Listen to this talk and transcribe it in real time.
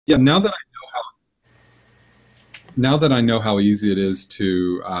Yeah, now that I know how easy it is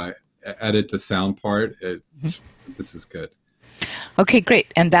to edit the sound part, Mhm. this is good. Okay,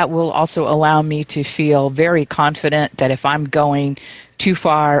 great. And that will also allow me to feel very confident that if I'm going too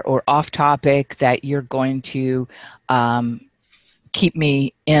far or off topic, that you're going to um, keep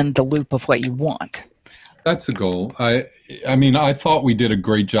me in the loop of what you want. That's a goal. I mean, I thought we did a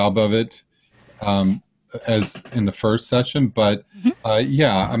great job of it um, as in the first session, but Mhm.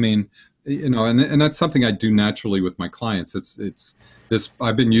 yeah, I mean, and that's something I do naturally with my clients. It's this.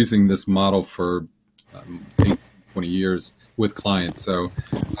 I've been using this model for 18, 20 years with clients, so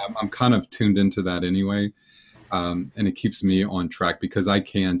I'm kind of tuned into that anyway. And it keeps me on track because I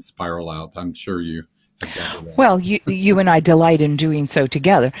can spiral out. I'm sure you have dealt with that. Well, you and I delight in doing so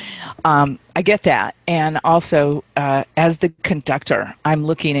together. I get that, and also as the conductor, I'm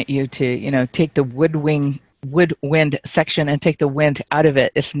looking at you to take the woodwind section and take the wind out of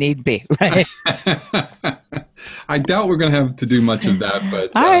it if need be, right? I doubt we're going to have to do much of that,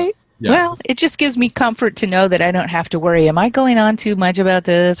 but I yeah, well, it just gives me comfort to know that I don't have to worry. Am I going on too much about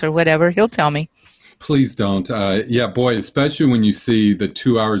this or whatever? He'll tell me. please don't. Yeah, boy, especially when you see the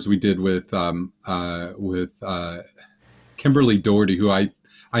 2 hours we did with Kimberly Doherty, who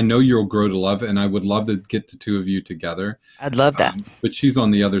I know you'll grow to love, and I would love to get the two of you together. I'd love that. But she's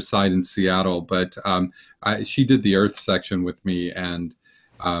on the other side in Seattle. But she did the Earth section with me, and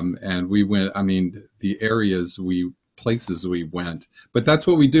we went. I mean, the places we went. But that's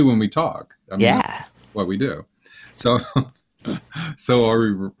what we do when we talk. I mean, that's Yeah, what we do. So, so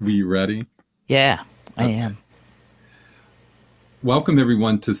are we ready? yeah, I Okay. am. Welcome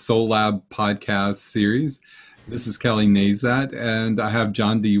everyone to Soul Lab podcast series. This is Kelly Nazat, and I have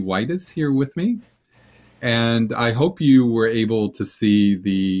Jondi Whitis here with me. And I hope you were able to see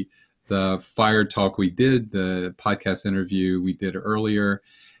the fire talk we did, the podcast interview we did earlier.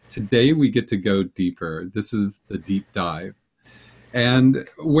 Today we get to go deeper. This is the deep dive. And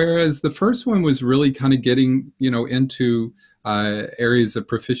whereas the first one was really kind of getting, into areas of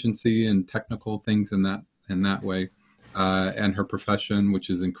proficiency and technical things in that way, and her profession, which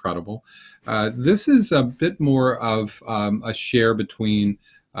is incredible. This is a bit more of a share between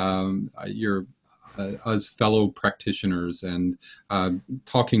your us fellow practitioners and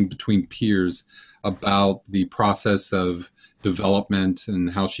talking between peers about the process of development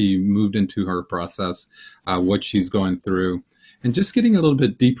and how she moved into her process, what she's going through, and just getting a little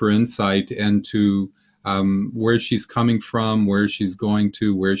bit deeper insight into where she's coming from, where she's going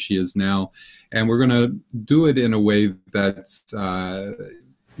to, where she is now. And we're going to do it in a way that's,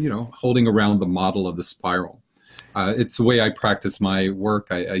 holding around the model of the spiral. It's the way I practice my work.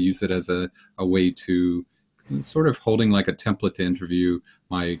 I use it as a way to sort of holding like a template to interview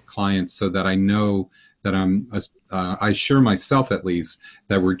my clients so that I know that I assure myself at least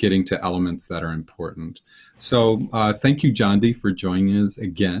that we're getting to elements that are important. So thank you, Jondi, for joining us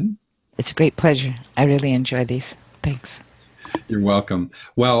again. It's a great pleasure. I really enjoy these. Thanks. You're welcome.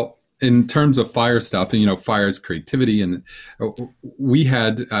 Well, in terms of fire stuff, and fire is creativity, and we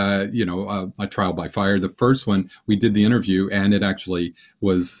had, a trial by fire. The first one, we did the interview, and it actually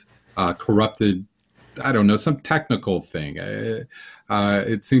was corrupted. I don't know, some technical thing.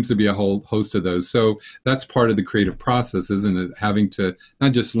 It seems to be a whole host of those. So that's part of the creative process, isn't it? Having to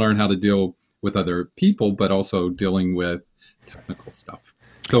not just learn how to deal with other people, but also dealing with technical stuff.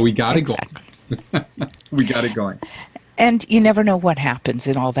 So we got it going. Exactly. We got it going. And you never know what happens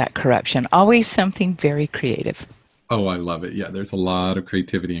in all that corruption. Always something very creative. Oh, I love it. Yeah, there's a lot of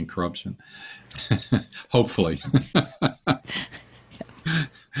creativity and corruption. Hopefully.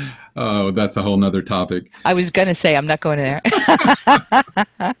 Oh, that's a whole nother topic. I was going to say, I'm not going there.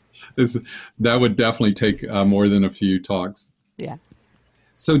 This, that would definitely take more than a few talks. Yeah.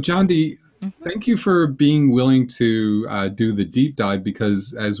 So, John D, Hmm. thank you for being willing to do the deep dive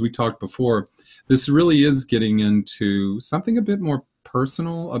because, as we talked before, this really is getting into something a bit more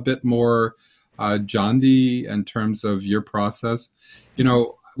personal, a bit more John D in terms of your process.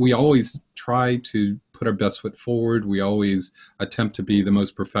 We always try to put our best foot forward. We always attempt to be the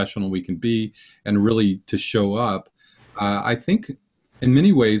most professional we can be and really to show up. I think in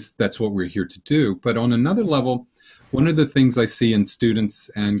many ways that's what we're here to do. But on another level, one of the things I see in students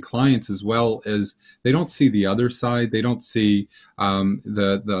and clients as well is they don't see the other side. They don't see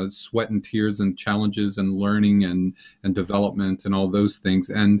the sweat and tears and challenges and learning and development and all those things.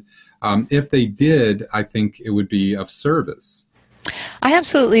 And if they did, I think it would be of service. I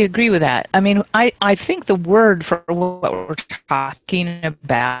absolutely agree with that. I mean, I think the word for what we're talking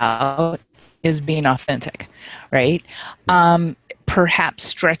about is being authentic, right? Yeah. Perhaps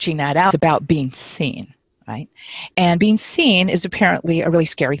stretching that out, it's about being seen, right? And being seen is apparently a really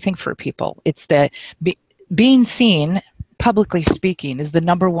scary thing for people. It's the being seen, publicly speaking, is the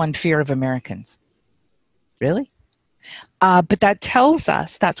number one fear of Americans. Really? But that tells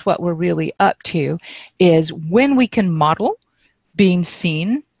us that's what we're really up to, is when we can model being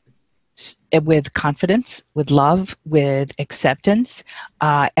seen with confidence, with love, with acceptance,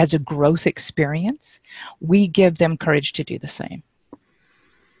 as a growth experience, we give them courage to do the same.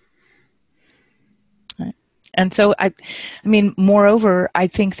 Right? And so, I mean, moreover, I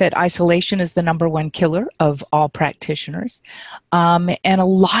think that isolation is the number one killer of all practitioners. And a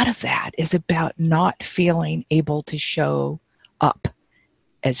lot of that is about not feeling able to show up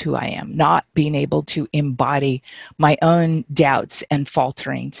as who I am, not being able to embody my own doubts and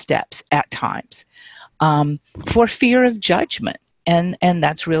faltering steps at times, for fear of judgment. And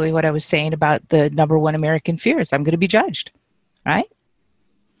that's really what I was saying about the number one American fear is I'm going to be judged, right?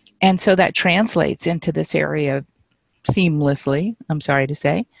 And so that translates into this area seamlessly, I'm sorry to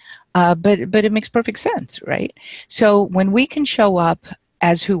say, but it makes perfect sense, right? So when we can show up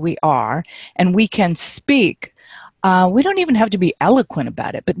as who we are and we can speak, we don't even have to be eloquent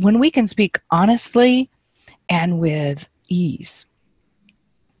about it, but when we can speak honestly and with ease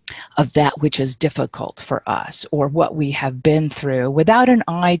of that which is difficult for us or what we have been through without an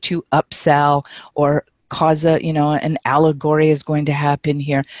eye to upsell or cause an allegory is going to happen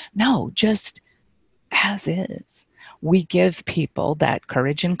here. No, just as is. We give people that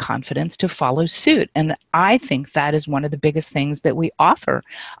courage and confidence to follow suit. And I think that is one of the biggest things that we offer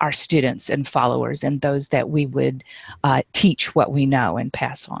our students and followers and those that we would teach what we know and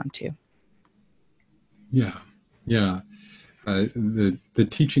pass on to. Yeah, yeah. The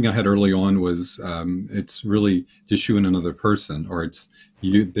teaching I had early on was it's really just you and another person, or it's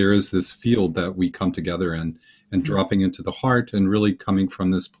you. There is this field that we come together in, and dropping into the heart, and really coming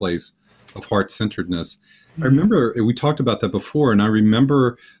from this place of heart-centeredness. I remember we talked about that before, and I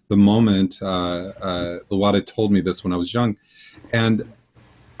remember the moment Luada told me this when I was young, and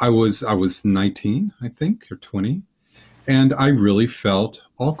I was 19, I think, or 20, and I really felt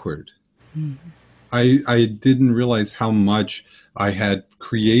awkward. Mm-hmm. I didn't realize how much I had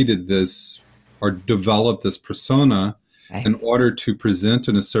created this or developed this persona in order to present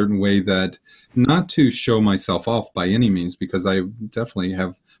in a certain way, that not to show myself off by any means, because I definitely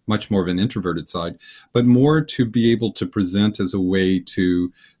have much more of an introverted side, but more to be able to present as a way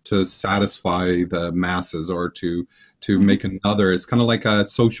to satisfy the masses, or to make another. It's kind of like a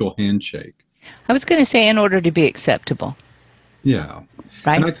social handshake. I was going to say, in order to be acceptable. Yeah.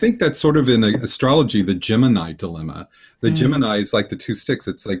 Right? And I think that's sort of in astrology, the Gemini dilemma. The Gemini is like the two sticks.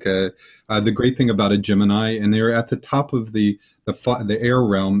 It's like the great thing about a Gemini, and they're at the top of the air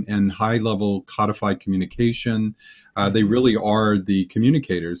realm and high level codified communication. They really are the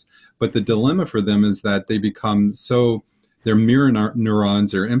communicators. But the dilemma for them is that they become so, their mirror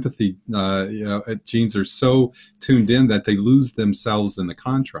neurons or empathy genes are so tuned in that they lose themselves in the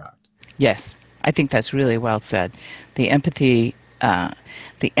contract. Yes, I think that's really well said. The empathy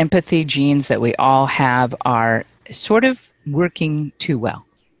genes that we all have are sort of working too well.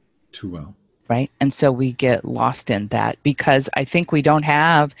 Too well. Right? And so we get lost in that, because I think we don't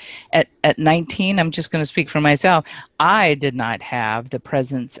have, at 19, I'm just going to speak for myself, I did not have the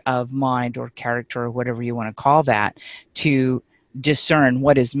presence of mind or character or whatever you want to call that to discern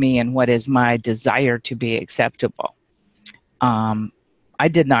what is me and what is my desire to be acceptable. I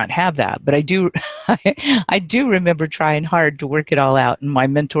did not have that, but I do I do remember trying hard to work it all out. And my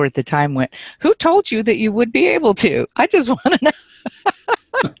mentor at the time went, "Who told you that you would be able to? I just want to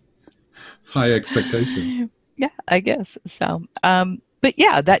know." High expectations. Yeah, I guess so. But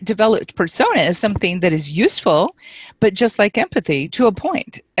yeah, that developed persona is something that is useful, but just like empathy, to a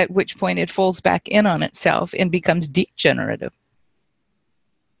point, at which point it folds back in on itself and becomes degenerative.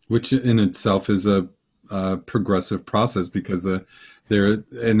 Which in itself is a progressive process, because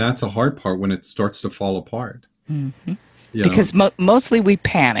and that's a hard part when it starts to fall apart. Mm-hmm. Because mostly we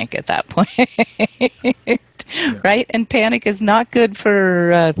panic at that point, right? And panic is not good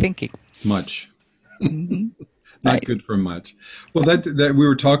for thinking. Much. Mm-hmm. Not Right. good for much. Well, that we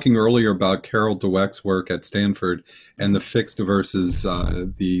were talking earlier about Carol Dweck's work at Stanford and the fixed versus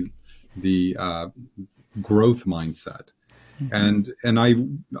the growth mindset. Mm-hmm. And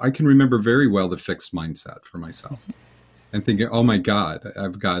I can remember very well the fixed mindset for myself, and thinking, oh my God,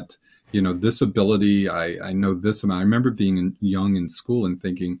 I've got this ability. I know this amount. I remember being young in school and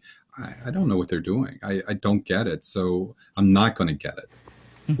thinking, I don't know what they're doing. I don't get it, so I'm not going to get it.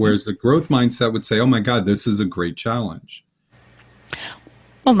 Mm-hmm. Whereas the growth mindset would say, oh my God, this is a great challenge.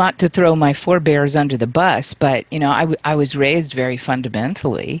 Well, not to throw my forebears under the bus, but I was raised very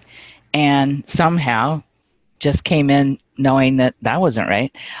fundamentally, and somehow just came in knowing that that wasn't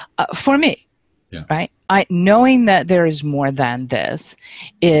right for me. Yeah. Right? Knowing that there is more than this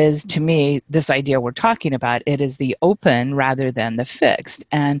is, to me, this idea we're talking about. It is the open rather than the fixed.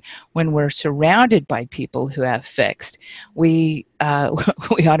 And when we're surrounded by people who have fixed, we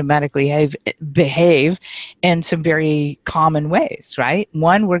we automatically behave in some very common ways, right?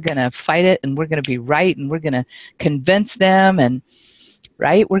 One, we're going to fight it, and we're going to be right, and we're going to convince them, and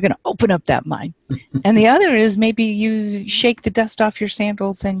right, we're going to open up that mind. And the other is maybe you shake the dust off your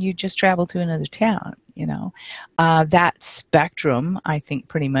sandals and you just travel to another town, you know. That spectrum, I think,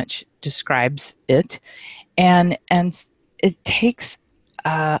 pretty much describes it. And it takes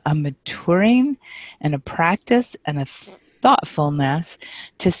a maturing and a practice and a thoughtfulness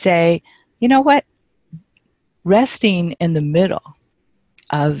to say, you know what, resting in the middle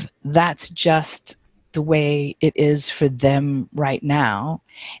of that's just the way it is for them right now,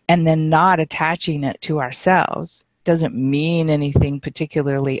 and then not attaching it to ourselves doesn't mean anything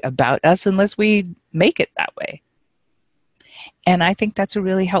particularly about us unless we make it that way. And I think that's a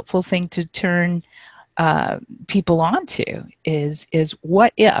really helpful thing to turn people onto is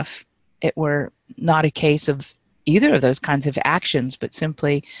what if it were not a case of either of those kinds of actions, but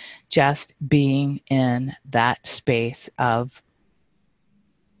simply just being in that space of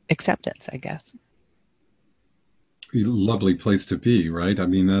acceptance, I guess. Lovely place to be, right? I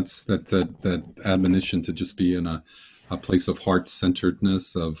mean, that's that admonition to just be in a place of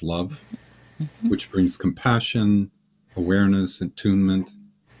heart-centeredness, of love, Mm-hmm. which brings compassion, awareness, attunement.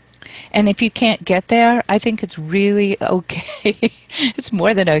 And if you can't get there, I think it's really okay. It's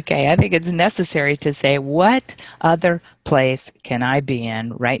more than okay. I think it's necessary to say, what other place can I be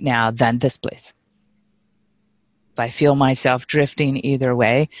in right now than this place? If I feel myself drifting either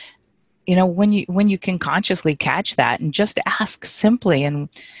way, you know, when you can consciously catch that and just ask simply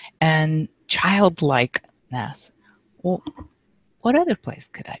and childlikeness, well, what other place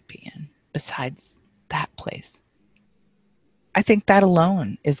could I be in besides that place? I think that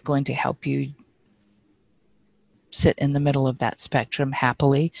alone is going to help you sit in the middle of that spectrum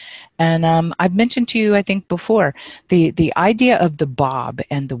happily. And I've mentioned to you, I think before, the idea of the bob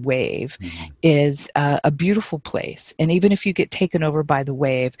and the wave Mm-hmm. is a beautiful place. And even if you get taken over by the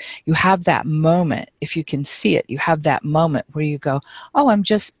wave, you have that moment, if you can see it, you have that moment where you go, oh,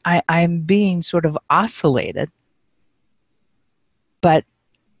 I'm being sort of oscillated. But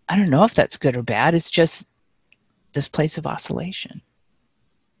I don't know if that's good or bad. It's just this place of oscillation.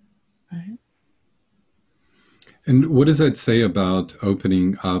 Right? And what does that say about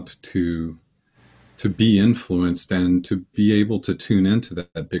opening up to be influenced and to be able to tune into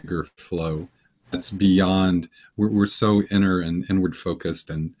that bigger flow that's beyond? We're so inner and inward focused,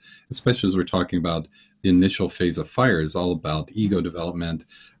 and especially as we're talking about the initial phase of fire is all about ego development,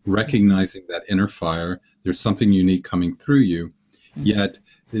 recognizing that inner fire, there's something unique coming through you, yet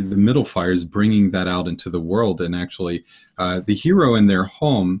the middle fire is bringing that out into the world. And actually the hero in their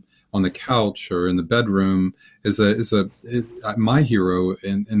home on the couch or in the bedroom my hero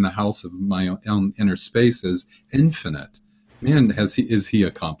in the house of my own inner space is infinite. Man, is he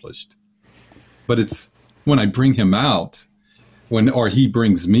accomplished? But it's when I bring him out, or he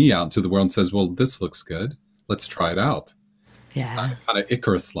brings me out to the world and says, "Well, this looks good. Let's try it out." Yeah. Kind of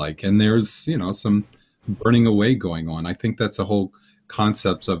Icarus-like, and there's some burning away going on. I think that's a whole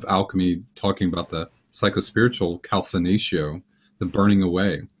concept of alchemy, talking about the psychospiritual calcinatio, the burning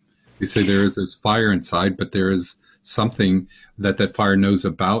away. You say there is this fire inside, but there is something that fire knows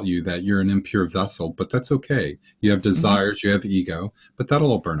about you, that you're an impure vessel, but that's okay. You have desires, you have ego, but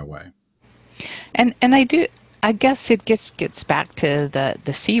that'll all burn away. And I guess it gets back to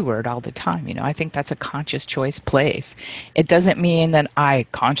the C word all the time. You know, I think that's a conscious choice place. It doesn't mean that I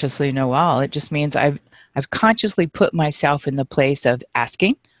consciously know all. It just means I've consciously put myself in the place of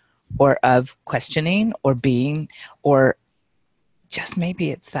asking or of questioning or being, or just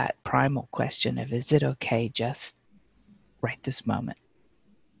maybe it's that primal question of, is it okay just right this moment?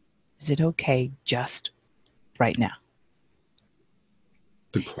 Is it okay just right now?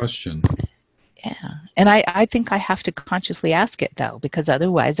 The question. Yeah. And I think I have to consciously ask it, though, because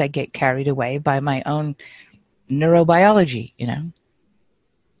otherwise I get carried away by my own neurobiology, you know?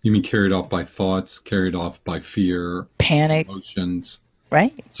 You mean carried off by thoughts, carried off by fear, Panic, emotions,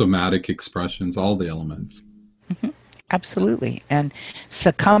 right? somatic expressions, all the elements. Hmm. Absolutely. And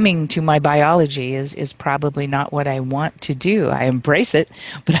succumbing to my biology is probably not what I want to do. I embrace it,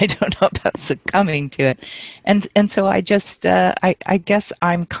 but I don't know about succumbing to it. And so I just, I guess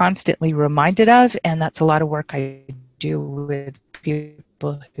I'm constantly reminded of, and that's a lot of work I do with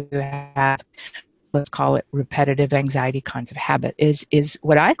people who have, let's call it repetitive anxiety kinds of habit, is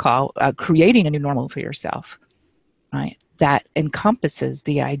what I call creating a new normal for yourself. right? That encompasses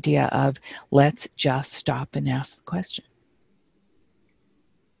the idea of let's just stop and ask the question.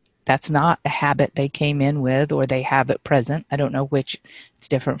 That's not a habit they came in with or they have at present. I don't know which. It's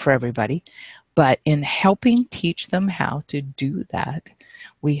different for everybody. But in helping teach them how to do that,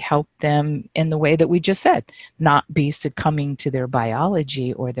 we help them in the way that we just said, not be succumbing to their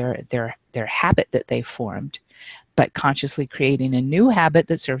biology or their habit that they formed, but consciously creating a new habit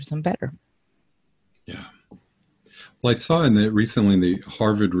that serves them better. Yeah. Well, I saw recently in the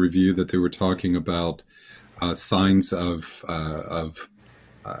Harvard Review that they were talking about signs of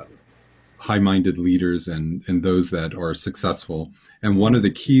high-minded leaders and those that are successful. And one of the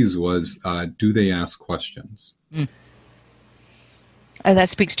keys was, do they ask questions? Mm. And that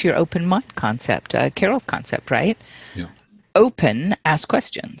speaks to your open mind concept, Carol's concept, right? Yeah. Open, ask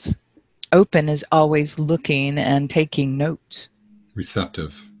questions. Open is always looking and taking notes.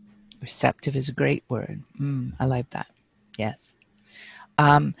 Receptive. Receptive is a great word. I like that. Yes.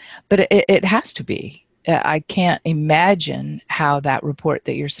 But it has to be. I can't imagine how that report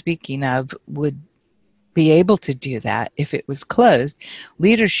that you're speaking of would be able to do that if it was closed.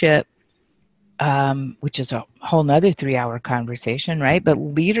 Leadership, which is a whole nother 3-hour conversation, right? But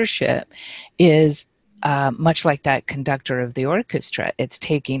leadership is much like that conductor of the orchestra. It's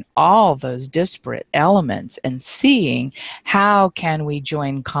taking all those disparate elements and seeing how can we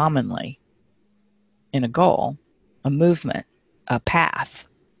join commonly in a goal, a movement, a path.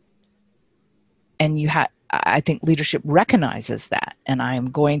 And I think leadership recognizes that, and I am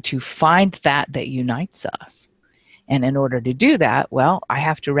going to find that unites us. And in order to do that, well, I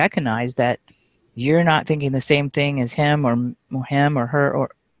have to recognize that you're not thinking the same thing as him or her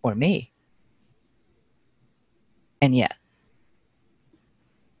or me. And yet.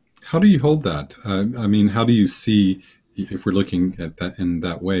 How do you hold that? I mean, how do you see, if we're looking at that in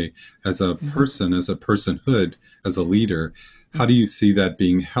that way, as a person, as a personhood, as a leader, how do you see that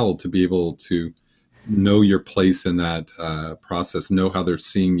being held to be able to know your place in that process, know how they're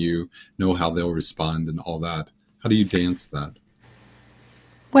seeing you, know how they'll respond and all that? How do you dance that?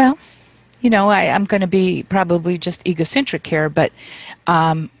 Well, I'm going to be probably just egocentric here, but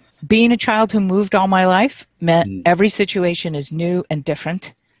being a child who moved all my life meant every situation is new and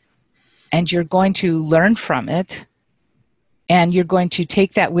different, and you're going to learn from it, and you're going to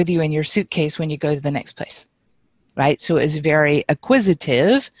take that with you in your suitcase when you go to the next place. Right? So it's very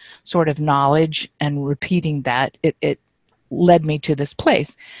acquisitive sort of knowledge, and repeating that, it led me to this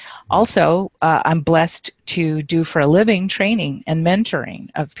place. Also, I'm blessed to do for a living training and mentoring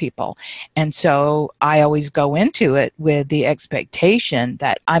of people. And so I always go into it with the expectation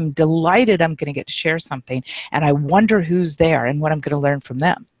that I'm delighted I'm going to get to share something, and I wonder who's there and what I'm going to learn from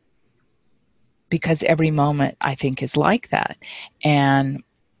them. Because every moment, I think, is like that. And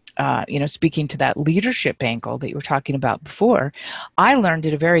speaking to that leadership angle that you were talking about before, I learned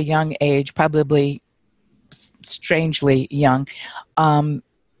at a very young age, probably strangely young,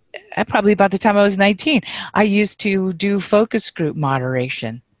 probably about the time I was 19, I used to do focus group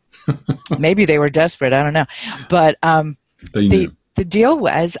moderation. Maybe they were desperate, I don't know. But the deal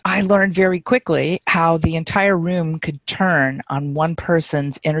was, I learned very quickly how the entire room could turn on one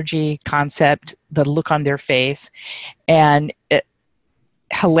person's energy, concept, the look on their face, and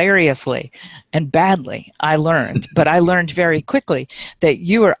hilariously and badly, I learned, but I learned very quickly that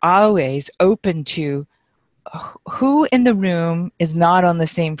you are always open to who in the room is not on the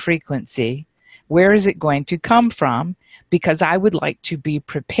same frequency. Where is it going to come from? Because I would like to be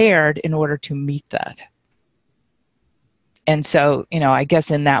prepared in order to meet that. And so, I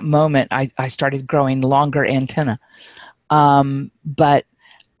guess in that moment, I started growing longer antenna. But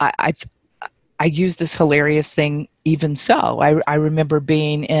I use this hilarious thing even so. I remember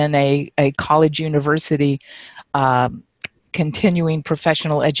being in a college university continuing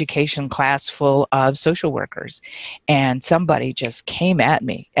professional education class full of social workers, and somebody just came at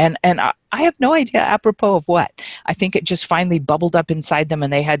me. And I have no idea apropos of what. I think it just finally bubbled up inside them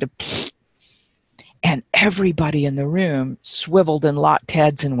and they had to, and everybody in the room swiveled and locked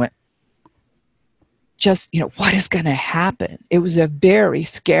heads and went, just, what is going to happen? It was a very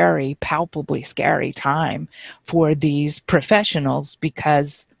scary, palpably scary time for these professionals,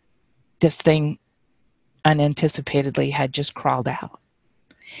 because this thing unanticipatedly had just crawled out.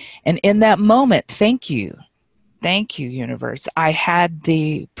 And in that moment, thank you, universe. I had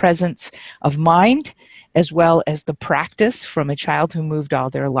the presence of mind as well as the practice from a child who moved all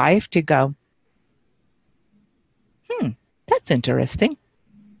their life to go, that's interesting.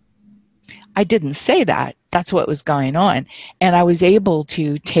 I didn't say that. That's what was going on. And I was able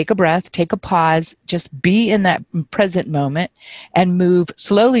to take a breath, take a pause, just be in that present moment and move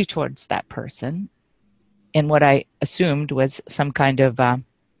slowly towards that person in what I assumed was some kind of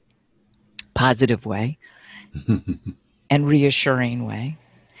positive way and reassuring way.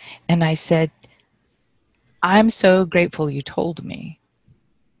 And I said, I'm so grateful you told me,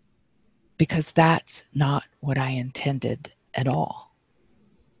 because that's not what I intended at all.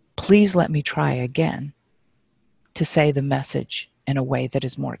 Please let me try again to say the message in a way that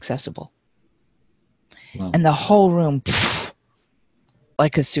is more accessible. Wow. And the whole room,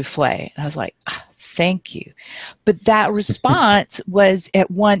 like a souffle. And I was like, thank you. But that response was at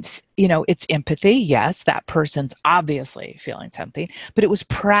once, it's empathy. Yes, that person's obviously feeling something, but it was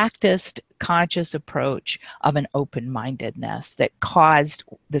practiced, conscious approach of an open-mindedness that caused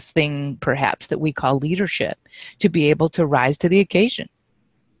this thing, perhaps, that we call leadership to be able to rise to the occasion.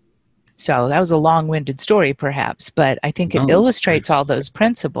 So that was a long-winded story, perhaps, but I think it illustrates all those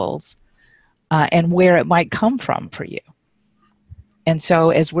principles and where it might come from for you. And so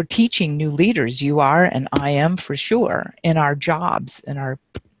as we're teaching new leaders, you are and I am for sure, in our jobs, in our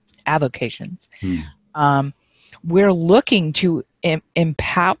avocations, we're looking to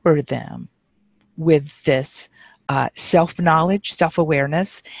empower them with this self-knowledge,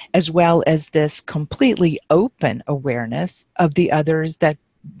 self-awareness, as well as this completely open awareness of the others that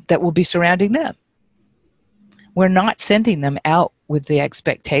will be surrounding them. We're not sending them out with the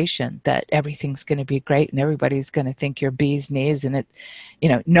expectation that everything's going to be great and everybody's going to think you're bee's knees and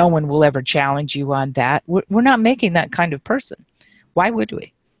no one will ever challenge you on that. We're not making that kind of person. Why would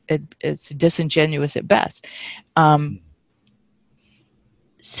we? It's disingenuous at best.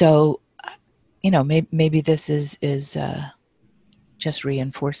 So, maybe this is just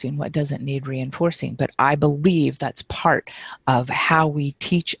reinforcing what doesn't need reinforcing. But I believe that's part of how we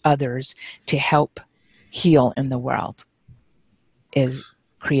teach others to help heal in the world, is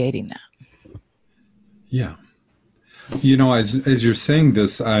creating that. Yeah. As you're saying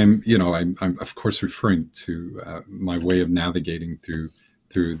this, I'm of course referring to my way of navigating through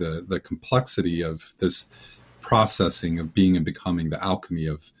the complexity of this processing of being and becoming, the alchemy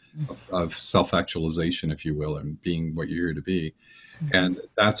of self-actualization, if you will, and being what you're here to be. And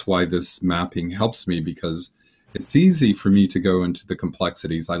that's why this mapping helps me, because it's easy for me to go into the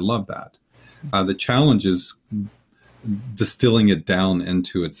complexities. I love that. The challenge is distilling it down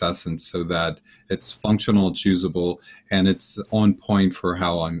into its essence so that it's functional, it's usable, and it's on point for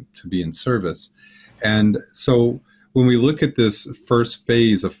how I'm to be in service. And so when we look at this first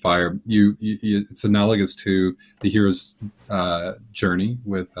phase of fire, it's analogous to the hero's journey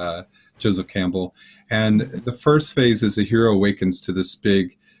with Joseph Campbell. And the first phase is the hero awakens to this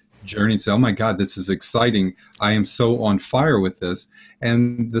big journey and say, oh my God, this is exciting. I am so on fire with this.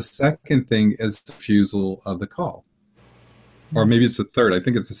 And the second thing is the refusal of the call. Or maybe it's the third. I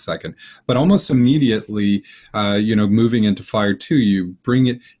think it's the second. But almost immediately, moving into fire two, you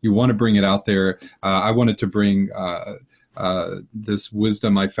want to bring it out there. I wanted to bring this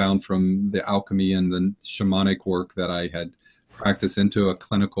wisdom I found from the alchemy and the shamanic work that I had practiced into a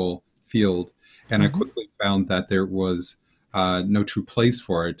clinical field. And I quickly found that there was no true place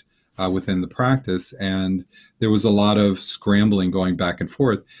for it within the practice. And there was a lot of scrambling going back and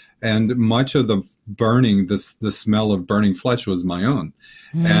forth. And much of the burning, the smell of burning flesh was my own.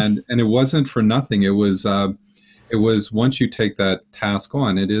 And it wasn't for nothing. It was once you take that task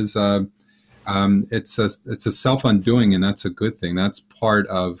on, it's a self-undoing, and that's a good thing. That's part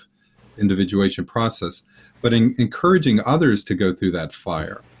of the individuation process. But encouraging others to go through that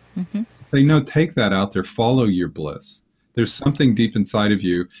fire. Say, no, take that out there, follow your bliss. There's something deep inside of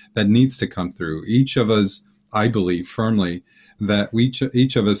you that needs to come through. Each of us, I believe firmly, that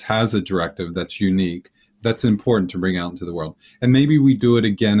each of us has a directive that's unique, that's important to bring out into the world. And maybe we do it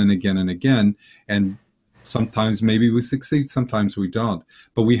again and again and again, and sometimes maybe we succeed, sometimes we don't.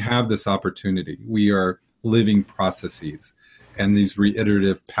 But we have this opportunity. We are living processes and these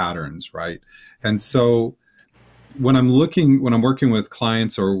reiterative patterns, right? And so when I'm working with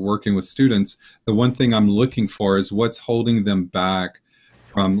clients or working with students, the one thing I'm looking for is what's holding them back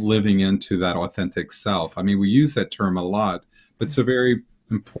from living into that authentic self. I mean, we use that term a lot, but it's a very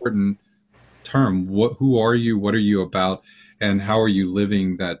important term. Who are you? What are you about? And how are you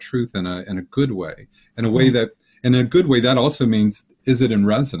living that truth in a good way? In a good way, that also means, is it in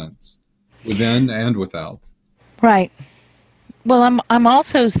resonance within and without? Right. Well, I'm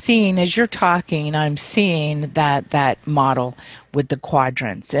also seeing, as you're talking, I'm seeing that model with the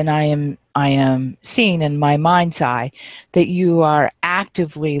quadrants, and I am seeing in my mind's eye that you are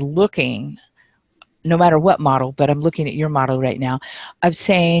actively looking, no matter what model, but I'm looking at your model right now, of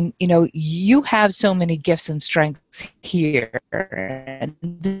saying, you have so many gifts and strengths here, and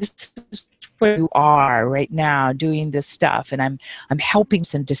this is where you are right now doing this stuff, and I'm helping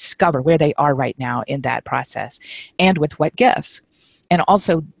them discover where they are right now in that process and with what gifts. And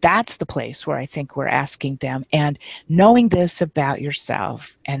also, that's the place where I think we're asking them, and knowing this about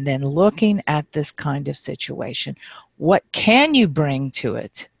yourself and then looking at this kind of situation, what can you bring to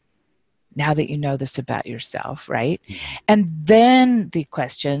it now that you know this about yourself, right? And then the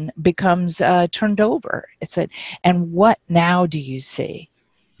question becomes turned over. It's a, and what now do you see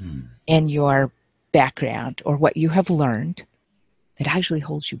in your background or what you have learned that actually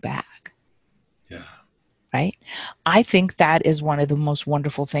holds you back? Yeah. Right? I think that is one of the most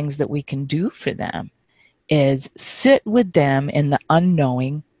wonderful things that we can do for them, is sit with them in the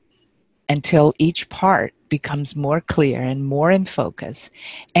unknowing until each part becomes more clear and more in focus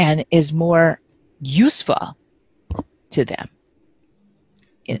and is more useful to them.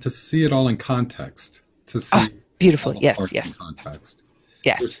 And to see it all in context, to see all Beautiful. the Yes, parts in yes, context.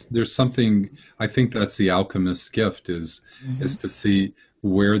 yes. There's something, I think that's the alchemist's gift, is to see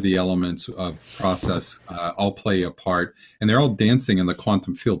where the elements of process all play a part, and they're all dancing in the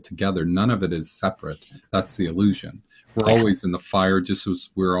quantum field together. None of it is separate. That's the illusion. We're Yeah. always in the fire, just as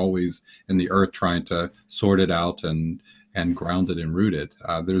we're always in the earth trying to sort it out and ground it and root it.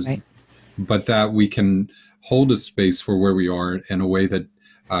 Right. But that we can hold a space for where we are in a way that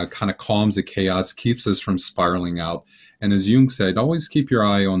kind of calms the chaos, keeps us from spiraling out. And as Jung said, always keep your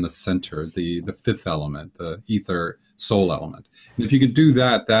eye on the center, the fifth element, the ether soul element. And if you can do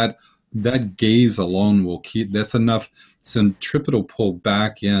that, that gaze alone will keep. That's enough centripetal pull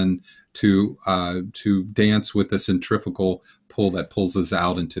back in to dance with the centrifugal pull that pulls us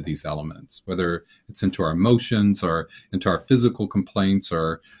out into these elements, whether it's into our emotions or into our physical complaints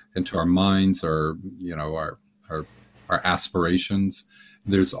or into our minds or our aspirations.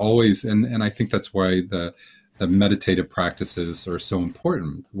 There's always, and I think that's why the meditative practices are so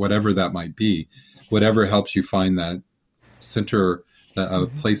important, whatever that might be, whatever helps you find that center, a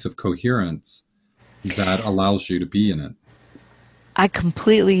place of coherence that allows you to be in it. I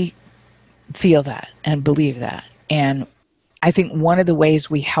completely feel that and believe that. And I think one of the ways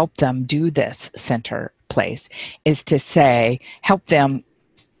we help them do this center place is to say, help them,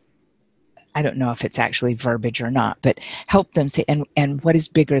 I don't know if it's actually verbiage or not, but help them say, and what is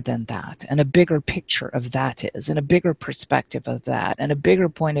bigger than that? And a bigger picture of that is, and a bigger perspective of that, and a bigger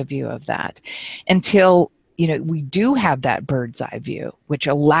point of view of that, until, we do have that bird's eye view, which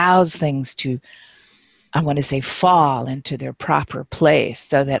allows things to, I want to say, fall into their proper place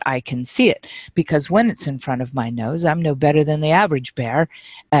so that I can see it. Because when it's in front of my nose, I'm no better than the average bear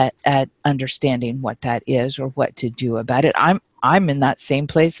at understanding what that is or what to do about it. I'm in that same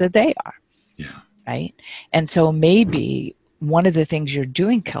place that they are. Yeah. Right. And so maybe one of the things you're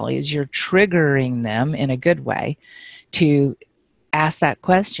doing, Kelly, is you're triggering them in a good way to ask that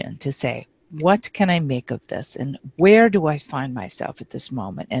question, to say, what can I make of this? And where do I find myself at this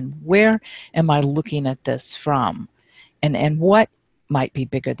moment? And where am I looking at this from? And what might be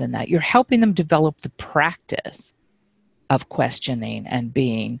bigger than that? You're helping them develop the practice of questioning and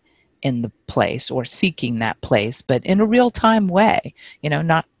being in the place or seeking that place, but in a real-time way,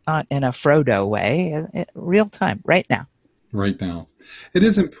 not in a Frodo way, real time, right now. Right now. It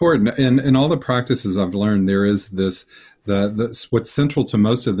is important. In all the practices I've learned, there is this, what's central to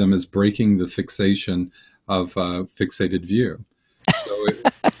most of them is breaking the fixation of fixated view. So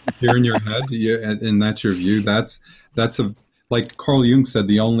if you're in your head, and that's your view, that's like Carl Jung said,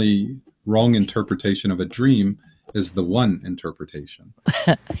 the only wrong interpretation of a dream is the one interpretation.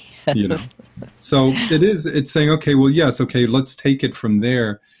 Yes. So it's saying, okay, well, yes, okay, let's take it from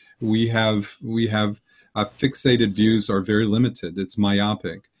there. We have fixated views are very limited. It's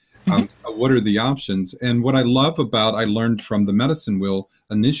myopic. So what are the options? And what I learned from the medicine wheel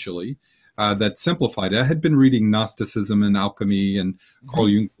initially, that simplified it. I had been reading Gnosticism and alchemy and Carl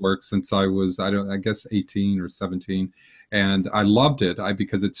Jung's work since I was, I guess 18 or 17. And I loved it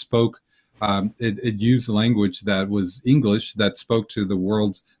because it spoke, it used language that was English that spoke to the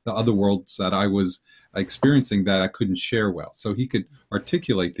other worlds that I was experiencing that I couldn't share well. So he could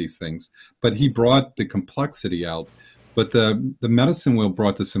articulate these things, but he brought the complexity out. But the medicine wheel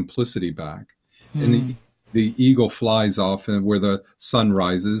brought the simplicity back. And the eagle flies off where the sun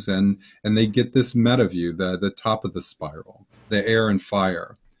rises, and they get this meta view, the top of the spiral, the air and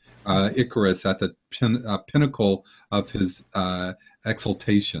fire. Icarus at the pinnacle of his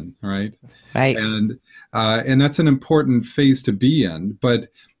exaltation, right? Right. And that's an important phase to be in, but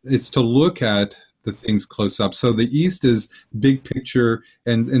it's to look at the things close up. So the East is big picture,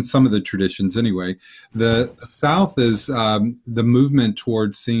 and in some of the traditions anyway. The South is the movement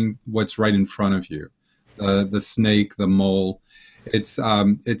towards seeing what's right in front of you, the snake, the mole. It's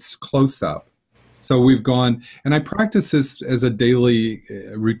close up. So we've gone, and I practice this as a daily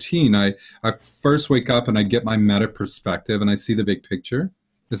routine. I first wake up and I get my meta perspective and I see the big picture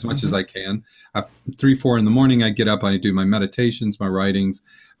as much as Mm-hmm. I can. At 3, 4 in the morning, I get up, I do my meditations, my writings,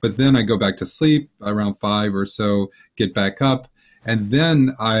 but then I go back to sleep around 5 or so, get back up, and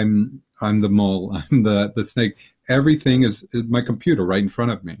then I'm the mole, I'm the snake. Everything is my computer right in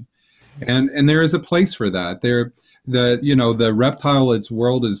front of me, and there is a place for that. The reptile, its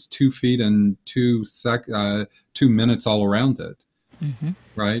world is 2 feet and 2 minutes all around it, Mm-hmm.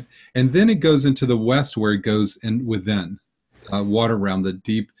 right? And then it goes into the west where it goes in within water realm, the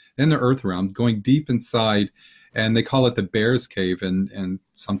deep in the earth realm, going deep inside. And they call it the bear's cave in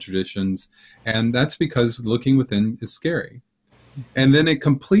some traditions, and that's because looking within is scary. And then it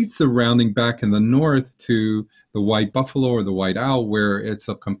completes the rounding back in the north to the white buffalo or the white owl, where it's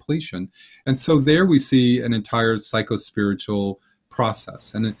a completion. And so there we see an entire psycho-spiritual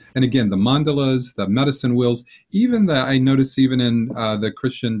process. And again, the mandalas, the medicine wheels, even that I notice even in the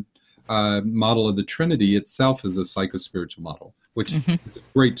Christian model of the Trinity itself is a psycho-spiritual model, which Mm-hmm. is a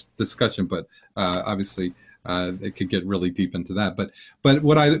great discussion, but obviously it could get really deep into that. But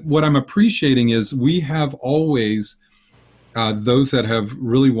what I'm appreciating is we have always those that have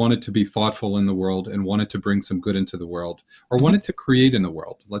really wanted to be thoughtful in the world and wanted to bring some good into the world, or Mm-hmm. wanted to create in the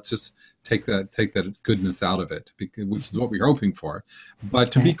world. Let's just take that goodness out of it, because, which is what we're hoping for.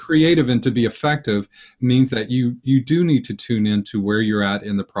 But to be Right. creative and to be effective means that you do need to tune into where you're at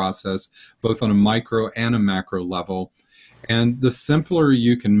in the process, both on a micro and a macro level. And the simpler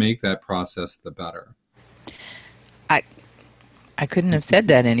you can make that process, the better. I I couldn't have said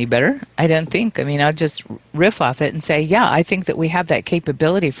that any better. I don't think. I mean, I'll just riff off it and say, yeah, I think that we have that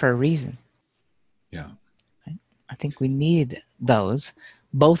capability for a reason. Yeah. Right? I think we need those,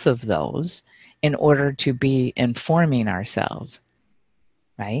 both of those, in order to be informing ourselves,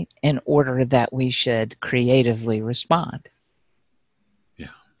 right? In order that we should creatively respond, Yeah.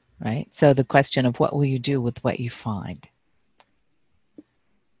 right? So the question of what will you do with what you find?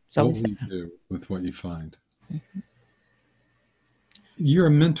 It's What always will you there. do with what you find? You're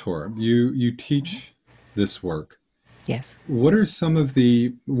a mentor. You teach this work. Yes. What would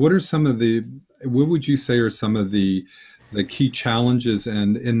you say are some of the key challenges,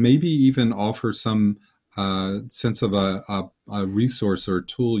 and maybe even offer some sense of a resource or a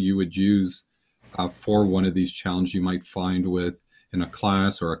tool you would use for one of these challenges you might find with in a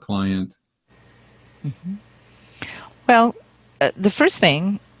class or a client? Mm-hmm. Well, the first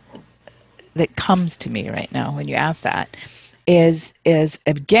thing that comes to me right now when you ask that is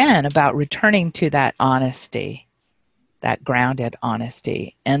again about returning to that honesty, that grounded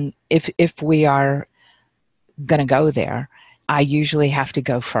honesty. And if we are going to go there, I usually have to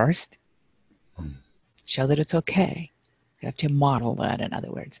go first, show that it's okay. You have to model that, in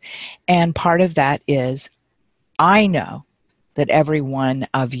other words. And part of that is I know that every one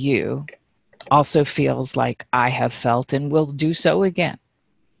of you also feels like I have felt and will do so again.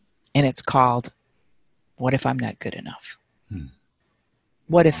 And it's called, what if I'm not good enough? Hmm.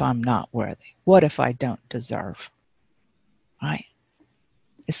 What if I'm not worthy? What if I don't deserve? Right?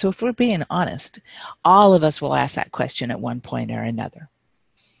 So if we're being honest, all of us will ask that question at one point or another.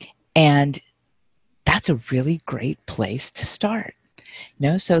 And that's a really great place to start.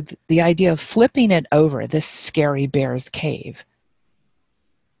 So the idea of flipping it over, this scary bear's cave,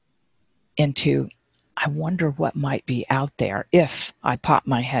 into, I wonder what might be out there if I pop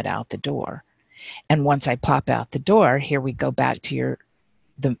my head out the door. And once I pop out the door, here we go back to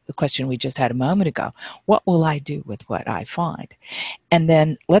the question we just had a moment ago. What will I do with what I find? And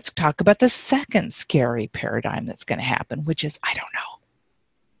then let's talk about the second scary paradigm that's going to happen, which is, I don't know.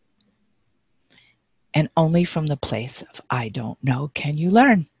 And only from the place of I don't know can you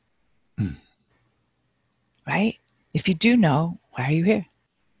learn. Hmm. Right? If you do know, why are you here?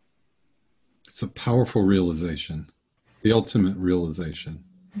 It's a powerful realization, the ultimate realization.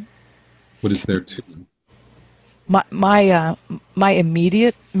 What is there to? My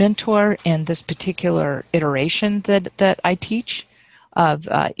immediate mentor in this particular iteration that I teach of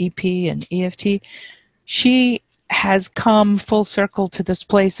EP and EFT, she has come full circle to this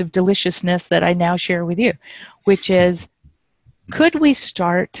place of deliciousness that I now share with you, which is, could we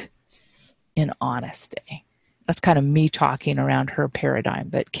start in honesty? That's kind of me talking around her paradigm,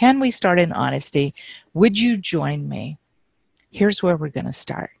 but can we start in honesty? Would you join me? Here's where we're going to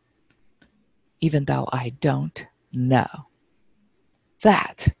start, even though I don't know.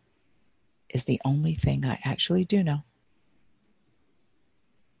 That is the only thing I actually do know.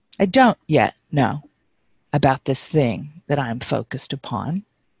 I don't yet know about this thing that I'm focused upon.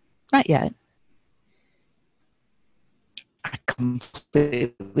 Not yet. I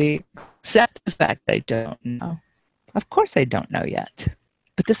completely accept the fact that I don't know. Of course I don't know yet.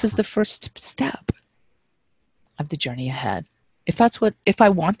 But this is the first step of the journey ahead. If I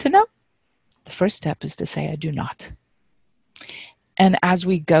want to know, the first step is to say I do not. And as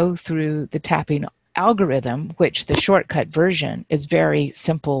we go through the tapping algorithm, which the shortcut version is very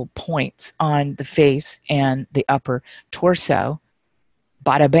simple points on the face and the upper torso,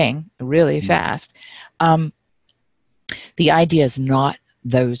 bada bing, really fast. The idea is not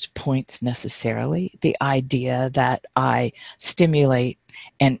those points necessarily. The idea that I stimulate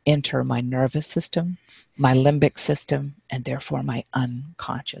and enter my nervous system, my limbic system, and therefore my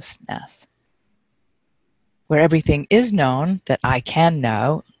unconsciousness, where everything is known that I can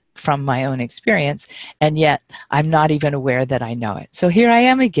know from my own experience, and yet I'm not even aware that I know it. So here I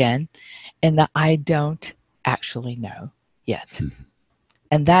am again in the I don't actually know yet.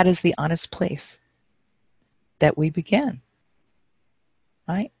 And that is the honest place that we begin.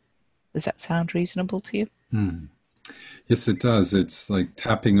 Right? Does that sound reasonable to you? Yes, it does. It's like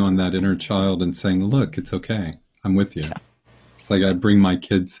tapping on that inner child and saying, look, it's okay. I'm with you. Yeah. It's like I bring my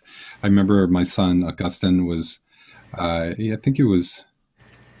kids. I remember my son, Augustin, was, I think he was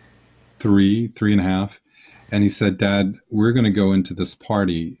three and a half. And he said, Dad, we're going to go into this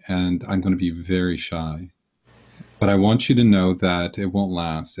party and I'm going to be very shy. But I want you to know that it won't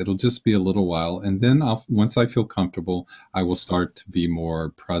last. It'll just be a little while. And then once I feel comfortable, I will start to be more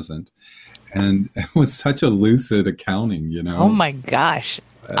present. And it was such a lucid accounting, you know. Oh my gosh.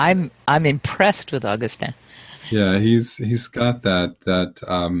 I'm impressed with Augustin. Yeah, he's got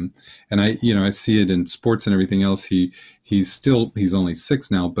that and I see it in sports and everything else. He's only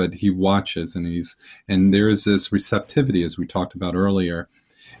 6 now, but he watches and there is this receptivity as we talked about earlier.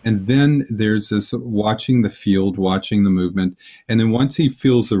 And then there's this watching the field, watching the movement. And then once he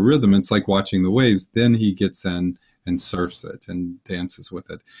feels the rhythm, it's like watching the waves, then he gets in and surfs it and dances with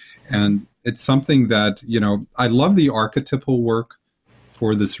it. And it's something that, I love the archetypal work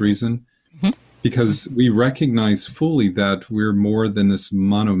for this reason, because we recognize fully that we're more than this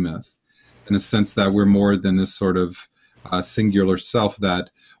monomyth, in a sense that we're more than this sort of singular self,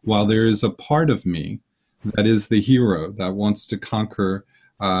 that while there is a part of me that is the hero that wants to conquer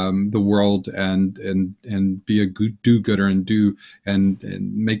the world and be a good do-gooder and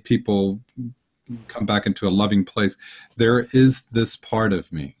make people come back into a loving place, there is this part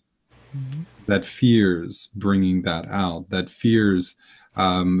of me that fears bringing that out, that fears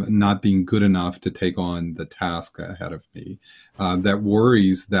not being good enough to take on the task ahead of me, that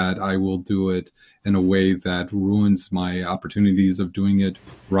worries that I will do it in a way that ruins my opportunities of doing it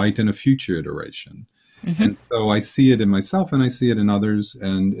right in a future iteration. And so I see it in myself and I see it in others,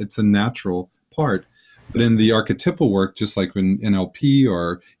 and it's a natural part. But in the archetypal work, just like in NLP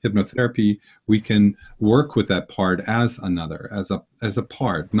or hypnotherapy, we can work with that part as another, as a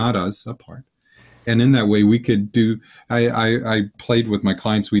part, not us, a part. And in that way, we could do. I played with my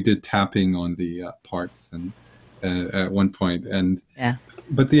clients. We did tapping on the parts, and at one point, and yeah.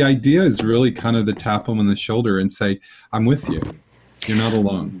 But the idea is really kind of to tap them on the shoulder and say, "I'm with you. You're not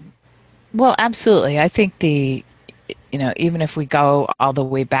alone." Well, absolutely. I think even if we go all the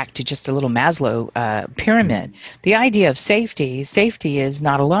way back to just a little Maslow pyramid, the idea of safety is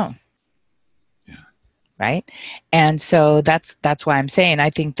not alone. Yeah. Right. And so that's why I'm saying I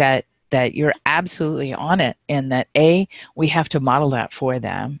think that you're absolutely on it, in that we have to model that for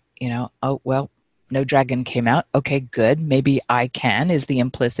them. Oh, well, no dragon came out. Okay, good. Maybe I can, is the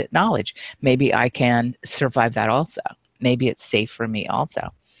implicit knowledge. Maybe I can survive that also. Maybe it's safe for me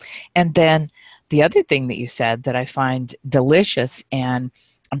also. And then the other thing that you said that I find delicious, and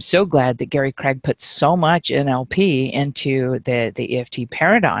I'm so glad that Gary Craig put so much NLP into the EFT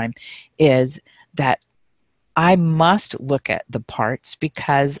paradigm, is that I must look at the parts,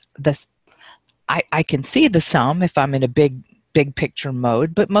 because I can see the sum if I'm in a big picture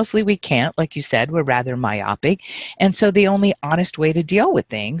mode, but mostly we can't. Like you said, we're rather myopic. And so the only honest way to deal with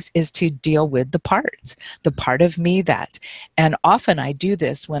things is to deal with the parts, the part of me that. And often I do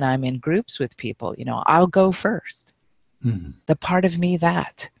this when I'm in groups with people. I'll go first. The part of me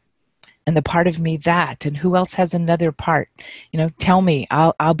that, and the part of me that, and who else has another part? Tell me,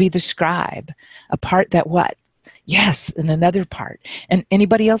 I'll be the scribe. A part that what? Yes, and another part. And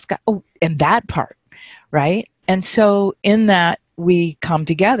anybody else got, and that part, right? And so in that, we come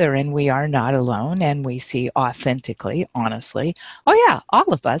together and we are not alone, and we see authentically, honestly, oh yeah,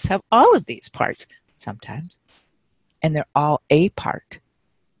 all of us have all of these parts sometimes. And they're all a part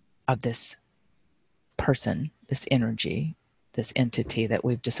of this person, this energy, this entity that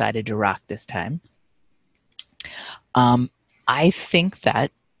we've decided to rock this time. I think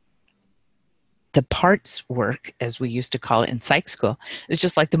that the parts work, as we used to call it in psych school, is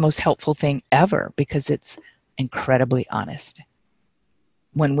just like the most helpful thing ever because it's incredibly honest.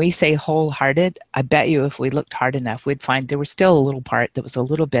 When we say wholehearted, I bet you if we looked hard enough, we'd find there was still a little part that was a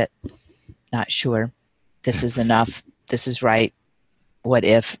little bit not sure. This is enough. This is right. What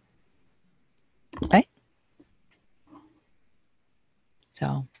if? Right?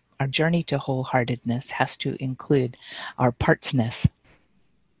 So our journey to wholeheartedness has to include our partsness.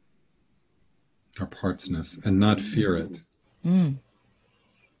 Our partsness, and not fear it. Mm.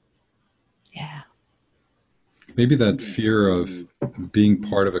 Yeah. Maybe that fear of being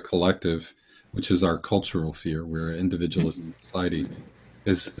part of a collective, which is our cultural fear, we're an individualistic society,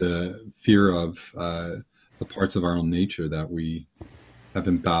 is the fear of the parts of our own nature that we have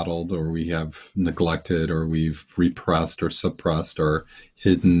embattled or we have neglected or we've repressed or suppressed or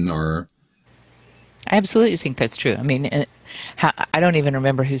hidden or... I absolutely think that's true. I mean, I don't even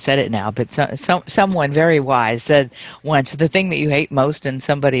remember who said it now, but someone very wise said once, the thing that you hate most in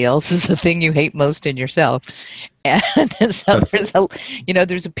somebody else is the thing you hate most in yourself. And so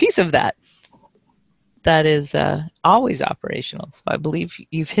there's a piece of that is always operational. So I believe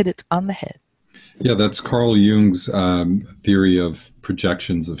you've hit it on the head. Yeah, that's Carl Jung's theory of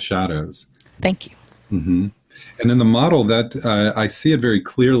projections of shadows. Thank you. Mm-hmm. And in the model that I see it very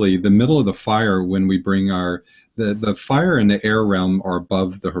clearly, the middle of the fire, when we bring the fire and the air realm are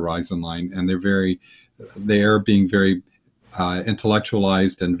above the horizon line, and the air being very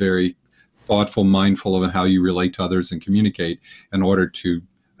intellectualized and very thoughtful, mindful of how you relate to others and communicate in order to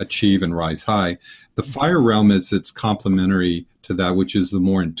achieve and rise high. The fire realm is its complementary to that, which is the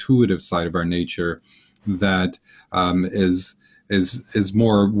more intuitive side of our nature that is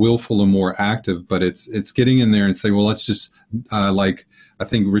more willful and more active, but it's getting in there and say, well, let's just like I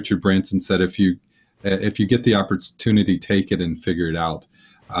think Richard Branson said, if you get the opportunity, take it and figure it out.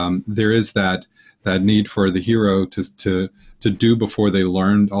 There is that need for the hero to do before they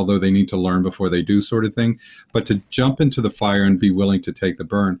learn, although they need to learn before they do, sort of thing, but to jump into the fire and be willing to take the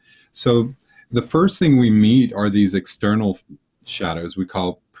burn. So the first thing we meet are these external shadows we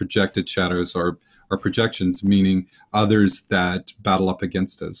call projected shadows or projections, meaning others that battle up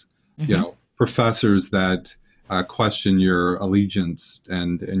against us. Mm-hmm. Professors that question your allegiance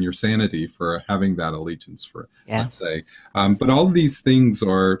and your sanity for having that allegiance, for let's say. But all of these things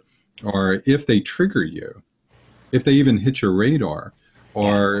are if they trigger you, if they even hit your radar,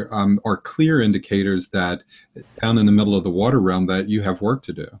 or are clear indicators that down in the middle of the water realm that you have work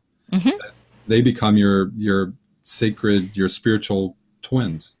to do. Mm-hmm. They become your sacred, your spiritual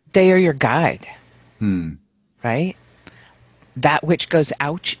twins. They are your guide. Right? That which goes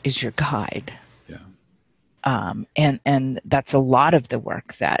out is your guide. Yeah. And that's a lot of the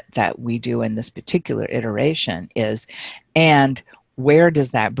work that we do in this particular iteration is, and where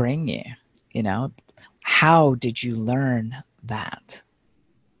does that bring you? How did you learn that?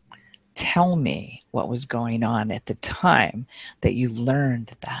 Tell me what was going on at the time that you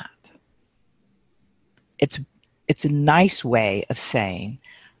learned that. It's a nice way of saying,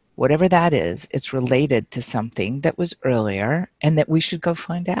 whatever that is, it's related to something that was earlier and that we should go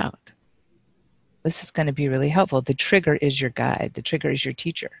find out. This is going to be really helpful. The trigger is your guide. The trigger is your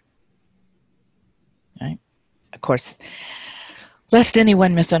teacher. Right? Of course, lest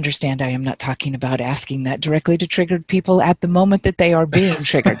anyone misunderstand, I am not talking about asking that directly to triggered people at the moment that they are being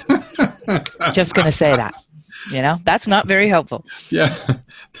triggered. Just going to say that. That's not very helpful. Yeah.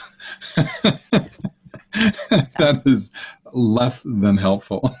 That is less than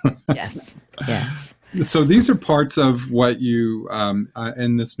helpful. Yes. Yes. So these are parts of what you,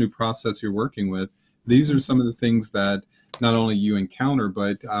 in this new process you're working with, these are some of the things that not only you encounter,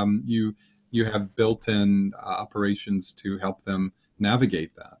 but you have built-in operations to help them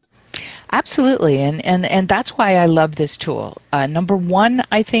navigate that. Absolutely. And that's why I love this tool. Number one,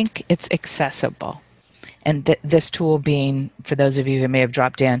 I think it's accessible. And this tool being, for those of you who may have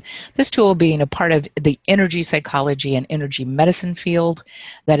dropped in, this tool being a part of the energy psychology and energy medicine field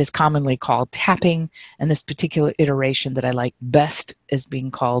that is commonly called tapping, and this particular iteration that I like best is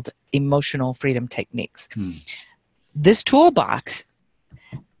being called emotional freedom techniques. This toolbox,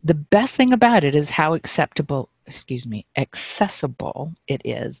 the best thing about it is how accessible it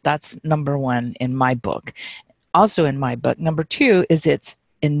is. That's number one in my book. Also in my book, number two is its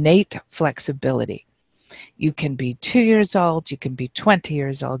innate flexibility. You can be 2 years old, you can be 20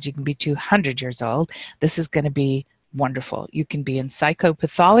 years old, you can be 200 years old. This is going to be wonderful. You can be in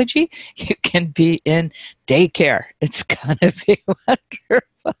psychopathology, you can be in daycare. It's going to be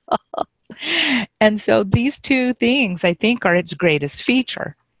wonderful. And so these two things, I think, are its greatest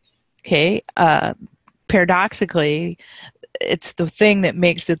feature. Okay. Paradoxically, it's the thing that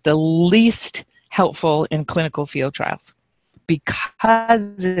makes it the least helpful in clinical field trials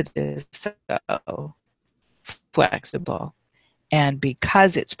because it is so flexible and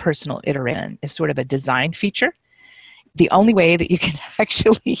because it's personal iteration is sort of a design feature. The only way that you can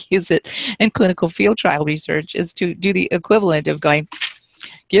actually use it in clinical field trial research is to do the equivalent of going,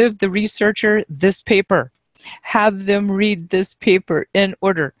 give the researcher this paper, have them read this paper in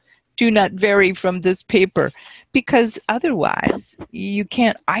order. Do not vary from this paper, because otherwise you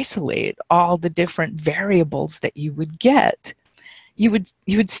can't isolate all the different variables that you would get. You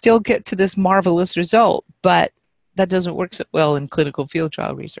would still get to this marvelous result, but that doesn't work so well in clinical field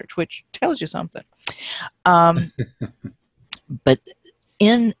trial research, which tells you something. But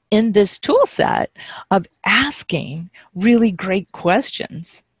in this tool set of asking really great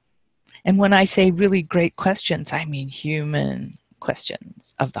questions, and when I say really great questions, I mean human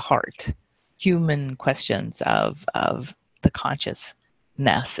questions of the heart, human questions of the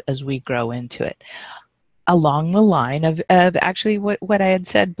consciousness as we grow into it, along the line of actually what I had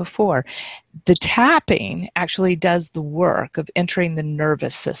said before. The tapping actually does the work of entering the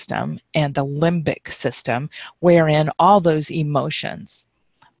nervous system and the limbic system, wherein all those emotions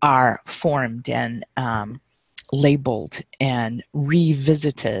are formed and labeled and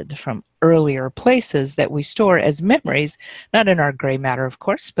revisited from earlier places that we store as memories, not in our gray matter, of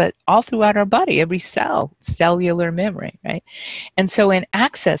course, but all throughout our body, every cell, cellular memory, right? And so in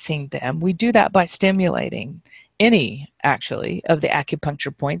accessing them, we do that by stimulating any, actually, of the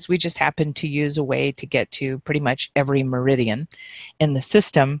acupuncture points. We just happen to use a way to get to pretty much every meridian in the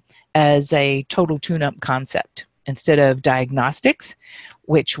system as a total tune-up concept. Instead of diagnostics,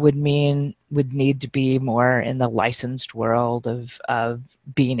 which would need to be more in the licensed world of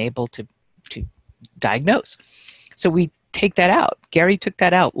being able to diagnose. So we take that out. Gary took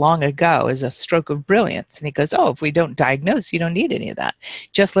that out long ago as a stroke of brilliance. And he goes, oh, if we don't diagnose, you don't need any of that.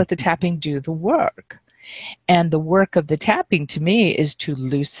 Just let the tapping do the work. And the work of the tapping to me is to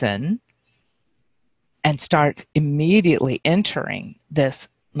loosen and start immediately entering this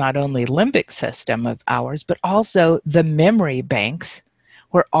not only limbic system of ours, but also the memory banks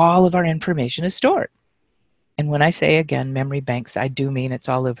where all of our information is stored. And when I say, again, memory banks, I do mean it's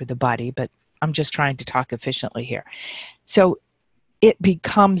all over the body, but I'm just trying to talk efficiently here. So it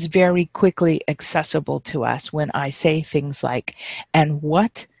becomes very quickly accessible to us when I say things like, and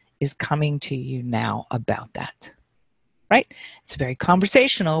what is coming to you now about that? Right? It's very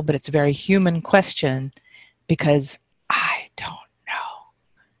conversational, but it's a very human question, because I don't know.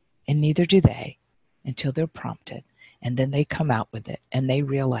 And neither do they until they're prompted. And then they come out with it and they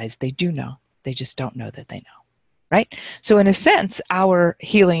realize they do know. They just don't know that they know. Right? So in a sense, our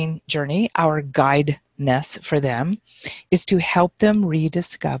healing journey, our guidance for them, is to help them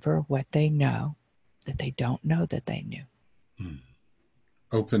rediscover what they know that they don't know that they knew.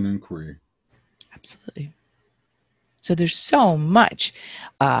 Open inquiry. Absolutely. So there's so much,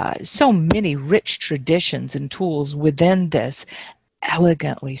 so many rich traditions and tools within this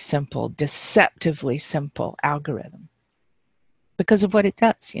elegantly simple, deceptively simple algorithm, because of what it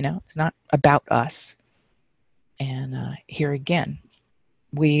does. It's not about us. And here again,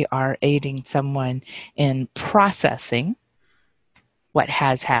 we are aiding someone in processing what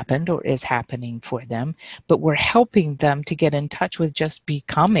has happened or is happening for them, but we're helping them to get in touch with just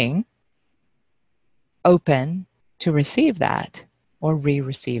becoming open to receive that, or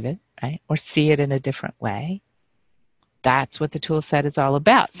re-receive it, right? Or see it in a different way. That's what the tool set is all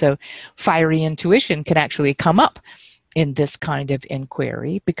about. So fiery intuition can actually come up in this kind of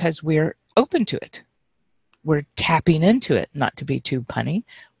inquiry because we're open to it. We're tapping into it, not to be too punny,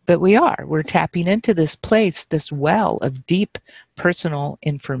 but we are. We're tapping into this place, this well of deep personal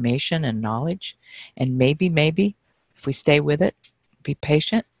information and knowledge. And maybe, if we stay with it, be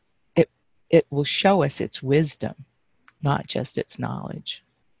patient, it will show us its wisdom, not just its knowledge.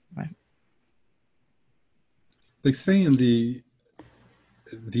 Right? They say in the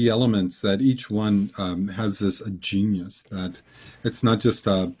elements that each one has this a genius, that it's not just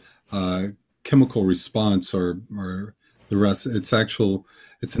a chemical response or the rest. It's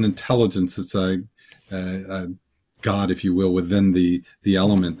an intelligence. It's a God, if you will, within the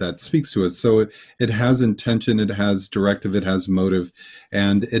element that speaks to us. So it has intention, it has directive, it has motive,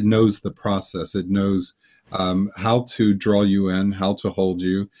 and it knows the process. It knows how to draw you in, how to hold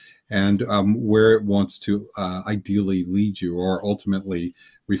you, and where it wants to ideally lead you or ultimately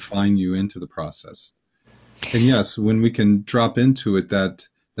refine you into the process. And yes, when we can drop into it, that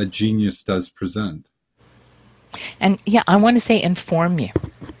genius does present. And yeah, I want to say inform you,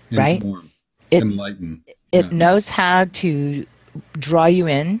 right? Inform, It enlighten. it Yeah. knows how to draw you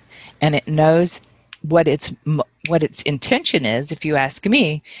in, and it knows what its intention is, if you ask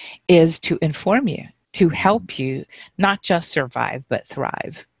me, is to inform you, to Mhm. help you not just survive but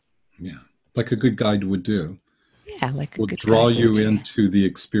thrive. Yeah, like a good guide would do. Yeah, like a Will good draw guide would you do. into the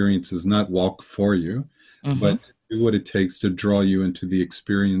experiences, not walk for you, Mm-hmm. but do what it takes to draw you into the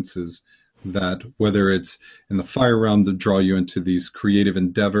experiences that, whether it's in the fire realm, to draw you into these creative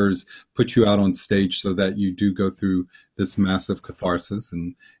endeavors, put you out on stage so that you do go through this massive catharsis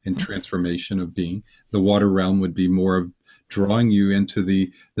and transformation of being. The water realm would be more of drawing you into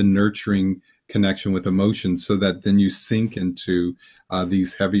the nurturing connection with emotion so that then you sink into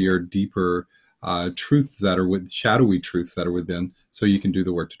these heavier, deeper truths that are with shadowy truths that are within, so you can do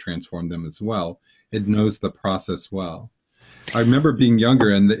the work to transform them as well. It knows the process well. I remember being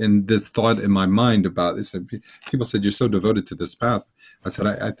younger and this thought in my mind about this. And people said, "You're so devoted to this path." I said,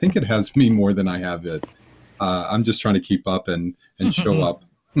 I think it has me more than I have it. I'm just trying to keep up and show up.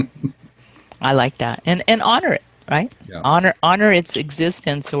 I like that, and honor it, right? Yeah. Honor its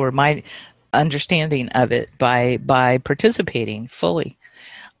existence, or my understanding of it, by participating fully.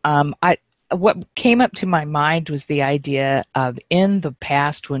 I What came up to my mind was the idea of, in the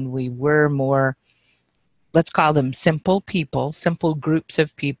past, when we were more, let's call them simple people, simple groups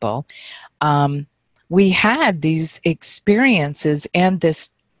of people, um, we had these experiences, and this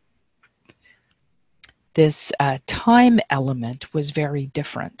time element was very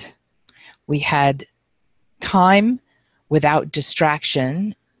different. We had time without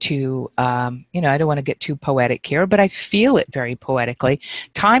distraction to, I don't want to get too poetic here, but I feel it very poetically.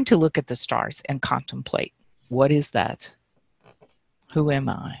 Time to look at the stars and contemplate. What is that? Who am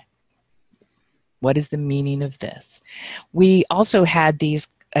I? What is the meaning of this? We also had these,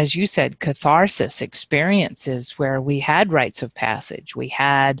 as you said, catharsis experiences where we had rites of passage. We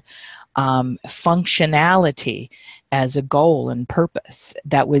had functionality as a goal and purpose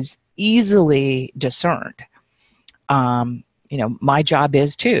that was easily discerned. My job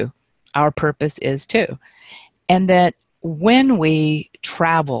is to, our purpose is to. And that when we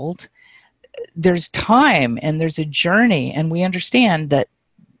traveled, there's time and there's a journey, and we understand that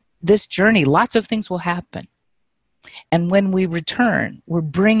this journey, lots of things will happen. And when we return, we're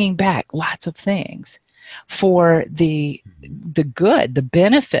bringing back lots of things for the good, the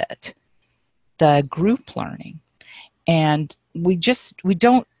benefit, the group learning. And we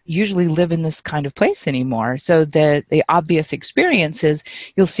don't usually live in this kind of place anymore. So the obvious experience is,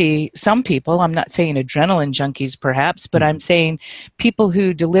 you'll see some people, I'm not saying adrenaline junkies perhaps, but I'm saying people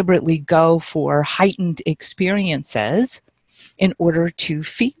who deliberately go for heightened experiences in order to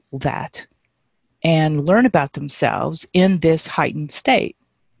feel that and learn about themselves in this heightened state,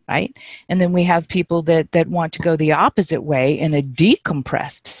 right? And then we have people that want to go the opposite way, in a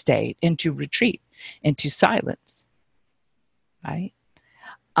decompressed state, into retreat, into silence, right?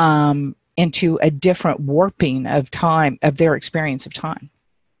 Into a different warping of time, of their experience of time.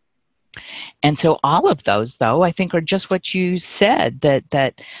 And so all of those, though, I think are just what you said, that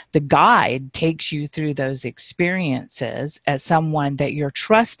the guide takes you through those experiences as someone that you're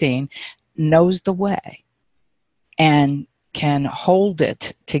trusting knows the way and can hold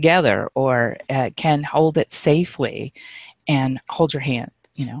it together, or can hold it safely and hold your hand.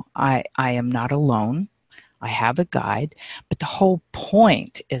 I am not alone. I have a guide, but the whole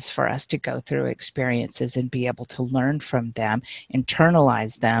point is for us to go through experiences and be able to learn from them,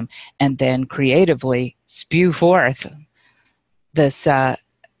 internalize them, and then creatively spew forth this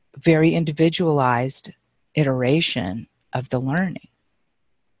very individualized iteration of the learning.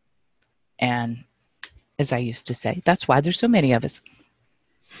 And as I used to say, that's why there's so many of us.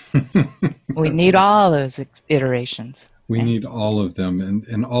 We That's need all those iterations. We Yeah. need all of them,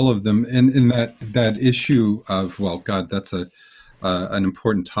 and all of them, and in that issue of, well, God, that's a an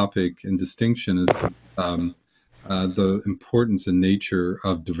important topic and distinction is um, the importance and nature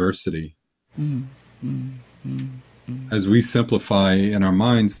of diversity. Mm, mm, mm, mm, As we simplify in our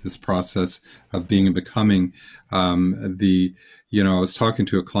minds this process of being and becoming, the I was talking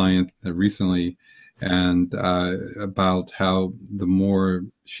to a client recently, and about how the more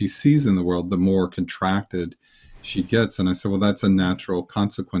she sees in the world, the more contracted she gets. And I said, well, that's a natural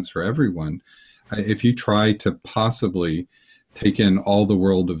consequence for everyone. If you try to possibly take in all the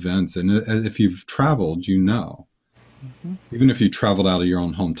world events, and if you've traveled, mhm, even if you traveled out of your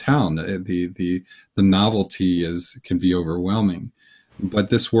own hometown, the novelty is can be overwhelming.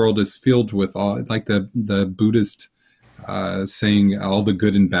 But this world is filled with all, like the Buddhist saying, all the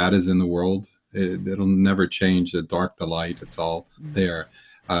good and bad is in the world. It'll never change. The dark, the light, it's all mm. there.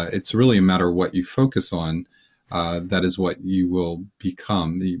 It's really a matter of what you focus on. That is what you will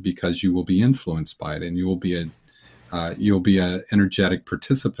become, because you will be influenced by it, and you'll be a energetic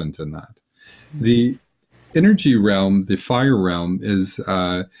participant in that. The energy realm, the fire realm, is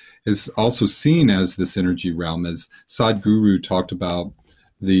also seen as this energy realm, as Sadhguru talked about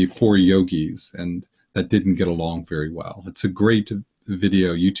the four yogis and that didn't get along very well. It's a great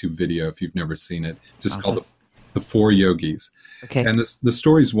video, YouTube video, if you've never seen it, just called Okay. the Four Yogis. Okay. And the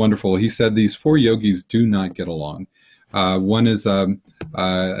story is wonderful. He said these four yogis do not get along. One is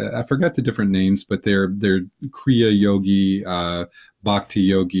I forgot the different names, but they're Kriya Yogi, Bhakti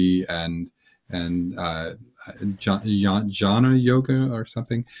Yogi, and jhana yoga or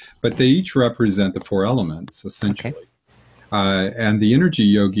something, but they each represent the four elements Okay. essentially. And the energy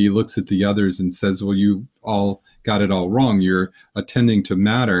yogi looks at the others and says, "Well, you all got it all wrong. You're attending to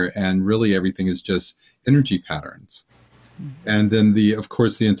matter, and really everything is just energy patterns." And then of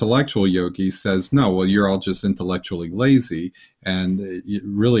course, the intellectual yogi says, "No, well, you're all just intellectually lazy, and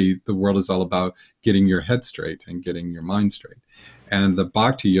really, the world is all about getting your head straight and getting your mind straight." And the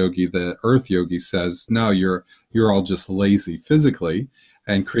bhakti yogi, the earth yogi, says, "No, you're all just lazy physically,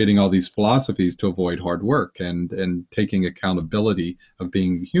 and creating all these philosophies to avoid hard work and taking accountability of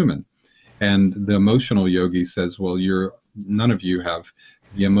being human." And the emotional yogi says, "Well, you're none of you have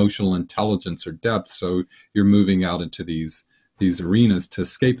the emotional intelligence or depth, so you're moving out into these arenas to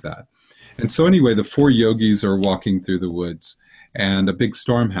escape that." And so anyway, the four yogis are walking through the woods, and a big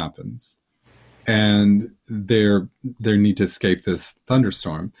storm happens, and they need to escape this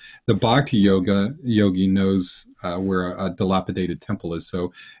thunderstorm. The bhakti yogi knows where a dilapidated temple is,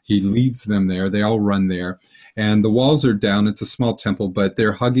 so he leads them there. They all run there, and the walls are down. It's a small temple, but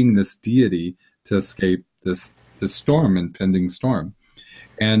they're hugging this deity to escape this storm, impending storm.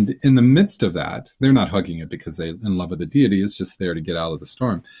 And in the midst of that, they're not hugging it because they're in love with the deity. It's just there to get out of the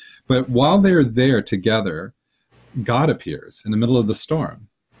storm. But while they're there together, God appears in the middle of the storm.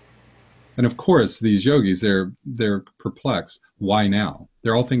 And of course, these yogis, they're perplexed. Why now?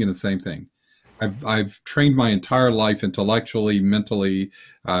 They're all thinking the same thing. I've trained my entire life intellectually, mentally,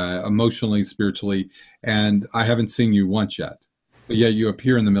 emotionally, spiritually, and I haven't seen you once yet. But yet you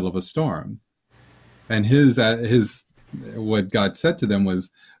appear in the middle of a storm. And his what God said to them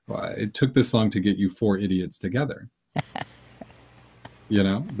was, "It took this long to get you four idiots together."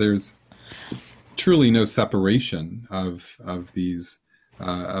 There's truly no separation of these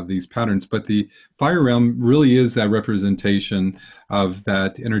patterns. But the fire realm really is that representation of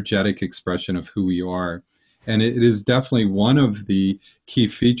that energetic expression of who we are, and it is definitely one of the key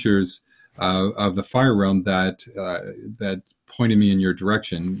features of the fire realm that pointed me in your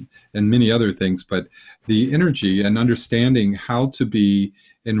direction, and many other things. But the energy and understanding how to be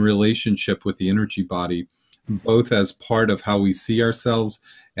in relationship with the energy body, both as part of how we see ourselves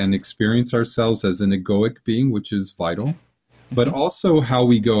and experience ourselves as an egoic being, which is vital, but Mm-hmm. also how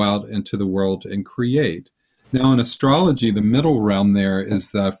we go out into the world and create. Now, in astrology, the middle realm there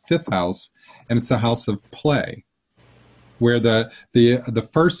is the fifth house, and it's a house of play, where the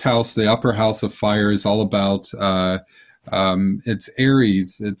first house, the upper house of fire, is all about it's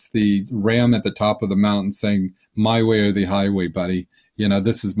Aries. It's the ram at the top of the mountain saying, "My way or the highway, buddy.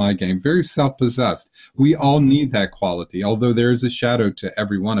 This is my game." Very self-possessed. We all need that quality, although there is a shadow to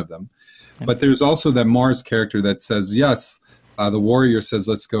every one of them. But there's also that Mars character that says, yes, the warrior says,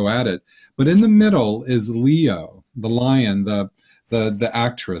 "Let's go at it." But in the middle is Leo, the lion, the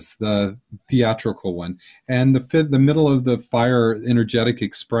actress, the theatrical one, and the middle of the fire, energetic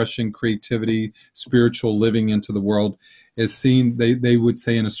expression, creativity, spiritual living into the world, is seen. They would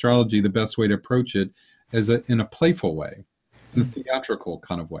say in astrology the best way to approach it is in a playful way, in a theatrical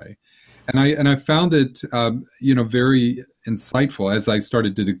kind of way. And I found it very insightful as I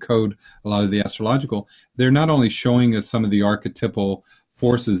started to decode a lot of the astrological. They're not only showing us some of the archetypal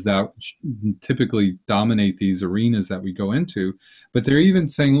forces that typically dominate these arenas that we go into, but they're even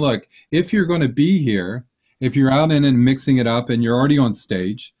saying, look, if you're going to be here, if you're out in and mixing it up and you're already on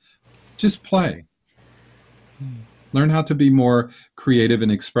stage, just play. Learn how to be more creative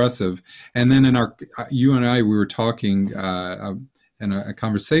and expressive. And then you and I, we were talking in a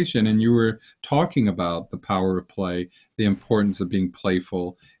conversation, and you were talking about the power of play, the importance of being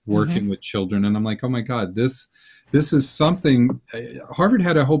playful, Mm-hmm. working with children. And I'm like, oh my God, this is something. Harvard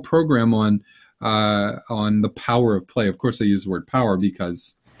had a whole program on the power of play. Of course, they use the word power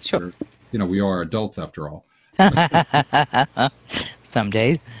because Sure. we are adults after all. Some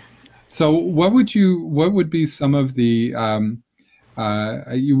days. So, what would be some of the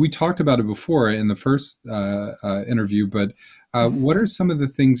we talked about it before in the first interview, but Mhm. what are some of the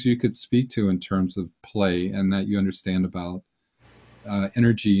things you could speak to in terms of play and that you understand about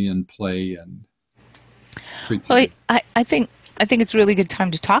energy and play and Well, creativity? I think it's a really good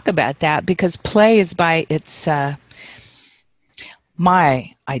time to talk about that because play is by its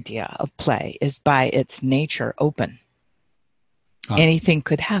My idea of play is by its nature open. Ah, Anything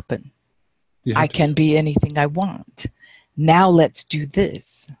could happen. you I have to. can be anything I want. Now let's do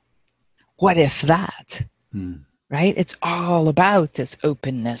this. What if that? Hmm. Right? It's all about this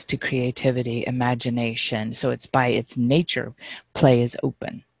openness to creativity, imagination. So it's by its nature, play is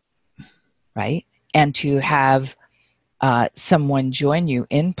open, right? And to have someone join you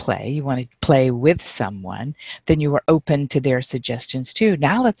in play, you want to play with someone, then you are open to their suggestions too.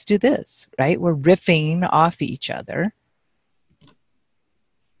 Now let's do this, right? We're riffing off each other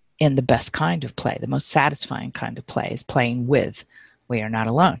in the best kind of play. The most satisfying kind of play is playing with. We are not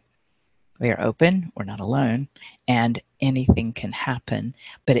alone. We are open, we're not alone, and anything can happen,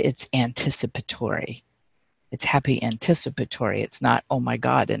 but it's anticipatory. It's happy anticipatory. It's not, oh my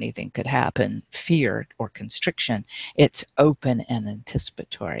God, anything could happen, fear or constriction. It's open and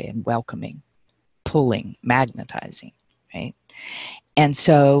anticipatory and welcoming, pulling, magnetizing, right? And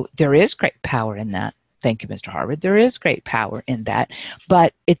so there is great power in that. Thank you, Mr. Harvard. There is great power in that,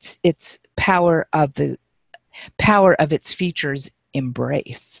 but it's power of its features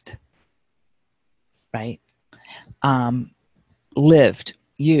embraced, right? Lived,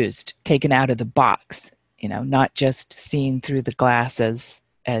 used, taken out of the box, not just seen through the glass as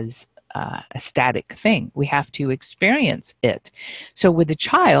a static thing. We have to experience it. So with a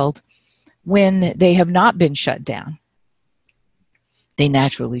child, when they have not been shut down, they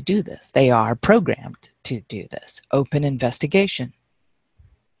naturally do this. They are programmed to do this. Open investigation,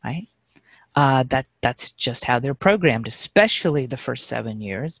 right? That's just how they're programmed, especially the first 7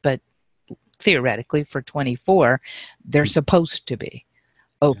 years, but theoretically for 24, they're supposed to be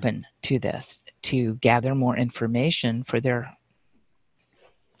open to this, to gather more information for their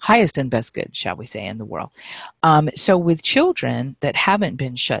highest and best good, shall we say, in the world. So with children that haven't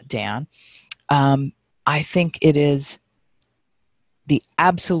been shut down, I think it is the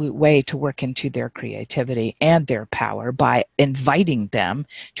absolute way to work into their creativity and their power by inviting them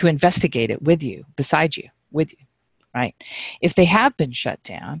to investigate it with you, beside you, with you. Right? If they have been shut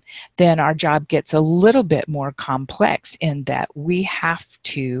down, then our job gets a little bit more complex in that we have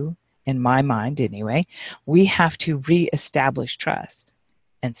to, in my mind anyway, we have to reestablish trust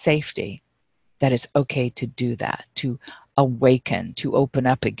and safety that it's okay to do that, to awaken, to open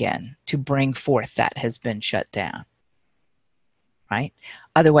up again, to bring forth that has been shut down. Right?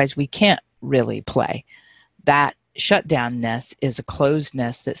 Otherwise, we can't really play. That shutdownness is a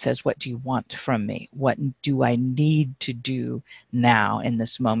closedness that says, what do you want from me? What do I need to do now in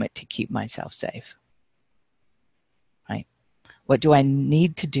this moment to keep myself safe? Right? What do I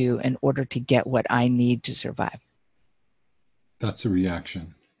need to do in order to get what I need to survive? That's a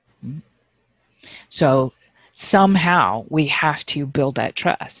reaction. So somehow we have to build that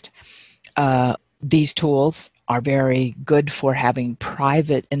trust. These tools are very good for having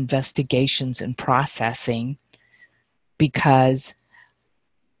private investigations and processing, because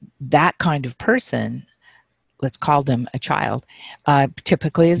that kind of person, let's call them a child,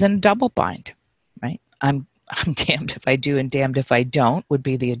 typically is in a double bind, right? I'm damned if I do and damned if I don't would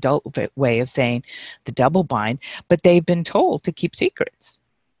be the adult way of saying the double bind, but they've been told to keep secrets,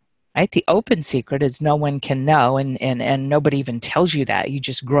 right? The open secret is no one can know, and nobody even tells you that. You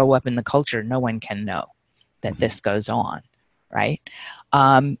just grow up in the culture, no one can know that this goes on, right?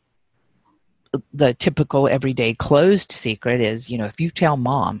 The typical everyday closed secret is, if you tell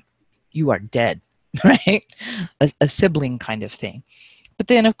mom, you are dead, right? A sibling kind of thing. But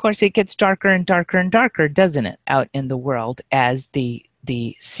then, of course, it gets darker and darker and darker, doesn't it, out in the world, as the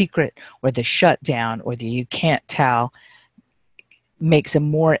secret or the shutdown or the you can't tell makes a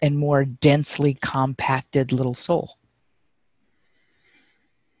more and more densely compacted little soul.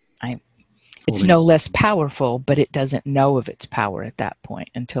 It's no less powerful, but it doesn't know of its power at that point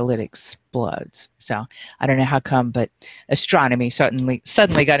until it explodes. So I don't know how come, but astronomy suddenly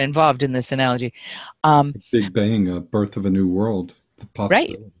got involved in this analogy. Big Bang, a birth of a new world, the Right.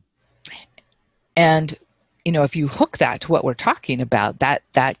 possibility. And, if you hook that to what we're talking about,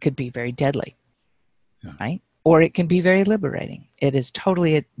 that could be very deadly, right? Or it can be very liberating. It is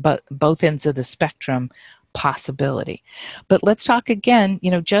totally at both ends of the spectrum possibility. But let's talk again,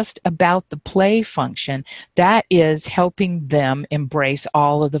 just about the play function. That is helping them embrace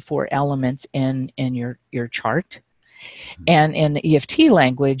all of the 4 elements in your chart. And in the EFT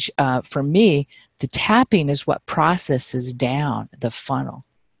language, for me, the tapping is what processes down the funnel,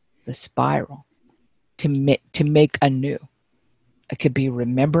 the spiral, to make anew. I could be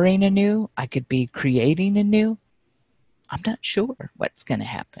remembering anew. I could be creating anew. I'm not sure what's going to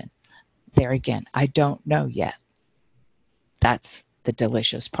happen. There again, I don't know yet. That's the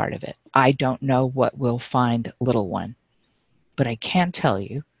delicious part of it. I don't know what will find little one, but I can tell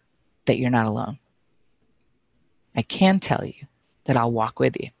you that you're not alone. I can tell you that I'll walk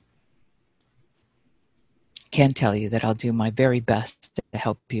with you. I can tell you that I'll do my very best to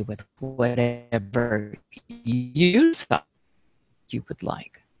help you with whatever you thought you would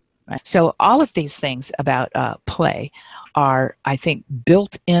like. Right? So all of these things about play are, I think,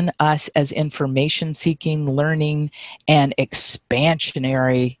 built in us as information-seeking, learning, and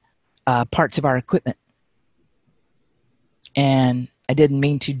expansionary parts of our equipment. And I didn't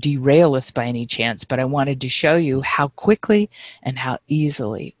mean to derail us by any chance, but I wanted to show you how quickly and how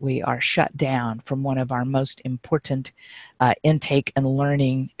easily we are shut down from one of our most important intake and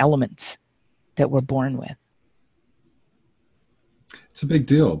learning elements that we're born with. It's a big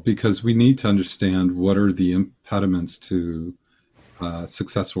deal because we need to understand what are the impediments to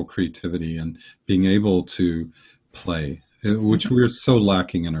successful creativity and being able to play, which we're so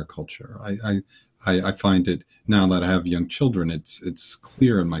lacking in our culture. I find it now that I have young children, it's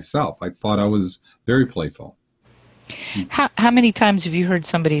clear in myself. I thought I was very playful. How many times have you heard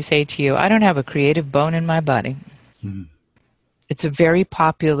somebody say to you, I don't have a creative bone in my body? Mm-hmm. It's a very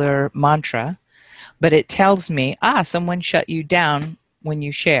popular mantra, but it tells me, someone shut you down when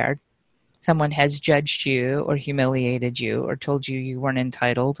you shared. Someone has judged you or humiliated you or told you you weren't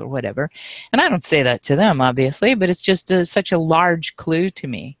entitled or whatever. And I don't say that to them, obviously, but it's just such a large clue to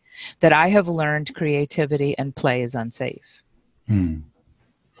me that I have learned creativity and play is unsafe. Mm.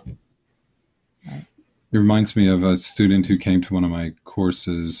 Right. It reminds me of a student who came to one of my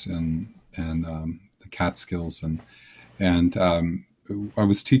courses and the Catskills, and I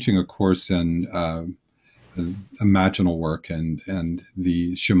was teaching a course in imaginal work and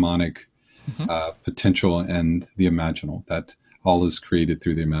the shamanic potential and the imaginal, that all is created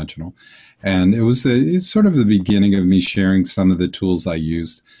through the imaginal. And it's sort of the beginning of me sharing some of the tools I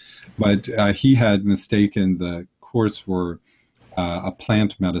used. But he had mistaken the course for a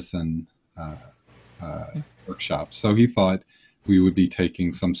plant medicine workshop. So he thought we would be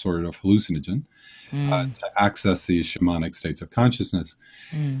taking some sort of hallucinogen to access these shamanic states of consciousness.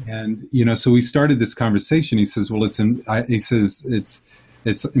 And, so we started this conversation. He says, well, it's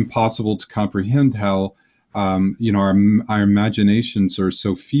impossible to comprehend how, our imaginations are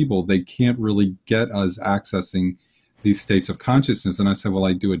so feeble, they can't really get us accessing these states of consciousness. And I said, well,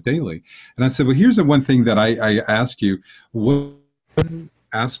 I do it daily. And I said, well, here's the one thing that I ask you, what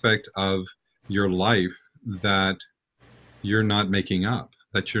aspect of your life that you're not making up,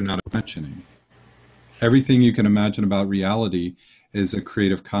 that you're not imagining? Everything you can imagine about reality is a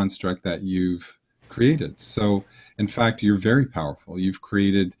creative construct that you've created. So, in fact, you're very powerful. You've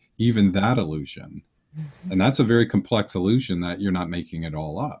created even that illusion. And that's a very complex illusion that you're not making it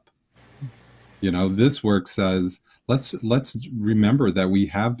all up. This work says, let's remember that we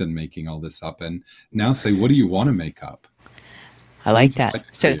have been making all this up, and now say, what do you want to make up? I like that.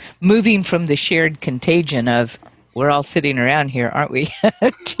 So moving from the shared contagion of we're all sitting around here, aren't we?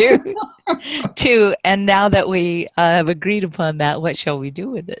 to and now that we have agreed upon that, what shall we do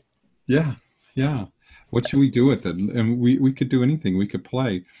with it? Yeah. What should we do with it? And we could do anything. We could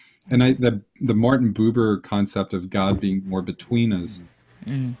play. And the Martin Buber concept of God being more between us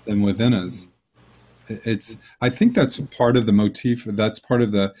than within us. I think that's part of the motif. That's part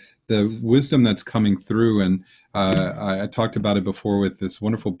of the wisdom that's coming through. And I talked about it before with this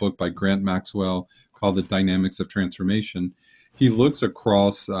wonderful book by Grant Maxwell called The Dynamics of Transformation. He looks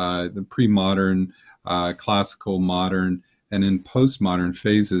across the pre-modern, classical, modern, and in postmodern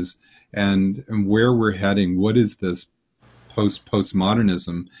phases, and where we're heading. What is this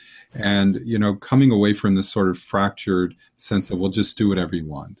postmodernism? And coming away from this sort of fractured sense of, well, just do whatever you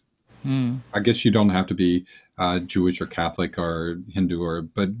want. I guess you don't have to be Jewish or Catholic or Hindu,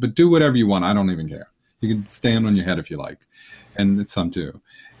 but do whatever you want. I don't even care. You can stand on your head if you like, and some do.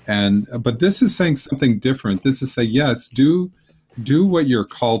 But this is saying something different. This is say, yes, do what you're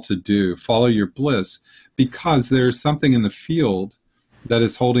called to do. Follow your bliss, because there's something in the field that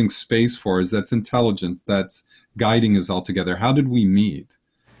is holding space for us, that's intelligent, that's guiding us all together. How did we meet?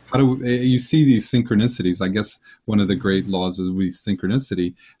 How do you see these synchronicities? I guess one of the great laws is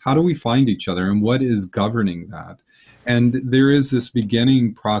synchronicity. How do we find each other, and what is governing that? And there is this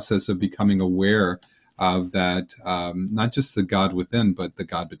beginning process of becoming aware of that, not just the God within, but the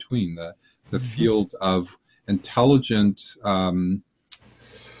God between, the field of intelligent, what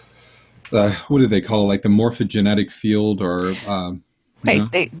do they call it, like the morphogenetic field, or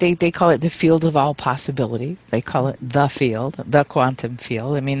right. They call it the field of all possibilities. They call it the field, the quantum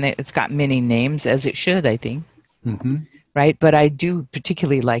field. I mean, it's got many names, as it should, I think. Right. But I do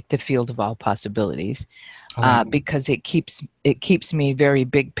particularly like the field of all possibilities because it keeps me very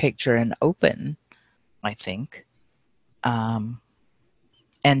big picture and open, I think. Um,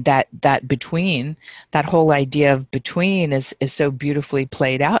 and that between, that whole idea of between is so beautifully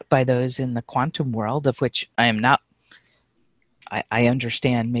played out by those in the quantum world, of which I am not. I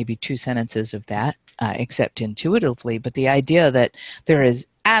understand maybe two sentences of that, except intuitively, but the idea that there is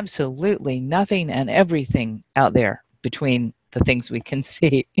absolutely nothing and everything out there between the things we can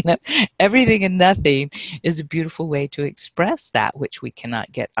see. Everything and nothing is a beautiful way to express that which we cannot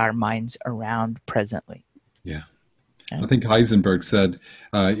get our minds around presently. Yeah. I Okay? think Heisenberg said,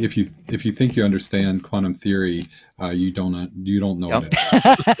 if you think you understand quantum theory, you don't know Yep.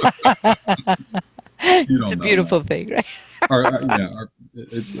 it. You It's a don't know that. beautiful thing, right?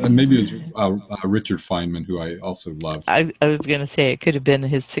 It's maybe it was Richard Feynman, who I also love. I was going to say it could have been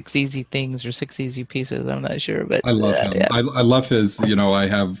his six easy things or six easy pieces. I'm not sure, but I love him. yeah. I love his.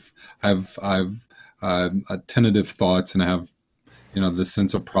 I've tentative thoughts, and I have the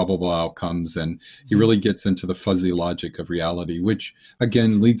sense of probable outcomes, and he Mhm. really gets into the fuzzy logic of reality, which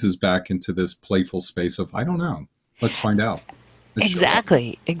again leads us back into this playful space of I don't know. Let's find out. Let's show up.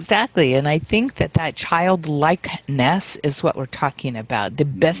 Exactly, exactly. And I think that childlikeness is what we're talking about. The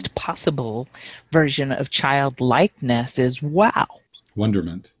best possible version of childlikeness is wow,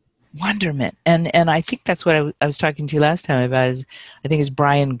 Wonderment. wonderment. And I think that's what I was talking to you last time about. Is I think it's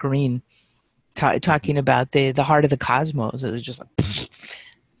Brian Greene talking about the heart of the cosmos. It's just like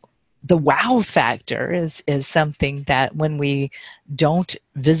the wow factor is something that when we don't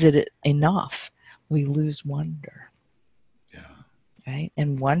visit it enough, we lose wonder. Yeah. Right?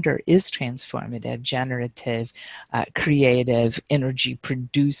 And wonder is transformative, generative, creative, energy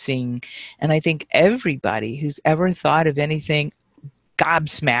producing. And I think everybody who's ever thought of anything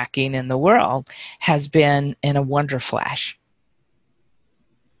gobsmacking in the world has been in a wonder flash.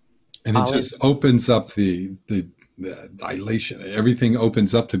 And it Always. just opens up the dilation. Everything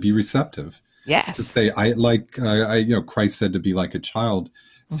opens up to be receptive. To Yes. say, Christ said to be like a child,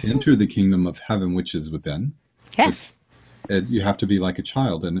 to Mm-hmm. enter the kingdom of heaven, which is within. This, Yes. you have to be like a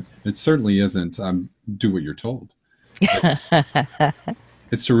child, and it certainly isn't. Do what you're told. It,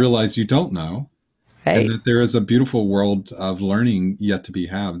 it's to realize you don't know, and Right. that there is a beautiful world of learning yet to be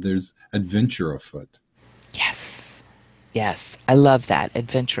had. There's adventure afoot. Yes. Yes. I love that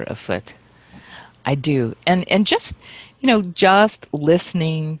adventure afoot. I do. And just, just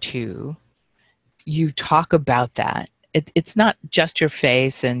listening to you talk about that. It's not just your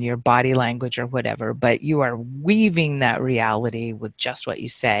face and your body language or whatever, but you are weaving that reality with just what you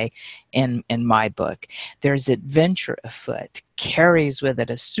say in my book. There's adventure afoot, carries with it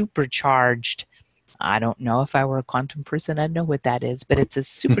a supercharged, I don't know if I were a quantum person, I'd know what that is, but it's a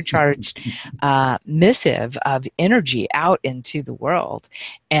supercharged missive of energy out into the world.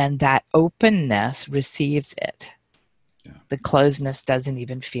 And that openness receives it. Yeah. The closeness doesn't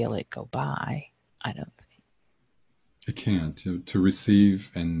even feel it go by. I don't. It can to receive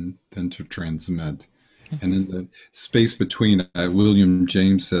and then to transmit. And Mhm. in the space between, William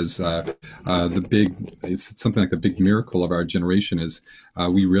James says it's something like the big miracle of our generation is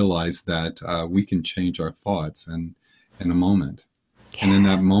we realize that we can change our thoughts and in a moment, and in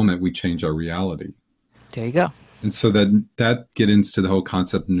Yeah, that moment we change our reality. there you go. And so that get into the whole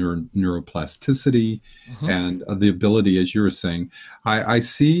concept of neuroplasticity Hmm. and the ability, as you were saying. I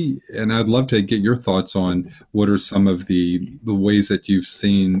see, and I'd love to get your thoughts on what are some of the ways that you've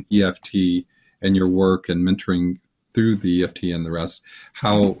seen EFT and your work and mentoring through the EFT and the rest,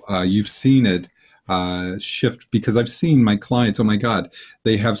 how you've seen it shift, because I've seen my clients, oh my God,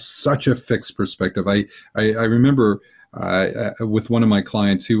 they have such a fixed perspective. I remember with one of my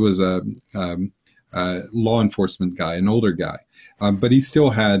clients who was a law enforcement guy, an older guy, but he still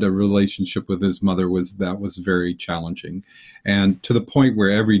had a relationship with his mother that was very challenging, and to the point where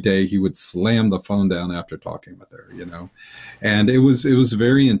every day he would slam the phone down after talking with her. And it was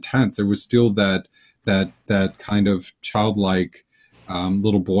very intense. There was still that kind of childlike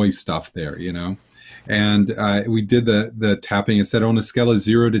little boy stuff there. And we did the tapping and said, on a scale of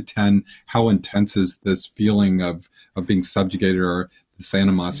 0 to 10, how intense is this feeling of being subjugated or this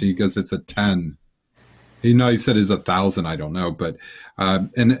animosity? He goes, it's a 10. He said it's 1,000. I don't know, but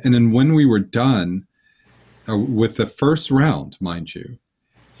and then when we were done with the first round, mind you,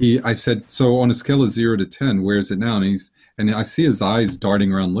 I said, so on a scale of 0 to 10, where is it now? And I see his eyes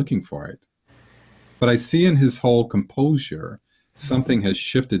darting around looking for it, but I see in his whole composure something has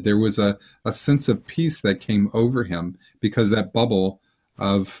shifted. There was a sense of peace that came over him because that bubble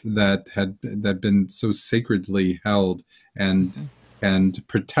of that been so sacredly held and Hmm. and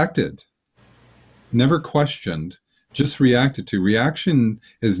protected, never questioned, just reacted to. Reaction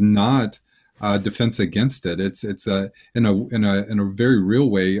is not defense against it. It's a in a very real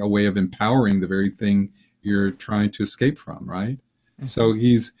way, a way of empowering the very thing you're trying to escape from, right? Hmm. So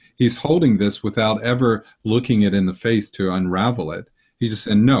he's holding this without ever looking it in the face to unravel it. He just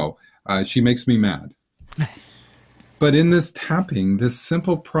said, "No, she makes me mad." But in this tapping, this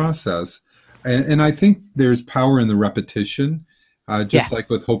simple process, and I think there's power in the repetition, Yeah. just like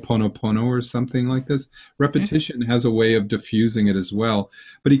with Ho'oponopono or something like this. Mhm. Repetition has a way of diffusing it as well.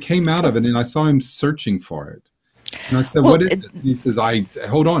 But he came out Sure. of it, and I saw him searching for it. And I said, Well, "What is it?" And he says, "I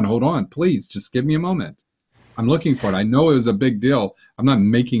hold on, please, just give me a moment. I'm looking for it. I know it was a big deal. I'm not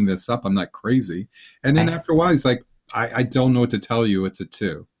making this up. I'm not crazy." And then right. after a while, he's like, I don't know what to tell you. It's a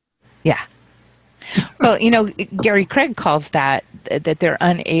two. Yeah. Well, Gary Craig calls that they're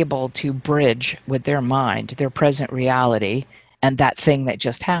unable to bridge with their mind their present reality and that thing that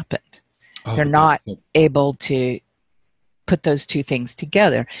just happened. Oh, They're but that's not so, able to put those two things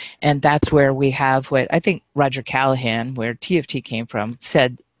together. And that's where we have what I think Roger Callahan, where TFT came from,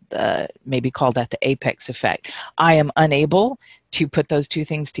 said, maybe called that the apex effect. I am unable to put those two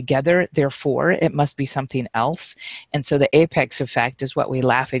things together, therefore it must be something else. And so the apex effect is what we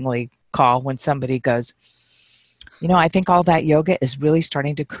laughingly call when somebody goes, I think all that yoga is really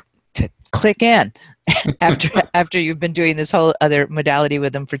starting to click in after you've been doing this whole other modality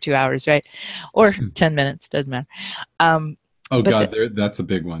with them for 2 hours, right? Or 10 minutes, doesn't matter. Um, oh but the, God, that's a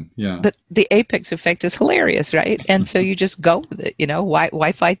big one. Yeah. but the apex effect is hilarious, right? And so you just go with it.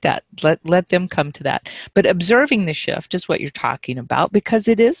 Why fight that? Let them come to that. But observing the shift is what you're talking about, because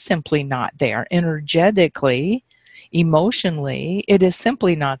it is simply not there energetically, emotionally. It is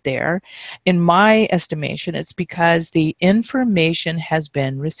simply not there. In my estimation, it's because the information has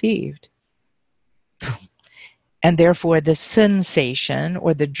been received. And therefore, the sensation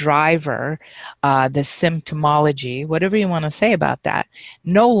or the driver, the symptomology, whatever you want to say about that,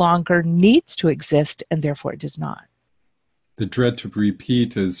 no longer needs to exist, and therefore it does not. The dread to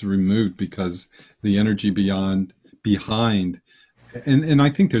repeat is removed because the energy behind, and I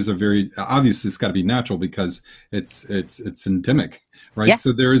think there's a very obviously it's got to be natural because it's endemic, right? Yeah,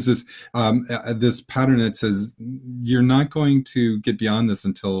 So there is this pattern that says you're not going to get beyond this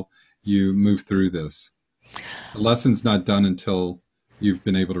until you move through this. The lesson's not done until you've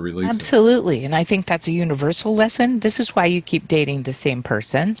been able to release it. absolutely. And I think that's a universal lesson. This is why you keep dating the same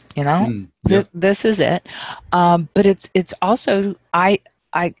person, This, Yep. this is it. But it's also I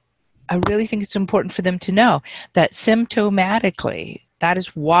I really think it's important for them to know that symptomatically, that is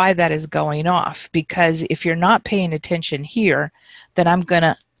why that is going off. Because if you're not paying attention here, then I'm going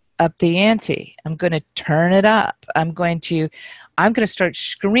to up the ante. I'm going to turn it up. I'm going to start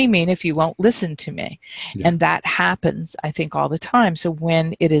screaming if you won't listen to me. Yeah. And that happens, I think, all the time. So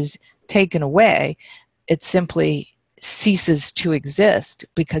when it is taken away, it simply ceases to exist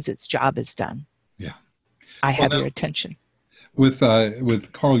because its job is done. Yeah. I Well, have now your attention. with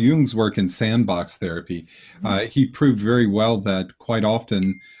Carl Jung's work in sandbox therapy, he proved very well that quite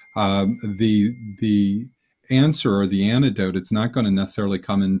often the answer or the antidote it's not going to necessarily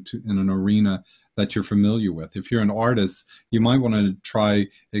come in an arena that you're familiar with. If you're an artist, you might want to try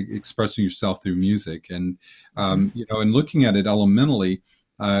expressing yourself through music, and Mhm. and looking at it elementally.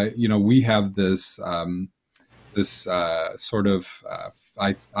 We have this sort of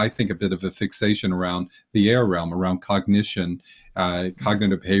I think a bit of a fixation around the air realm, around cognition,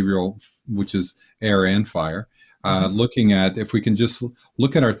 cognitive behavioral, which is air and fire. Mhm. Looking at if we can just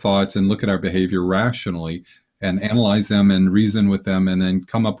look at our thoughts and look at our behavior rationally and analyze them and reason with them and then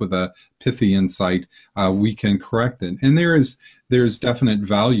come up with a pithy insight, we can correct it. And there's definite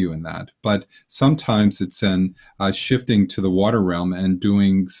value in that. But sometimes it's in shifting to the water realm and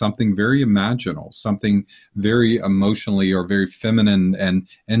doing something very imaginal, something very emotionally or very feminine and Mhm.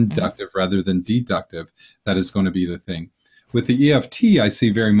 inductive rather than deductive that is going to be the thing. With the EFT, I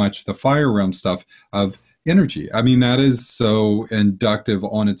see very much the fire realm stuff of energy. I mean, that is so inductive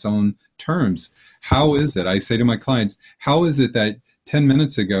on its own terms. How is it? I say to my clients, how is it that 10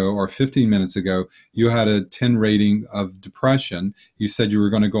 minutes ago or 15 minutes ago, you had a 10 rating of depression? You said you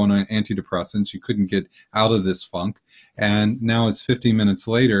were going to go on antidepressants. You couldn't get out of this funk. And now it's 15 minutes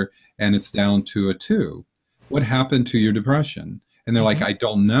later and it's down to a two. What happened to your depression? And they're like, Mhm. I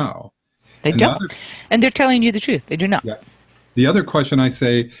don't know. They And the don't. other, And they're telling you the truth. They do not. yeah, the other question I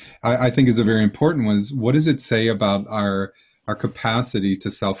say I think is a very important one is what does it say about our capacity to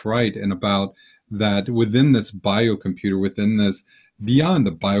self-write and about that within this biocomputer, within this beyond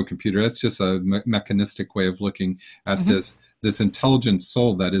the biocomputer, that's just a mechanistic way of looking at Mhm. this intelligent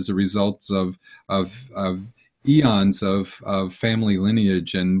soul that is a result of eons of family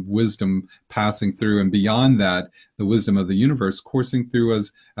lineage and wisdom passing through, and beyond that, the wisdom of the universe coursing through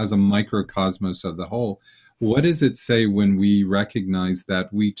as a microcosmos of the whole. What does it say when we recognize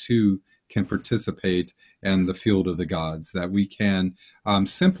that we too can participate in the field of the gods, that we can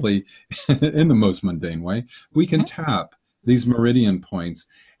simply, in the most mundane way, we can tap these meridian points,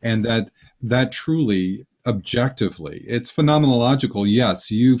 and that truly, objectively, it's phenomenological.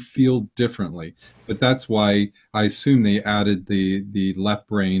 Yes, you feel differently, but that's why I assume they added the left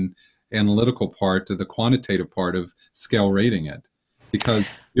brain analytical part to the quantitative part of scale rating it, because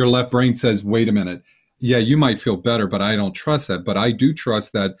your left brain says, wait a minute, yeah, you might feel better, but I don't trust that. But I do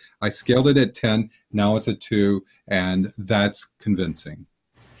trust that I scaled it at 10, now it's a 2, and that's convincing.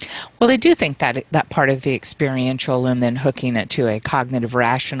 Well, I do think that that part of the experiential and then hooking it to a cognitive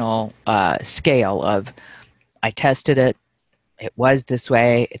rational scale of I tested it, it was this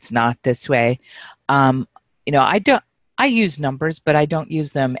way, it's not this way. Um, I don't. I use numbers, but I don't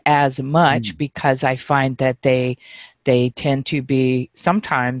use them as much Mm. because I find that they tend to be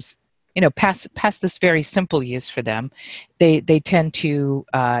sometimes, past this very simple use for them, they tend to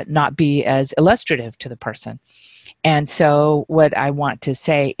not be as illustrative to the person. And so what I want to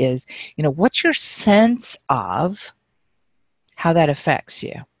say is, what's your sense of how that affects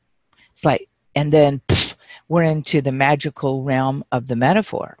you? It's like, and then we're into the magical realm of the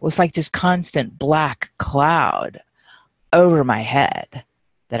metaphor. It was like this constant black cloud over my head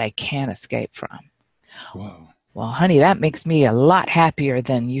that I can't escape from. Wow. Well, honey, that makes me a lot happier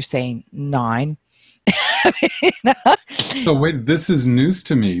than you saying 9. You know? So wait, this is news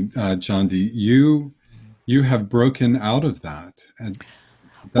to me, John D. You have broken out of that, and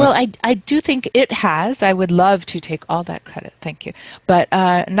Well, that's I do think it has. I would love to take all that credit. Thank you. But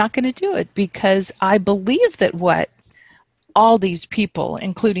not going to do it because I believe that what all these people,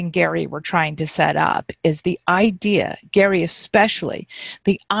 including Gary, were trying to set up is the idea, Gary especially,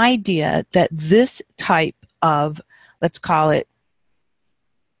 the idea that this type of, let's call it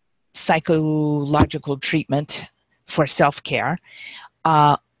psychological treatment for self-care,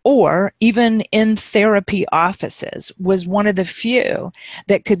 uh, or even in therapy offices, was one of the few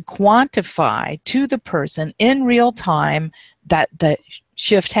that could quantify to the person in real time that the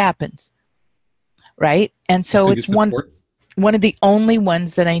shift happens, right? And I so think it's it's important. one of the only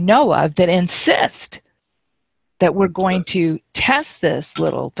ones that I know of that insist that we're going Yes. to test this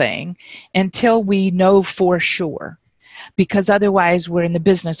little thing until we know for sure, because otherwise we're in the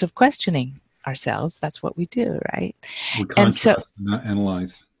business of questioning ourselves. That's what we do, right? We And so, contrast, not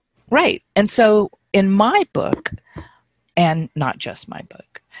analyze. right. And so in my book, and not just my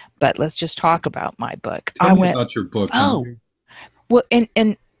book, but let's just talk about my book. Tell I me went, about your book, John. oh, well,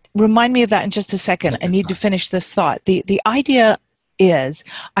 and remind me of that in just a second. I Okay, need to sorry. finish this thought. The idea is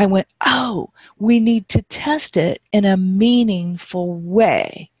I went, oh, we need to test it in a meaningful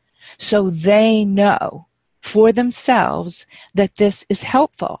way so they know for themselves that this is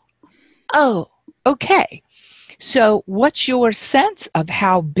helpful. Oh, okay. So what's your sense of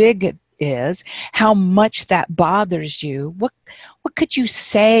how big it is, how much that bothers you? What could you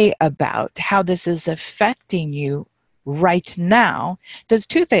say about how this is affecting you right now? Does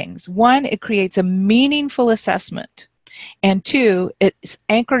two things. One, it creates a meaningful assessment. And two, it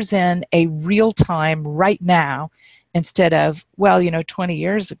anchors in a real time right now instead of, well, 20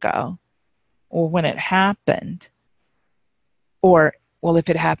 years ago or when it happened, or, well, if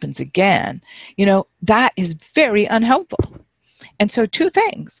it happens again, that is very unhelpful. And so, two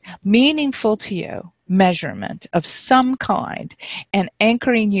things: meaningful to you, measurement of some kind, and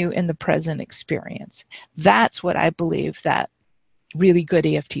anchoring you in the present experience. That's what I believe that really good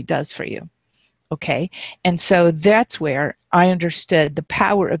EFT does for you. Okay. And so that's where I understood the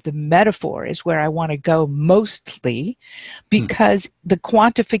power of the metaphor is where I want to go mostly, Hmm. because the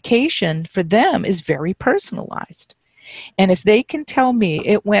quantification for them is very personalized. And if they can tell me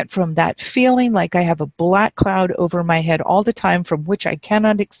it went from that feeling like I have a black cloud over my head all the time from which I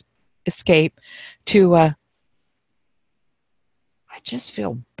cannot escape to I just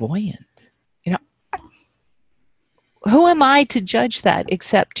feel buoyant. You know, who am I to judge that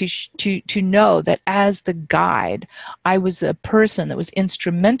except to know that as the guide, I was a person that was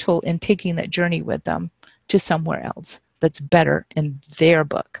instrumental in taking that journey with them to somewhere else that's better in their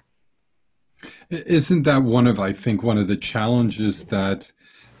book. Isn't that I think, one of the challenges that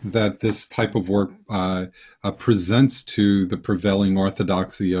this type of work presents to the prevailing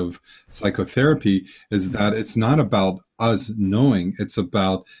orthodoxy of psychotherapy, is that it's not about us knowing, it's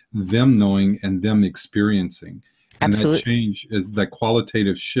about them knowing and them experiencing. And that Absolutely. change is that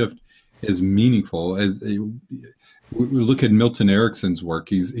qualitative shift is meaningful. As we look at Milton Erickson's work,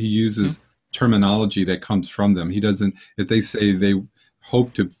 he Mm. uses terminology that comes from them. He doesn't, if they say they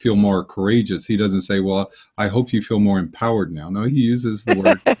hope to feel more courageous, he doesn't say, well, I hope you feel more empowered now. No, he uses the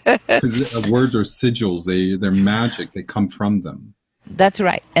word, because words are sigils, they're magic, they come from them. That's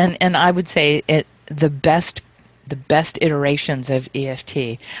right. And I would say the best iterations of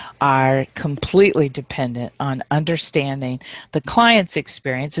EFT are completely dependent on understanding the client's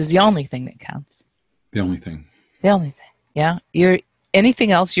experience is the only thing that counts. The only thing. The only thing. Yeah. You're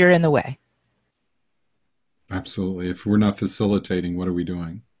anything else, you're in the way. Absolutely. If we're not facilitating, what are we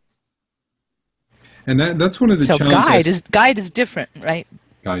doing? And that's one of the So challenges. guide is different, right?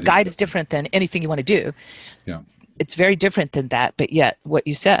 Guide is Guide is different. different than anything you want to do. Yeah. It's very different than that, but yet what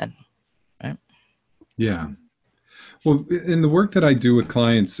you said, right? Yeah. Well, in the work that I do with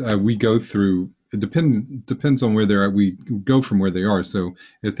clients, we go through. It depends on where they're at. We go from where they are. So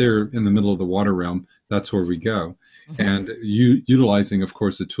if they're in the middle of the water realm, that's where we go, Mm-hmm. and utilizing, of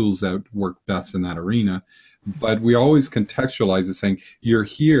course, the tools that work best in that arena. But we always contextualize it, saying you're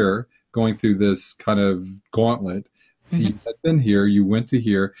here going through this kind of gauntlet. Mm-hmm. You had been here, you went to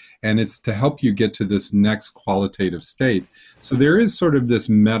here, and it's to help you get to this next qualitative state. So there is sort of this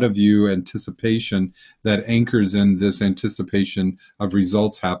meta view anticipation that anchors in this anticipation of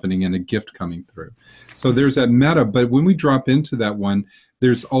results happening and a gift coming through. So there's that meta, but when we drop into that one,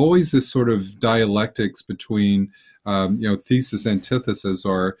 there's always this sort of dialectics between thesis antithesis,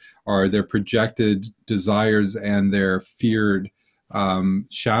 or their projected desires and their feared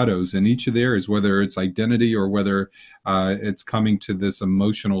shadows in each of the areas, whether it's identity or whether it's coming to this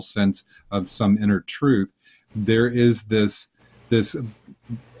emotional sense of some inner truth. There is this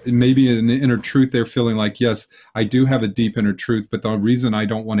maybe an inner truth they're feeling like, yes, I do have a deep inner truth, but the reason I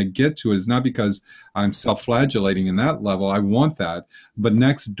don't want to get to it is not because I'm self-flagellating in that level. I want that, but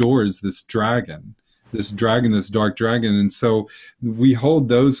next door is this dark dragon, and so we hold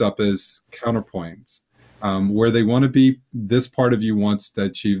those up as counterpoints. Where they want to be, this part of you wants to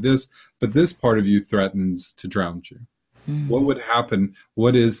achieve this, but this part of you threatens to drown you. What Mm. would happen?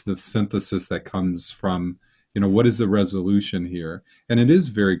 What is the synthesis that comes from, what is the resolution here? And it is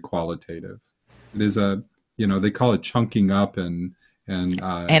very qualitative. It is they call it chunking up and And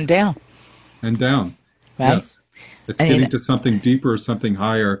down, and down. right? Yes, it's I getting mean, to something deeper, something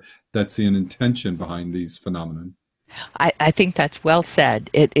higher. That's the intention behind these phenomena. I think that's well said.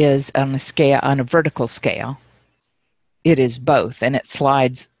 It is on a scale, on a vertical scale. It is both, and it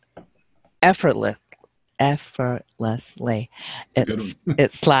slides effortless, effortlessly. It's a good one.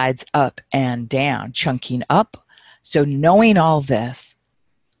 It slides up and down, chunking up. So knowing all this,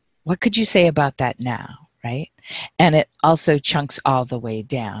 what could you say about that now, right? And it also chunks all the way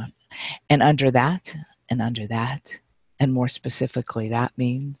down. And under that, and under that, and more specifically, that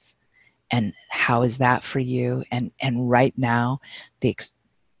means, and how is that for you? And right now, the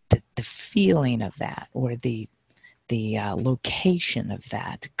feeling of that, or the location of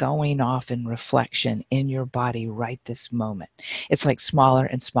that going off in reflection in your body right this moment. It's like smaller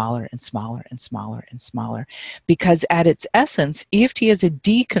and smaller and smaller and smaller and smaller, because at its essence, EFT is a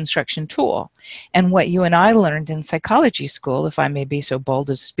deconstruction tool. And what you and I learned in psychology school, if I may be so bold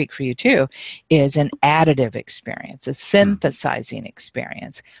as to speak for you too, is an additive experience, a Sure. synthesizing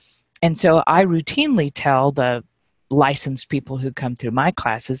experience. And so I routinely tell the licensed people who come through my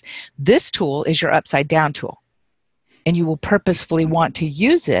classes, this tool is your upside down tool. And you will purposefully want to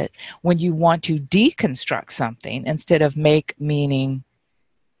use it when you want to deconstruct something instead of make meaning,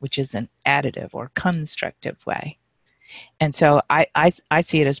 which is an additive or constructive way. And so I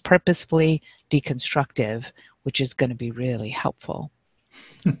see it as purposefully deconstructive, which is going to be really helpful,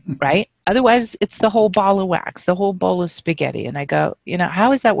 right? Otherwise, it's the whole ball of wax, the whole bowl of spaghetti. And I go,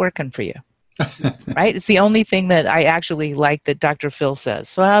 how is that working for you? Right? It's the only thing that I actually like that Dr. Phil says.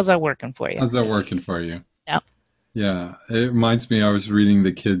 So how's that working for you? How's that working for you? Yeah. Yeah, it reminds me. I was reading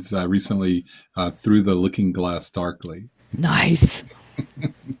the kids recently through the Looking Glass Darkly. Nice.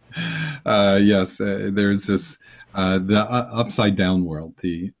 Yes, there's this the upside down world,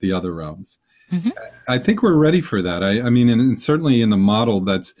 the other realms. Mm-hmm. I think we're ready for that. I mean, and certainly in the model,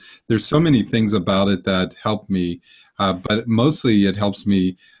 there's so many things about it that help me, but mostly it helps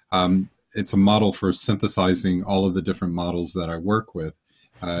me. It's a model for synthesizing all of the different models that I work with,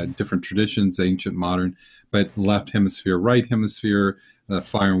 different traditions, ancient, modern, but left hemisphere, right hemisphere,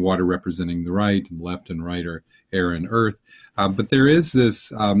 fire and water representing the right, and left and right are air and earth. But there is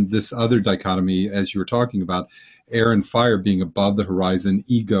this other dichotomy, as you were talking about, air and fire being above the horizon,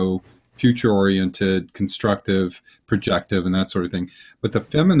 ego, future oriented, constructive, projective, and that sort of thing. But the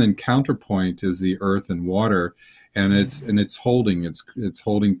feminine counterpoint is the earth and water, and it's holding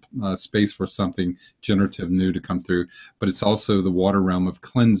space for something generative new to come through. But it's also the water realm of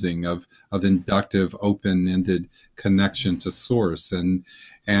cleansing, of inductive, open ended connection to source, and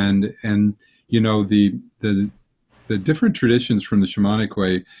the different traditions from the shamanic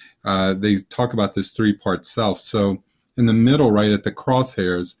way, they talk about this three-part self. So in the middle, right at the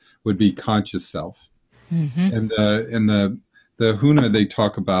crosshairs, would be conscious self. Mm-hmm. And the Huna, they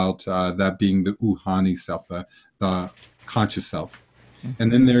talk about that being the Uhani self, the conscious self.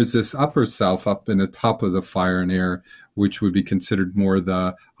 And then there's this upper self up in the top of the fire and air, which would be considered more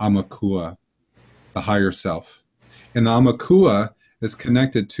the Amakua, the higher self. And the Amakua is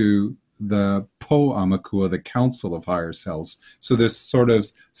connected to the Po Amakua, the council of higher selves. So this sort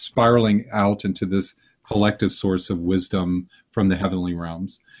of spiraling out into this collective source of wisdom from the heavenly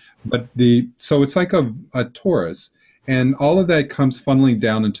realms. So it's like a torus, and all of that comes funneling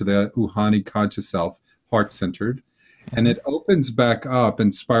down into the Uhani conscious self, heart centered, and it opens back up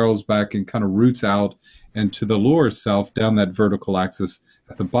and spirals back and kind of roots out into the lower self down that vertical axis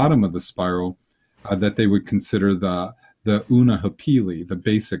at the bottom of the spiral, that they would consider the Una Hapili, the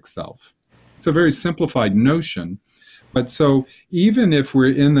basic self. It's a very simplified notion, but so even if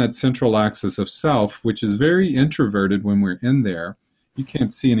we're in that central axis of self, which is very introverted when we're in there, you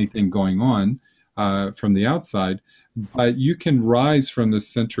can't see anything going on from the outside, but you can rise from the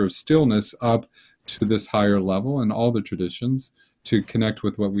center of stillness up to this higher level in all the traditions to connect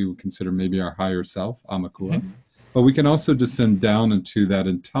with what we would consider maybe our higher self, Amakua. Mm-hmm. But we can also descend down into that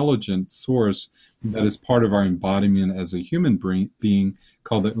intelligent source that is part of our embodiment as a human being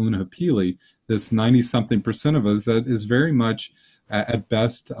called the Unhapili, this 90-something% of us that is very much, at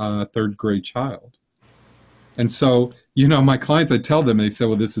best, a third grade child. And so, my clients, I tell them, they say,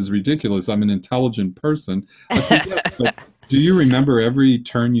 well, this is ridiculous. I'm an intelligent person. I say, yes, but do you remember every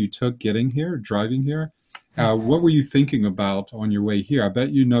turn you took getting here, driving here? What were you thinking about on your way here? I bet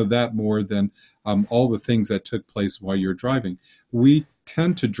you know that more than all the things that took place while you're driving. We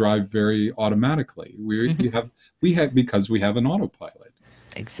tend to drive very automatically. We have because we have an autopilot.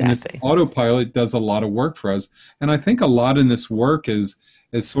 Exactly. And this autopilot does a lot of work for us. And I think a lot in this work is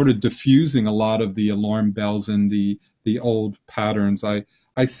sort of diffusing a lot of the alarm bells and the old patterns.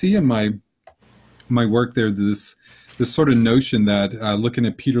 I see in my work there this sort of notion that looking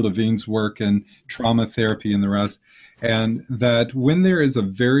at Peter Levine's work and trauma therapy and the rest, and that when there is a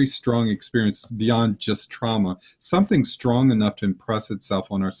very strong experience beyond just trauma, something strong enough to impress itself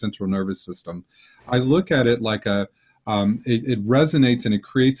on our central nervous system, I look at it like it resonates and it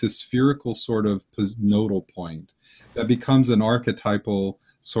creates a spherical sort of nodal point that becomes an archetypal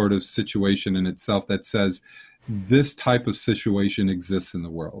sort of situation in itself that says this type of situation exists in the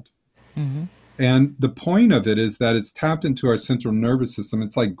world. Mm-hmm. And the point of it is that it's tapped into our central nervous system.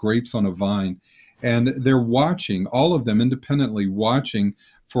 It's like grapes on a vine. And they're watching, all of them independently watching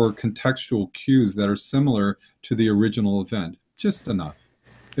for contextual cues that are similar to the original event, just enough.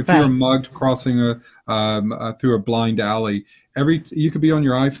 If you're mugged crossing through a blind alley, you could be on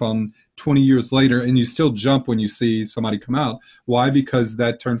your iPhone 20 years later and you still jump when you see somebody come out. Why? Because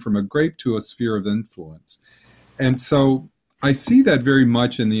that turned from a grape to a sphere of influence. And so I see that very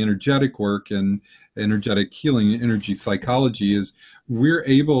much in the energetic work and energetic healing, energy psychology, is we're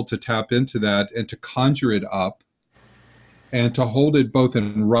able to tap into that and to conjure it up and to hold it both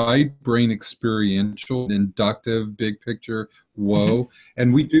in right brain experiential, inductive, big picture, whoa.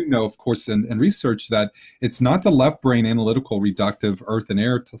 And we do know, of course, in research that it's not the left brain analytical, reductive, earth and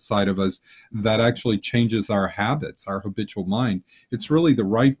air side of us that actually changes our habits, our habitual mind. It's really the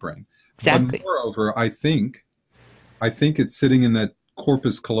right brain. Exactly. But moreover, I think it's sitting in that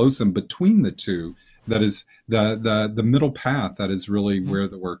corpus callosum between the two that is the middle path that is really where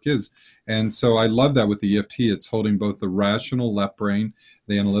the work is. And so I love that with the EFT. It's holding both the rational left brain,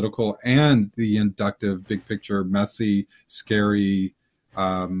 the analytical, and the inductive, big picture, messy, scary,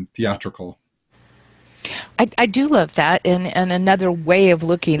 theatrical. I do love that. And another way of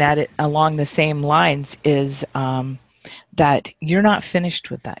looking at it along the same lines is that you're not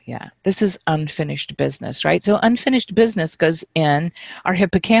finished with that yet. This is unfinished business, right? So unfinished business goes in our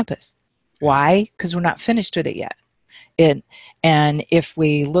hippocampus. Why? Because we're not finished with it yet. And if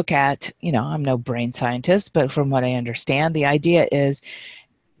we look at, I'm no brain scientist, but from what I understand, the idea is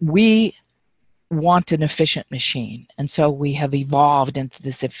we want an efficient machine. And so we have evolved into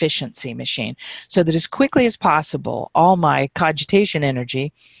this efficiency machine so that as quickly as possible, all my cogitation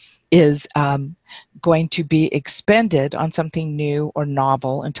energy is going to be expended on something new or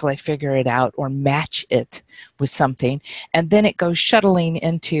novel until I figure it out or match it with something. And then it goes shuttling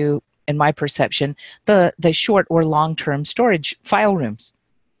into, in my perception, the short or long-term storage file rooms,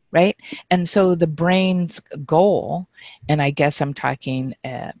 right? And so the brain's goal, and I guess I'm talking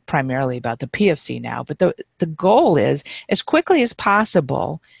primarily about the PFC now, but the goal is as quickly as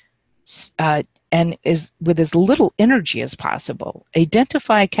possible and is with as little energy as possible,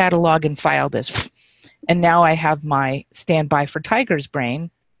 identify, catalog, and file this. And now I have my standby for Tiger's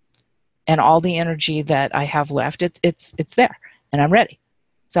brain, and all the energy that I have left, it's there, and I'm ready.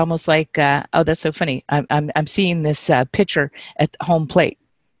 It's almost like, oh, that's so funny. I'm seeing this pitcher at home plate,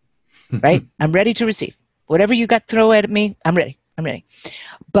 right? I'm ready to receive whatever you got throw at me. I'm ready. I'm ready.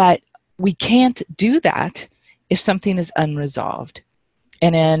 But we can't do that if something is unresolved.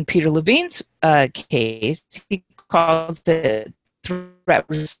 And in Peter Levine's case, he calls it threat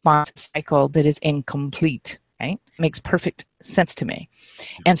response cycle that is incomplete. Right? Makes perfect sense to me.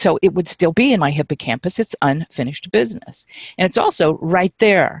 And so it would still be in my hippocampus. It's unfinished business. And it's also right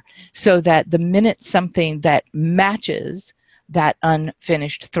there, so that the minute something that matches that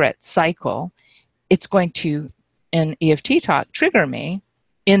unfinished threat cycle, it's going to, in EFT talk, trigger me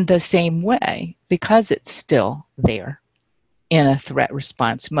in the same way, because it's still there in a threat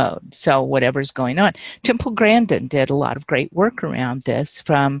response mode. So whatever's going on. Temple Grandin did a lot of great work around this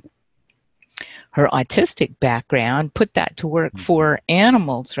from her autistic background, put that to work for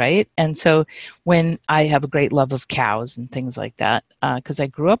animals, right? And so when I have a great love of cows and things like that, because I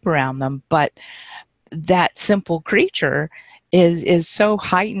grew up around them, but that simple creature is so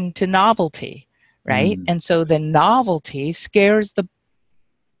heightened to novelty, right? And so the novelty scares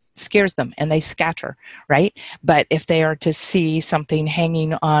them and they scatter, right? But if they are to see something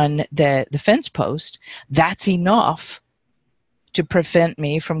hanging on the fence post, that's enough to prevent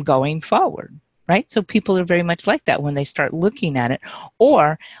me from going forward, right? So people are very much like that when they start looking at it.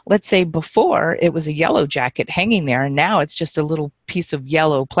 Or let's say before it was a yellow jacket hanging there, and now it's just a little piece of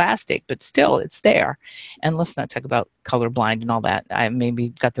yellow plastic, but still it's there. And let's not talk about colorblind and all that. I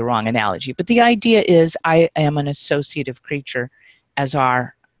maybe got the wrong analogy, but the idea is I am an associative creature, as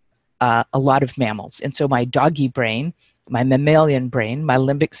are a lot of mammals. And so my doggy brain, my mammalian brain, my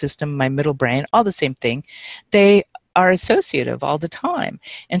limbic system, my middle brain, all the same thing, they are associative all the time.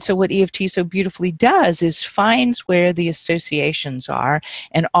 And so what EFT so beautifully does is finds where the associations are,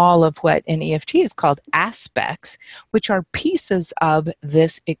 and all of what in EFT is called aspects, which are pieces of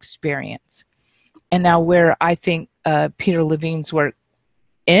this experience. And now where I think Peter Levine's work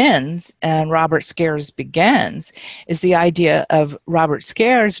ends and Robert Scare's begins is the idea of Robert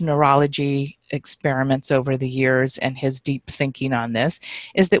Scare's neurology experiments over the years and his deep thinking on this,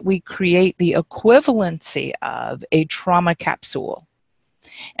 is that we create the equivalency of a trauma capsule.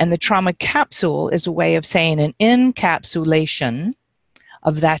 And the trauma capsule is a way of saying an encapsulation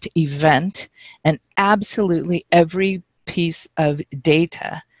of that event and absolutely every piece of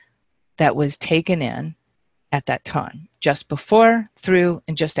data that was taken in at that time, just before, through,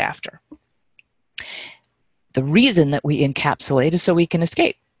 and just after. The reason that we encapsulate is so we can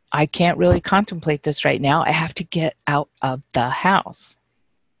escape. I can't really contemplate this right now. I have to get out of the house.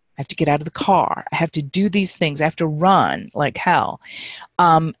 I have to get out of the car. I have to do these things. I have to run like hell.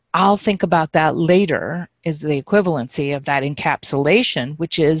 I'll think about that later, is the equivalency of that encapsulation,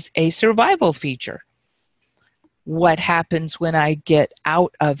 which is a survival feature. What happens when I get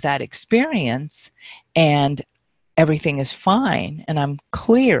out of that experience and everything is fine and I'm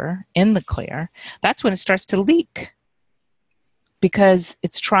clear, in the clear, that's when it starts to leak, because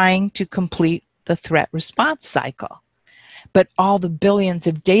it's trying to complete the threat response cycle. But all the billions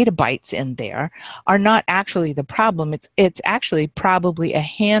of data bytes in there are not actually the problem. It's actually probably a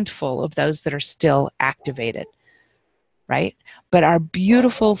handful of those that are still activated, right? But our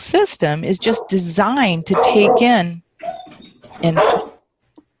beautiful system is just designed to take in and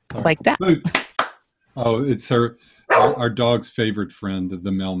like that. Oh, it's our dog's favorite friend,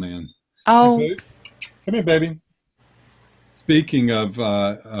 the mailman. Oh, Hey, come here, baby. Speaking of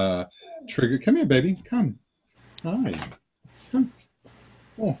trigger, come here, baby. Come. Hi. Come.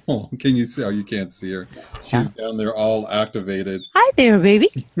 Oh, can you see? Oh, you can't see her. She's down there all activated. hi there, baby.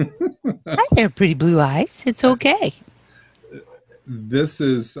 Hi there, pretty blue eyes. It's okay. This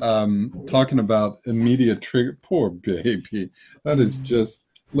is talking about immediate trigger. Poor baby. That is just,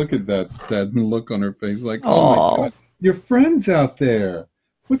 look at that look on her face, like, oh my God, your friend's out there.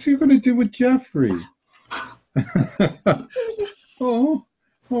 What's he going to do with Jeffrey? Oh,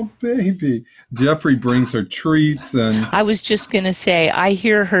 baby. Jeffrey brings her treats, and I was just going to say, I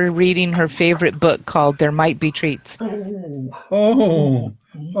hear her reading her favorite book called There Might Be Treats. oh,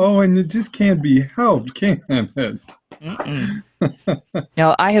 and it just can't be helped, can it?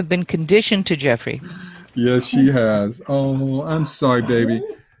 Now, I have been conditioned to Jeffrey. Yes, she has. Oh, I'm sorry, baby.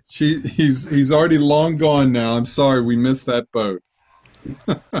 He's already long gone now. I'm sorry we missed that boat.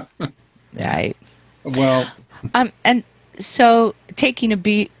 Right. Well, and so taking a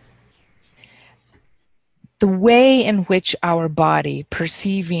beat, the way in which our body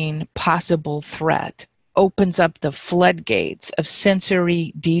perceiving possible threat opens up the floodgates of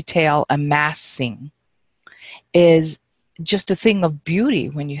sensory detail amassing is just a thing of beauty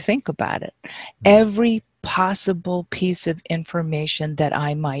when you think about it. Mm. Every possible piece of information that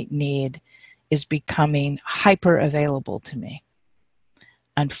I might need is becoming hyper available to me.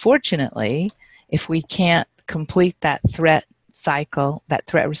 Unfortunately, if we can't complete that threat cycle, that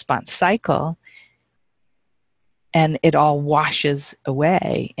threat response cycle, and it all washes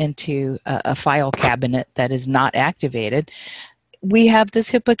away into a file cabinet that is not activated, we have this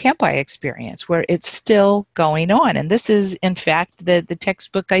hippocampi experience where it's still going on. And this is, in fact, the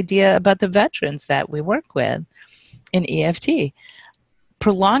textbook idea about the veterans that we work with in EFT.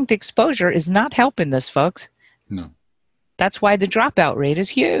 Prolonged exposure is not helping this, folks. No. That's why the dropout rate is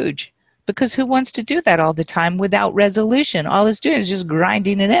huge. Because who wants to do that all the time without resolution? All it's doing is just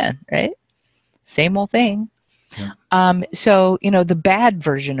grinding it in, right? Same old thing. Yeah. So, the bad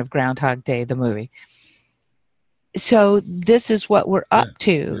version of Groundhog Day, the movie. So this is what we're up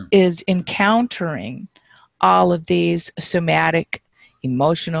to, is encountering all of these somatic,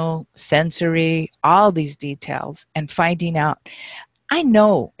 emotional, sensory, all these details, and finding out, I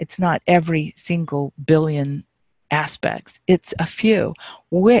know it's not every single billion aspects. It's a few.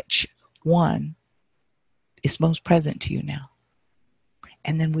 Which one is most present to you now?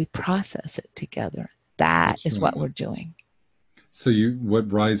 And then we process it together. That's what we're doing. So what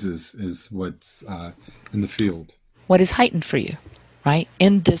rises is what's in the field. What is heightened for you, right?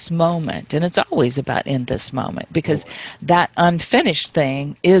 In this moment. And it's always about in this moment, because that unfinished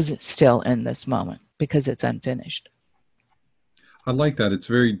thing is still in this moment because it's unfinished. I like that. It's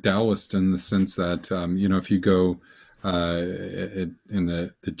very Taoist in the sense that, if you go in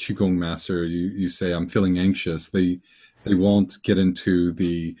the Qigong master, you say, I'm feeling anxious. They won't get into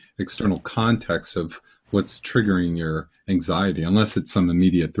the external context of what's triggering your anxiety, unless it's some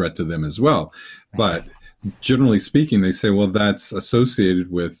immediate threat to them as well. But generally speaking, they say, well, that's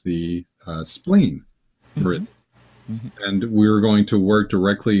associated with the spleen. Mm-hmm. And we're going to work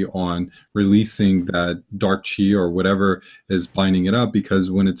directly on releasing that dark chi or whatever is binding it up, because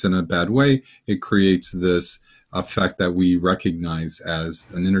when it's in a bad way, it creates this effect that we recognize as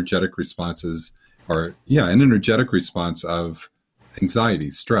an energetic response, an energetic response of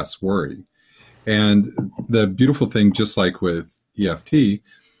anxiety, stress, worry. And the beautiful thing, just like with EFT,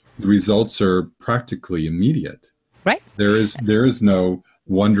 the results are practically immediate. Right. There is no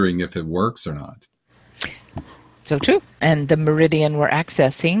wondering if it works or not. So true. And the meridian we're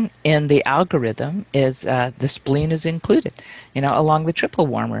accessing in the algorithm is the spleen is included, along the triple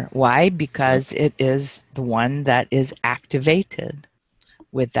warmer. Why? Because it is the one that is activated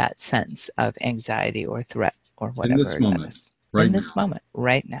with that sense of anxiety or threat or whatever. In this moment. Right in this moment,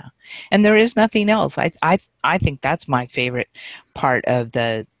 right now. And there is nothing else. I think that's my favorite part of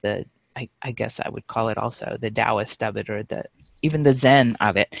the I guess I would call it also the Taoist of it, or even the Zen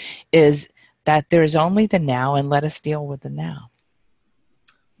of it, is that there's only the now, and let us deal with the now.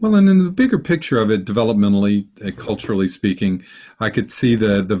 Well, and in the bigger picture of it, developmentally, culturally speaking, I could see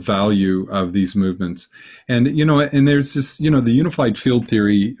the value of these movements. And, and there's this, the unified field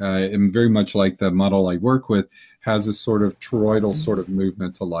theory, and very much like the model I work with, has a sort of toroidal sort of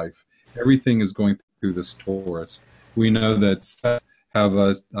movement to life. Everything is going through this torus. We know that cells have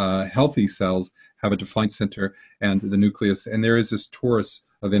healthy cells have a defined center and the nucleus, and there is this torus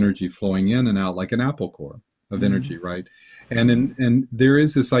of energy flowing in and out like an apple core of energy, right? And there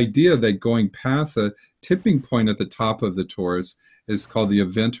is this idea that going past a tipping point at the top of the torus is called the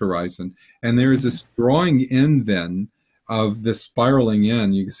event horizon. And there is this drawing in then of this spiraling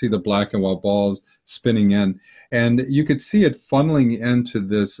in. You can see the black and white balls spinning in. And you could see it funneling into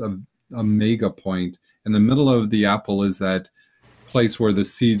this omega point. In the middle of the apple is that place where the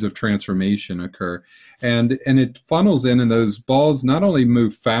seeds of transformation occur. And it funnels in, and those balls not only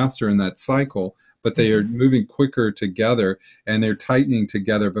move faster in that cycle, but they are moving quicker together, and they're tightening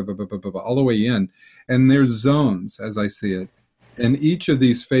together all the way in. And there's zones, as I see it. In each of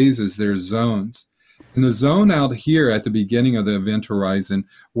these phases, there's zones. And the zone out here at the beginning of the event horizon,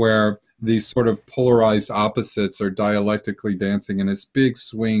 where these sort of polarized opposites are dialectically dancing in this big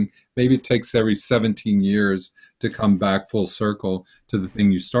swing, maybe it takes every 17 years to come back full circle to the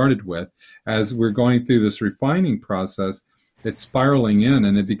thing you started with. As we're going through this refining process, it's spiraling in,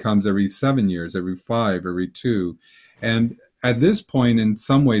 and it becomes every 7 years, every 5, every 2. And at this point, in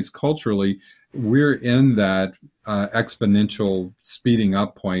some ways, culturally, we're in that exponential speeding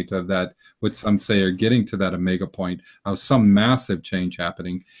up point of that, what some say are getting to that omega point of some massive change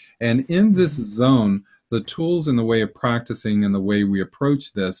happening. And in this zone, the tools and the way of practicing and the way we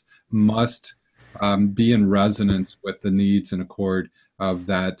approach this must be in resonance with the needs and accord of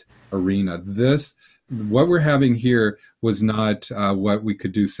that arena. What we're having here was not what we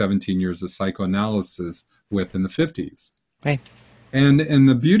could do 17 years of psychoanalysis with in the 50s. Right. And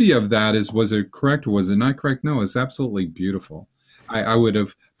the beauty of that is, was it correct or was it not correct? No, it's absolutely beautiful. I would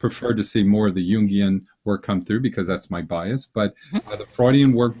have preferred to see more of the Jungian work come through because that's my bias. But the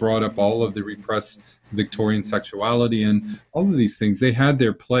Freudian work brought up all of the repressed Victorian sexuality and all of these things. They had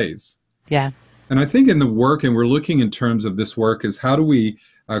their place. Yeah. And I think in the work, and we're looking in terms of this work, is how do we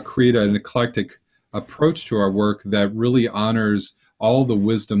create an eclectic approach to our work that really honors all the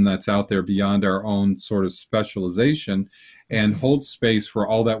wisdom that's out there beyond our own sort of specialization and hold space for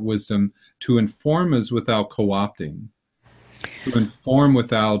all that wisdom to inform us without co-opting, to inform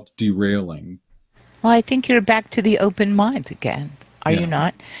without derailing. Well, I think you're back to the open mind again. Are you Yeah.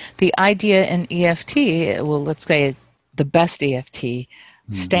 not? The idea in EFT, well, let's say the best EFT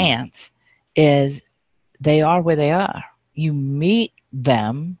Hmm. stance is they are where they are. You meet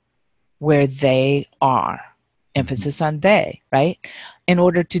them where they are. Hmm. Emphasis on they, right? In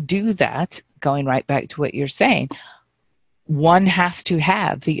order to do that, going right back to what you're saying, one has to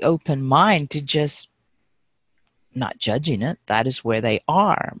have the open mind to just not judging it. That is where they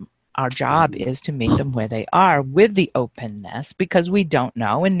are. Our job is to meet them where they are with the openness because we don't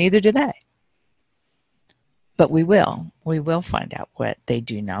know and neither do they. But we will. We will find out what they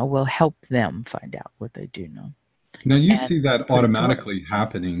do know. We'll help them find out what they do know Now you and see that put it to work. automatically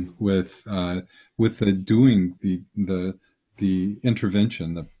happening with the doing the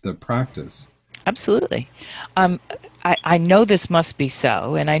intervention, the practice. Absolutely. Um, I know this must be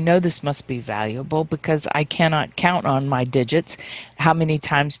so, and I know this must be valuable because I cannot count on my digits how many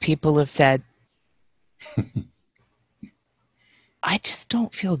times people have said, I just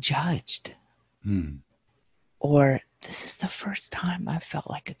don't feel judged. Hmm. Or this is the first time I felt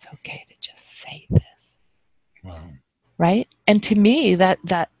like it's okay to just say this. Wow. Right? And to me,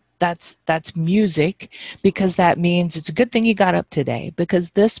 that's music because that means it's a good thing you got up today because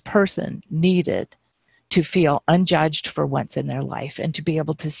this person needed to feel unjudged for once in their life and to be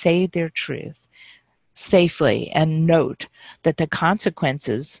able to say their truth safely and note that the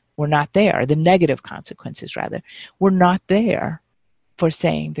consequences were not there, the negative consequences rather, were not there for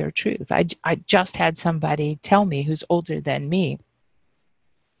saying their truth. I just had somebody tell me who's older than me,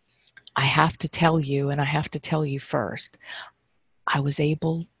 I have to tell you, and I have to tell you first, I was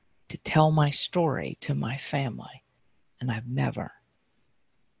able to tell my story to my family, and I've never,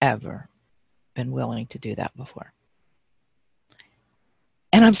 ever been willing to do that before.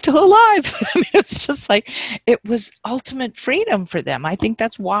 And I'm still alive. I mean, it's just like it was ultimate freedom for them. I think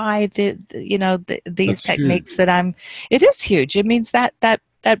that's why these That's techniques huge. that it is huge. It means that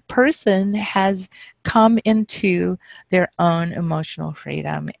person has come into their own emotional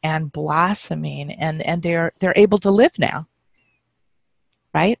freedom and blossoming, and they're able to live now,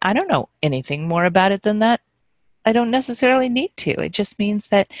 right? I don't know anything more about it than that. I don't necessarily need to. It just means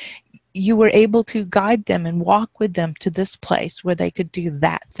that you were able to guide them and walk with them to this place where they could do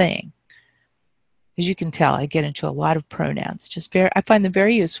that thing. As you can tell, I get into a lot of pronouns. I find them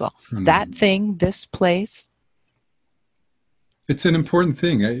very useful. That Hmm. thing, this place. It's an important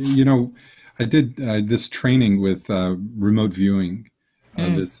thing. I did this training with remote viewing,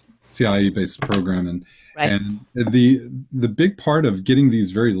 Mm, this CIA-based program, and right. and the big part of getting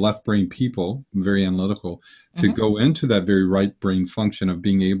these very left brain people, very analytical, to Hmm. go into that very right brain function of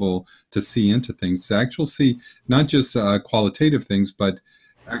being able to see into things, to actually see not just qualitative things, but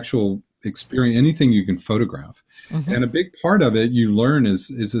actual experience, anything you can photograph. Hmm. And a big part of it you learn is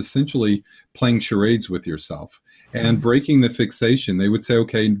essentially playing charades with yourself and Mm. breaking the fixation. They would say,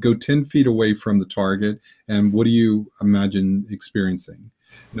 okay, go 10 feet away from the target, and what do you imagine experiencing?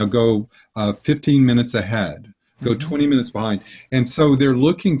 Now go 15 minutes ahead, go Hmm. 20 minutes behind. And so they're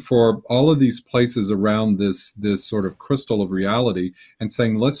looking for all of these places around this sort of crystal of reality and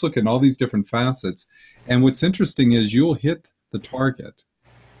saying, let's look at all these different facets. And what's interesting is you'll hit the target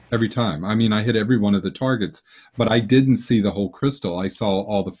every time. I mean, I hit every one of the targets, but I didn't see the whole crystal. I saw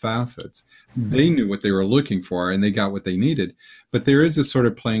all the facets. They Hmm. knew what they were looking for and they got what they needed. But there is a sort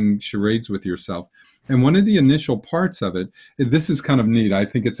of playing charades with yourself. And one of the initial parts of it, this is kind of neat. I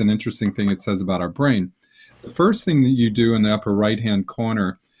think it's an interesting thing it says about our brain. The first thing that you do in the upper right hand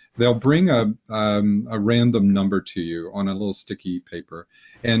corner, they'll bring a random number to you on a little sticky paper.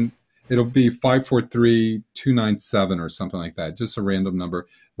 And it'll be 543297 or something like that, just a random number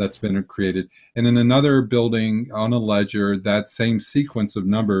that's been created. And in another building on a ledger, that same sequence of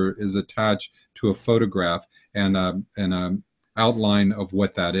number is attached to a photograph and a outline of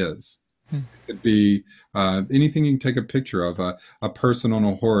what that is. It could be anything you can take a picture of, a person on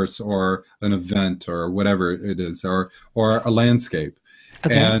a horse or an event or whatever it is, or a landscape.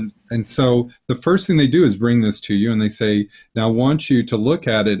 Okay. And so the first thing they do is bring this to you and they say, now I want you to look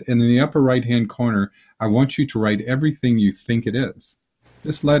at it. And in the upper right hand corner, I want you to write everything you think it is.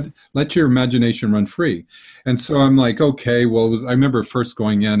 Just let your imagination run free. And so I'm like, okay, well, I remember first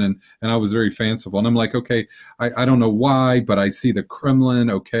going in, and I was very fanciful. And I'm like, okay, I don't know why, but I see the Kremlin.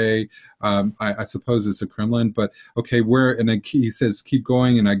 Okay, I suppose it's a Kremlin, but okay, where? And then he says, keep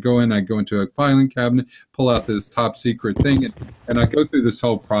going. And I go into a filing cabinet, pull out this top secret thing, and I go through this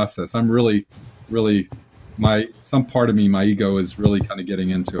whole process. I'm really, really, some part of me, my ego is really kind of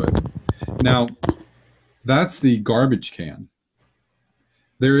getting into it. Now, that's the garbage can.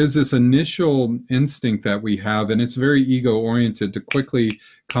 There is this initial instinct that we have, and it's very ego oriented to quickly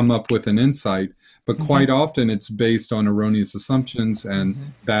come up with an insight, but quite often it's based on erroneous assumptions and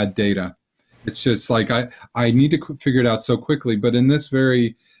bad data. It's just like, I need to figure it out so quickly. But in this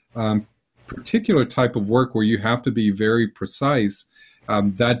very particular type of work where you have to be very precise,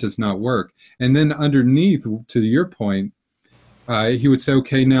 that does not work. And then underneath, to your point, he would say,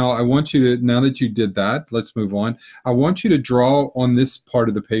 okay, now I want you to, now that you did that, let's move on. I want you to draw on this part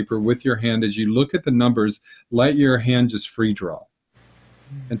of the paper with your hand. As you look at the numbers, let your hand just free draw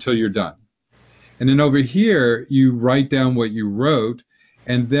until you're done. And then over here, you write down what you wrote,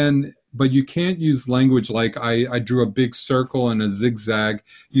 and then, but you can't use language like I drew a big circle and a zigzag.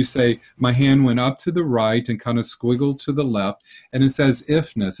 You say, my hand went up to the right and kind of squiggled to the left, and it says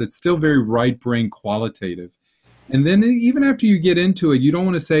ifness. It's still very right brain qualitative. And then even after you get into it, you don't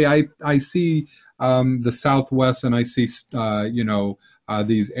want to say, I see the Southwest and I see,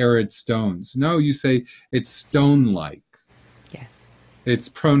 these arid stones. No, you say it's stone-like. Yes. It's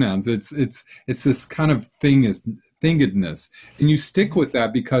pronouns. It's this kind of thingedness. And you stick with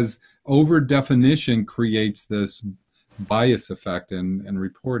that because over definition creates this bias effect in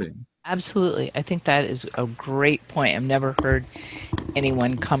reporting. Absolutely. I think that is a great point. I've never heard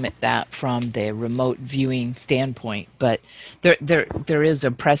anyone come at that from the remote viewing standpoint, but there is a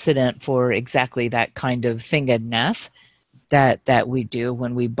precedent for exactly that kind of thingedness that we do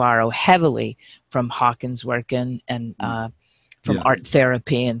when we borrow heavily from Hawkins' work and from Yes. art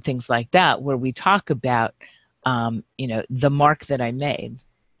therapy and things like that, where we talk about the mark that I made,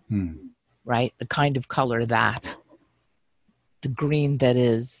 right? The kind of color that, the green that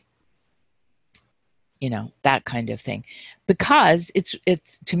is, that kind of thing, because it's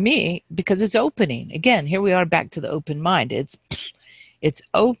to me, because it's opening. Again, here we are back to the open mind. It's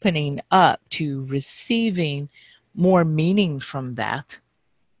opening up to receiving more meaning from that,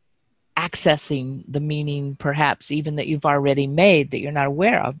 accessing the meaning perhaps even that you've already made that you're not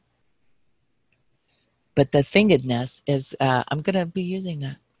aware of. But the thingedness is, I'm going to be using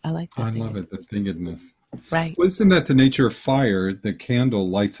that. I like that. I love it, the thingedness. Right. Well, isn't that the nature of fire? The candle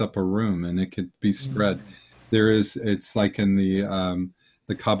lights up a room, and it could be spread. It's like in the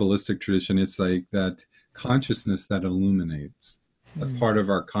Kabbalistic tradition. It's like that consciousness that illuminates, a part of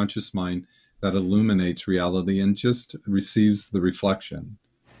our conscious mind that illuminates reality and just receives the reflection.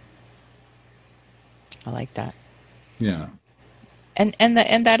 I like that. Yeah. And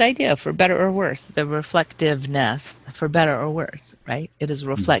that idea, for better or worse, the reflectiveness, for better or worse, right? It is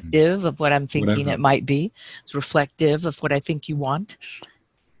reflective of what I'm thinking it might be. It's reflective of what I think you want.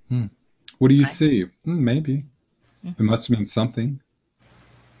 What do you see? Maybe. It must mean something.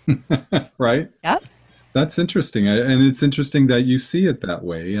 Right? Yeah. That's interesting, and it's interesting that you see it that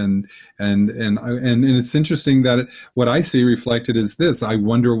way, and it's interesting that what I see reflected is this. I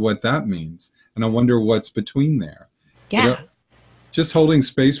wonder what that means, and I wonder what's between there. Yeah. But, just holding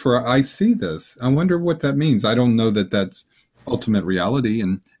space for, I see this. I wonder what that means. I don't know that that's ultimate reality,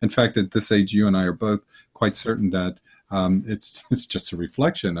 and in fact, at this age, you and I are both quite certain that it's just a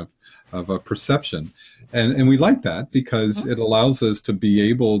reflection of a perception, and we like that because it allows us to be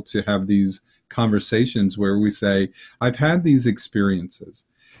able to have these conversations where we say, I've had these experiences.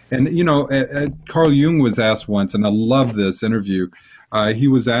 And, Carl Jung was asked once, and I love this interview. He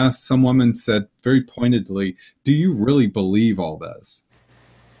was asked, some woman said very pointedly, do you really believe all this?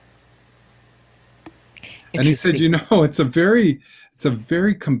 And he said, it's a very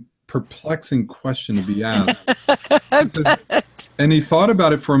perplexing question to be asked. And he thought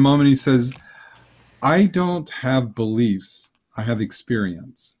about it for a moment. He says, I don't have beliefs. I have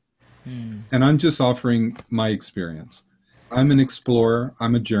experience. And I'm just offering my experience. I'm an explorer.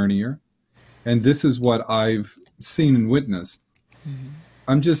 I'm a journeyer. And this is what I've seen and witnessed.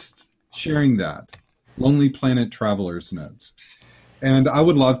 I'm just sharing that. Lonely Planet Traveler's notes. And I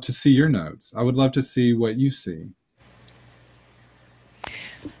would love to see your notes. I would love to see what you see.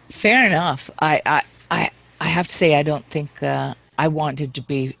 Fair enough. I have to say, I don't think I wanted to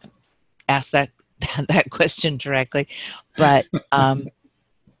be asked that question directly, but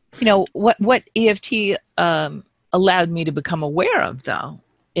what EFT allowed me to become aware of, though,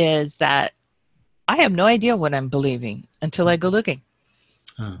 is that I have no idea what I'm believing until I go looking,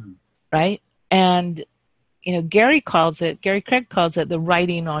 Uh, right? And Gary Craig calls it the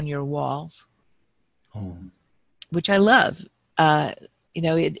writing on your walls, oh, which I love. Uh,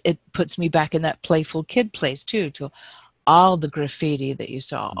 it puts me back in that playful kid place too, to all the graffiti that you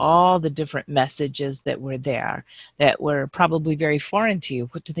saw, all the different messages that were there that were probably very foreign to you.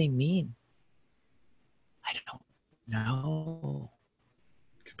 What do they mean? I don't know.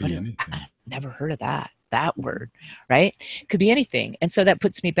 could What be is anything. that? Never heard of that word, right? Could be anything. And so that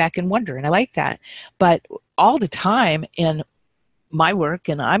puts me back in wonder, and I like that. But all the time in my work,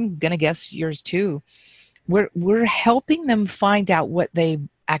 and I'm going to guess yours too, we're helping them find out what they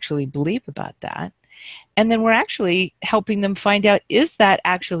actually believe about that. And then we're actually helping them find out, is that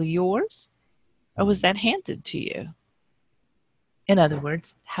actually yours, or was that handed to you? In other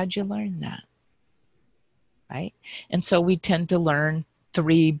words, how'd you learn that? Right? And so we tend to learn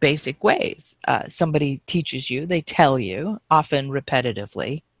three basic ways. Somebody teaches you, they tell you, often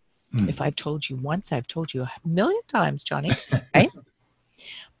repetitively. Mm. If I've told you once, I've told you a million times, Johnny, right?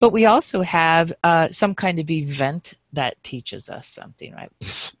 But we also have some kind of event that teaches us something, right?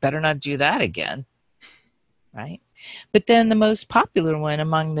 Better not do that again, right? But then the most popular one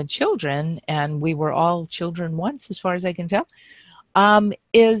among the children, and we were all children once, as far as I can tell,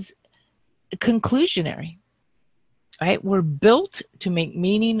 is conclusionary, right? We're built to make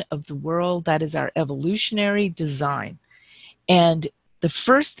meaning of the world. That is our evolutionary design. And the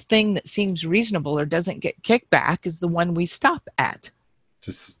first thing that seems reasonable or doesn't get kicked back is the one we stop at.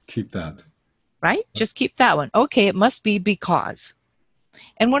 Just keep that. Right? Just keep that one. Okay, it must be because.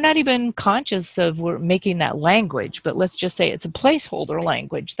 And we're not even conscious of we're making that language, but let's just say it's a placeholder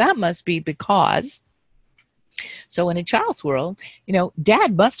language. That must be because. So in a child's world,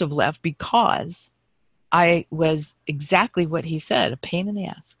 dad must have left because I was exactly what he said, a pain in the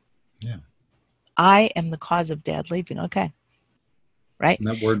ass. Yeah. I am the cause of dad leaving. Okay. Right? And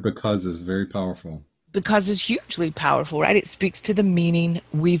that word because is very powerful. Because it's hugely powerful, right? It speaks to the meaning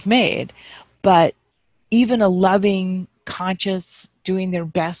we've made. But even a loving, conscious, doing their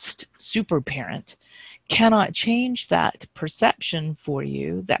best super parent cannot change that perception for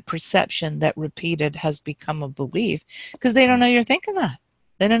you. That perception that repeated has become a belief because they don't know you're thinking that.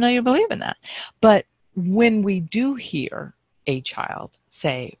 They don't know you're believing that. But when we do hear a child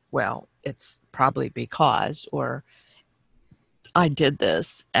say, well, it's probably because, or I did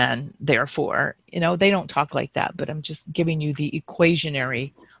this and therefore, they don't talk like that, but I'm just giving you the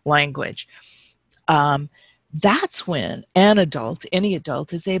equationary language. That's when any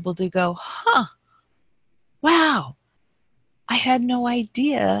adult is able to go, wow, I had no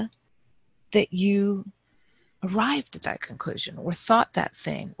idea that you arrived at that conclusion or thought that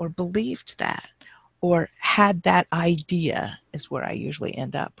thing or believed that or had that idea is where I usually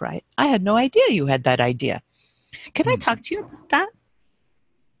end up, right? I had no idea you had that idea. Can I talk to you about that?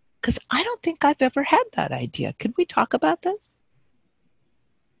 Because I don't think I've ever had that idea. Could we talk about this?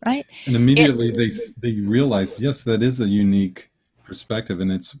 Right? And It, immediately they realize, yes, that is a unique perspective,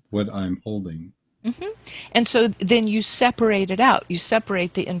 and it's what I'm holding. mhm. And so then you separate it out. You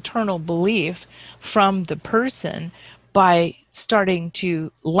separate the internal belief from the person by starting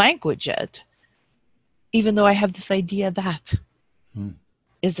to language it, even though I have this idea that Hmm.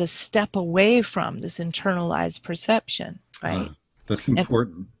 is a step away from this internalized perception, right? That's And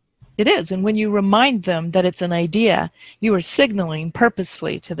important. it is. And when you remind them that it's an idea, you are signaling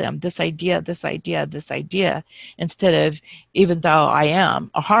purposefully to them this idea, this idea, this idea, instead of even though I am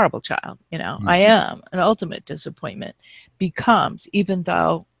a horrible child, I Hmm. am an ultimate disappointment, becomes even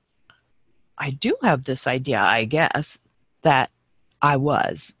though I do have this idea, I guess, that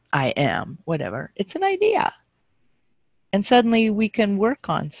I am, whatever. It's an idea. And suddenly we can work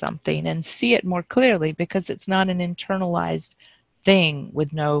on something and see it more clearly because it's not an internalized thing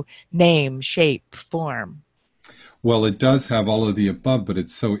with no name, shape, form. Well, it does have all of the above, but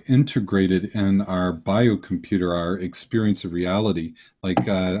it's so integrated in our biocomputer, our experience of reality. Like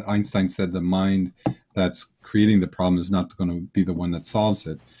Einstein said, the mind that's creating the problem is not going to be the one that solves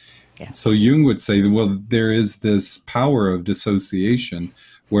it. Yeah. So Jung would say, well, there is this power of dissociation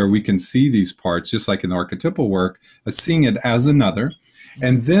where we can see these parts, just like in archetypal work, seeing it as another.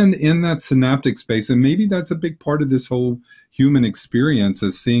 And then in that synaptic space, and maybe that's a big part of this whole human experience,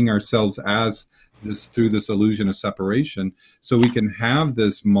 is seeing ourselves as this through this illusion of separation. So we can have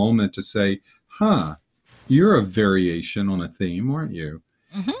this moment to say, you're a variation on a theme, aren't you?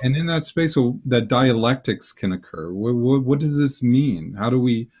 Mm-hmm. And in that space, so that dialectics can occur. What does this mean? How do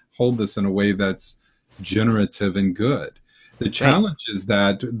we hold this in a way that's generative and good? The Right. challenge is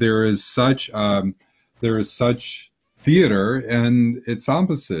that there is such theater, and it's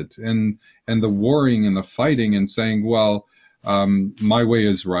opposite, and the warring and the fighting and saying, well, my way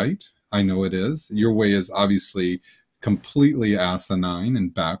is right. I know it is. Your way is obviously completely asinine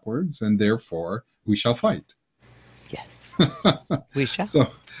and backwards, and therefore we shall fight. Yes, we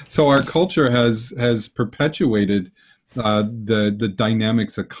shall. So our culture has perpetuated the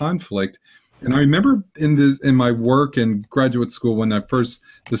dynamics of conflict. And I remember in my work in graduate school when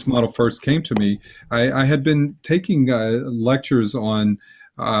this model first came to me, I had been taking lectures on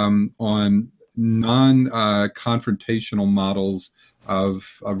non confrontational models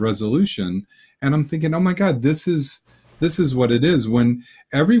of resolution, and I'm thinking, oh my God, this is what it is when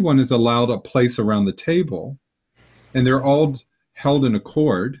everyone is allowed a place around the table, and they're all held in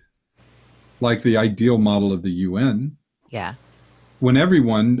accord, like the ideal model of the UN. Yeah. When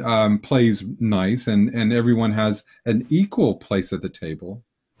everyone plays nice and everyone has an equal place at the table,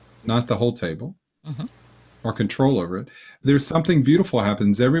 not the whole table, Mm-hmm. or control over it, there's something beautiful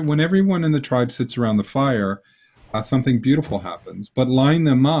happens. When everyone in the tribe sits around the fire, something beautiful happens. But line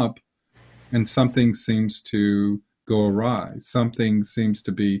them up, and something seems to go awry. Something seems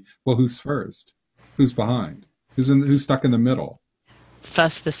to be, well, who's first? Who's behind? Who's stuck in the middle?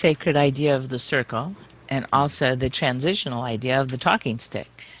 Thus, the sacred idea of the circle, and also the transitional idea of the talking stick.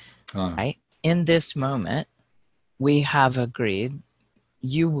 Right? In this moment, we have agreed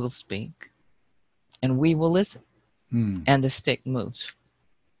you will speak and we will listen. And the stick moves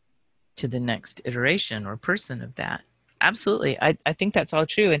to the next iteration or person of that. Absolutely. I think that's all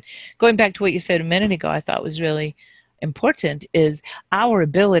true. And going back to what you said a minute ago, I thought was really important is our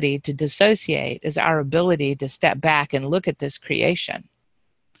ability to dissociate, is our ability to step back and look at this creation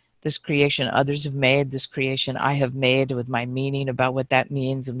others have made, this creation I have made with my meaning about what that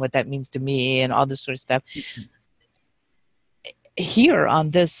means and what that means to me and all this sort of stuff. Here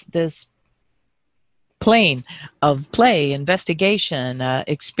on this plane of play, investigation,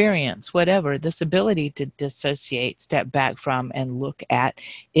 experience, whatever, this ability to dissociate, step back from, and look at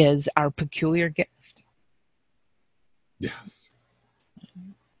is our peculiar gift. Yes.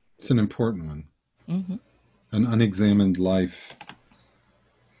 It's an important one. Mm-hmm. An unexamined life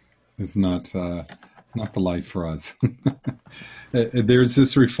is not the life for us. There's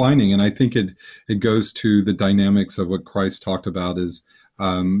this refining, and I think it goes to the dynamics of what Christ talked about is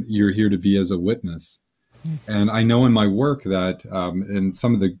you're here to be as a witness. And I know in my work that in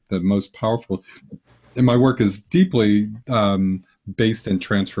some of the most powerful, and my work is deeply based in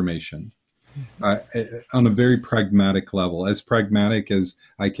transformation on a very pragmatic level, as pragmatic as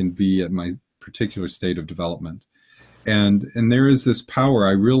I can be at my particular state of development. And there is this power.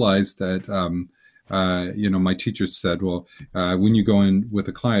 I realized that, my teacher said, well, when you go in with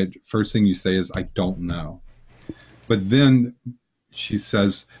a client, first thing you say is, I don't know. But then she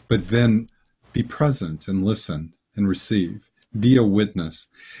says, but then be present and listen and receive. Be a witness.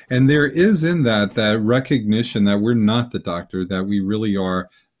 And there is in that recognition that we're not the doctor, that we really are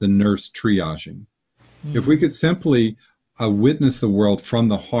the nurse triaging. Mm-hmm. If we could simply witness the world from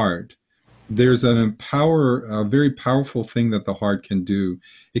the heart, there's a very powerful thing that the heart can do.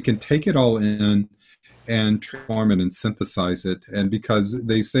 It can take it all in and transform it and synthesize it. And because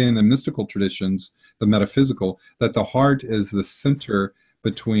they say in the mystical traditions, the metaphysical, that the heart is the center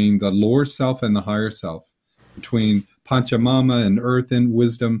between the lower self and the higher self, between Panchamama and earth and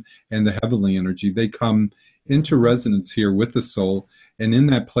wisdom and the heavenly energy. They come into resonance here with the soul. And in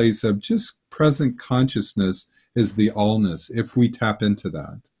that place of just present consciousness is the allness, if we tap into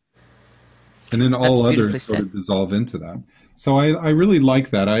that. And then all others sort of dissolve into that. So I really like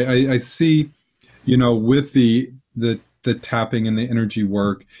that. I see, with the tapping and the energy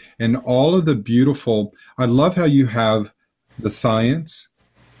work and all of the beautiful, I love how you have the science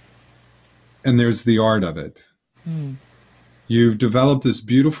and there's the art of it. You've developed this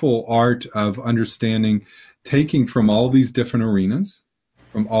beautiful art of understanding, taking from all these different arenas,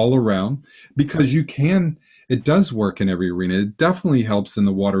 from all around, because it does work in every arena. It definitely helps in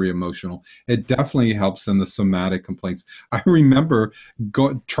the watery emotional. It definitely helps in the somatic complaints. I remember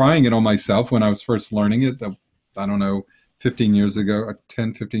trying it on myself when I was first learning it, I don't know, 15 years ago,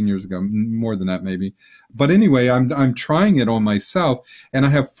 10, 15 years ago, more than that maybe. But anyway, I'm trying it on myself, and I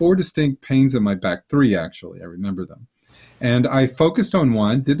have 4 distinct pains in my back, 3 actually, I remember them. And I focused on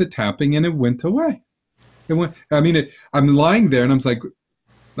one, did the tapping, and it went away. I'm lying there, and I'm like,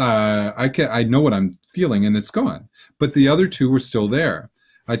 I know what I'm feeling, and it's gone. But the other 2 were still there.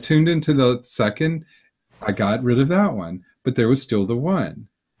 I tuned into the second, I got rid of that one, but there was still the one.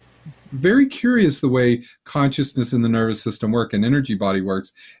 very curious the way consciousness and the nervous system work and energy body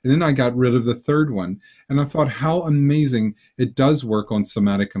works. And then I got rid of the third one. And I thought how amazing it does work on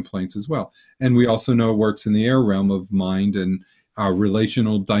somatic complaints as well. And we also know it works in the air realm of mind and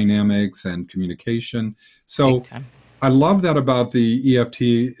relational dynamics and communication. Big So time. I love that about the EFT.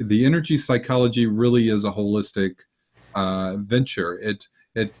 The energy psychology really is a holistic venture.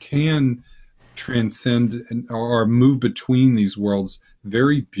 It can transcend or move between these worlds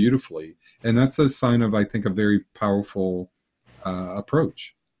very beautifully, and that's a sign of, I think, a very powerful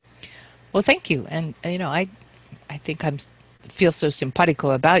approach. Well, thank you. And I think I'm feel so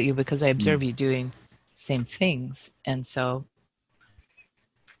simpatico about you because I Mm. observe you doing same things, and so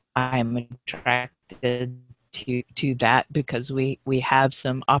I'm attracted to that because we have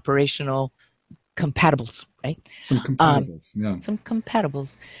some operational compatibles, right? Some Um, compatibles, yeah. some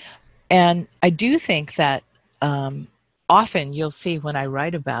compatibles, and I do think that um, often you'll see when I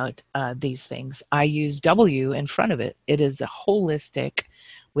write about these things, I use W in front of it. It is a holistic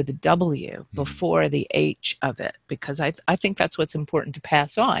with a W Mm. before the H of it because I think that's what's important to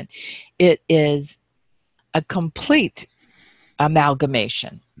pass on. It is a complete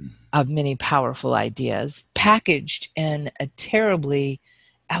amalgamation of many powerful ideas packaged in a terribly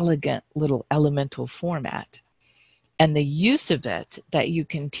elegant little elemental format. And the use of it that you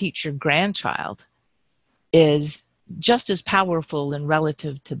can teach your grandchild is just as powerful and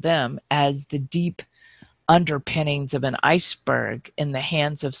relative to them as the deep underpinnings of an iceberg in the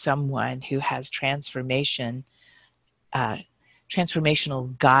hands of someone who has uh,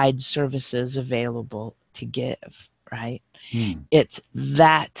 transformational guide services available to give, right? Mm. It's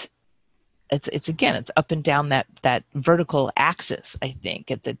that it's again it's up and down that vertical axis, I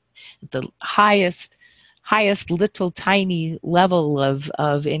think, at the highest little tiny level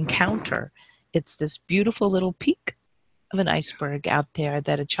of encounter. It's this beautiful little peak of an iceberg out there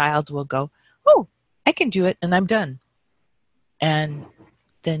that a child will go, oh, I can do it and I'm done. And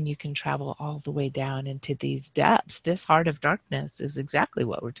then you can travel all the way down into these depths. This heart of darkness is exactly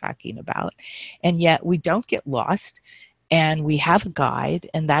what we're talking about. And yet we don't get lost, and we have a guide,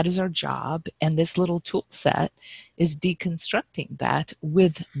 and that is our job. And this little tool set is deconstructing that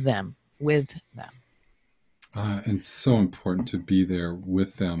with them, with them. And it's so important to be there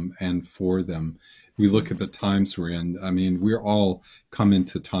with them and for them. We look at the times we're in. I mean, we're all come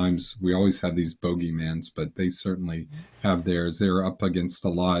into times. We always have these bogeymans, but they certainly have theirs. They're up against a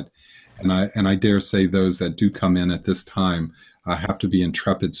lot, and I dare say those that do come in at this time have to be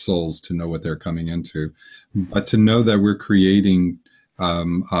intrepid souls to know what they're coming into, but to know that we're creating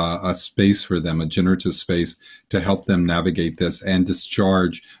a space for them, a generative space to help them navigate this and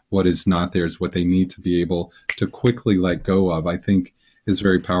discharge what is not theirs, what they need to be able to quickly let go of, I think is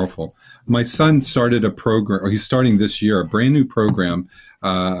very powerful. My son started a program, or he's starting this year, a brand new program,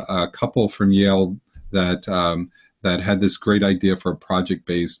 a couple from Yale that had this great idea for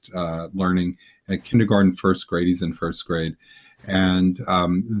project-based learning at kindergarten, first grade. He's in first grade, and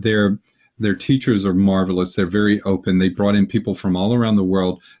their teachers are marvelous. They're very open. They brought in people from all around the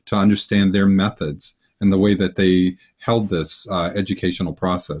world to understand their methods and the way that they held this educational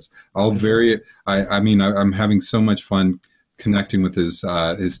process. All very, I mean, I'm having so much fun connecting with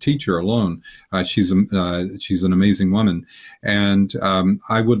his teacher alone. She's an amazing woman, and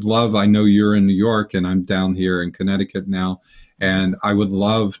I would love. I know you're in New York, and I'm down here in Connecticut now, and I would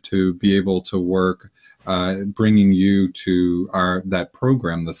love to be able to work bringing you to that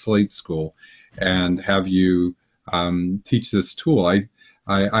program, the Slate School, and have you teach this tool. I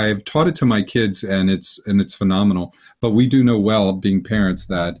have taught it to my kids, and it's phenomenal. But we do know well, being parents,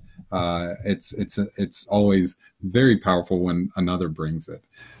 that it's always very powerful when another brings it.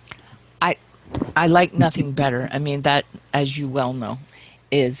 I I like nothing better. I mean, that, as you well know,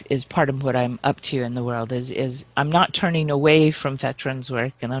 is part of what I'm up to in the world. Is I'm not turning away from veterans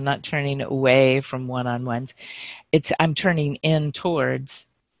work, and I'm not turning away from one-on-ones. It's I'm turning in towards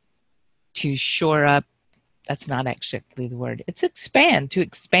to shore up. That's not actually the word. It's expand, to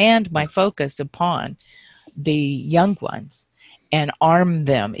expand my focus upon the young ones and arm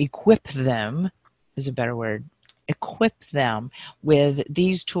them, equip them is a better word, equip them with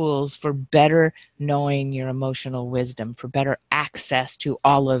these tools for better knowing your emotional wisdom, for better access to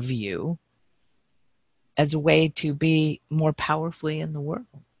all of you as a way to be more powerfully in the world,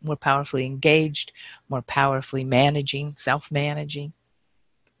 more powerfully engaged, more powerfully managing, self-managing,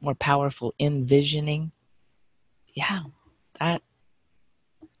 more powerful envisioning. Yeah, that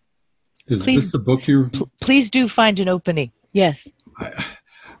Is please this a book you? please do find an opening. Yes. I,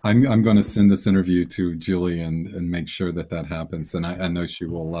 I'm going to send this interview to Julie and make sure that that happens, and I know she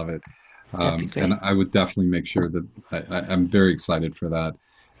will love it. That'd be And great. I would definitely make sure that I'm very excited for that.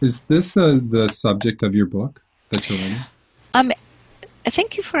 Is this the subject of your book that you're writing? Um,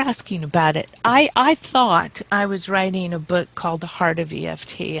 Thank you for asking about it. I thought I was writing a book called The Heart of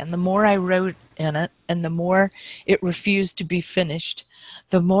EFT, and the more I wrote in it, and the more it refused to be finished,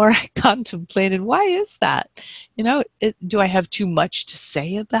 the more I contemplated, why is that? Do I have too much to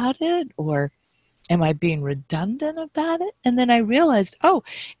say about it, or am I being redundant about it? And then I realized, oh,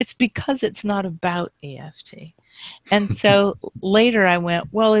 it's because it's not about EFT. And so later I went,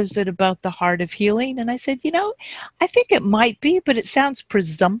 well, is it about the heart of healing? And I said, I think it might be, but it sounds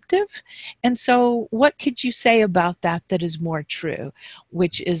presumptive. And so what could you say about that that is more true,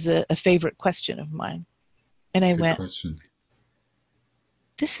 which is a favorite question of mine. And I Good went, question.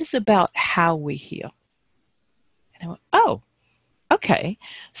 this is about how we heal. And I went, oh, okay.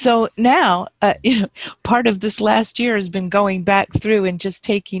 So now, part of this last year has been going back through and just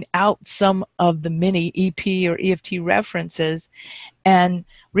taking out some of the mini EP or EFT references and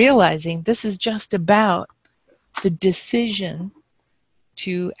realizing this is just about the decision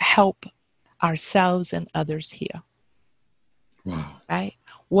to help ourselves and others heal, Wow. right?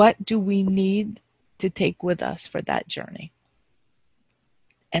 What do we need to take with us for that journey?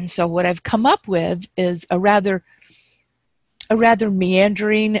 And so what I've come up with is a rather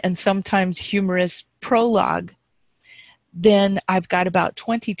meandering and sometimes humorous prologue. Then I've got about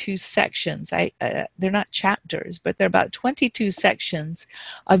 22 sections. They're not chapters, but they're about 22 sections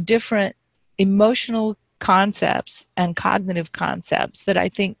of different emotional concepts and cognitive concepts that I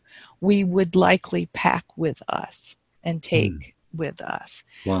think we would likely pack with us and Mm. take with us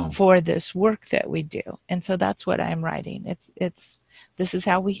Wow. for this work that we do. And so that's what I'm writing. It's this is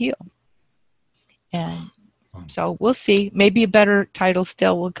how we heal. And Wow. so we'll see. Maybe a better title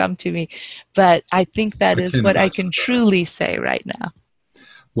still will come to me, but I think that I is can't what I imagine can a better. truly say right now.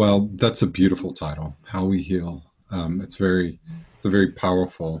 Well, that's a beautiful title, How We Heal. It's a very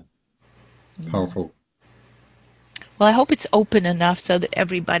powerful, Mm. powerful. Well, I hope it's open enough so that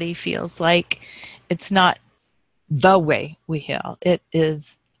everybody feels like it's not the way we heal. It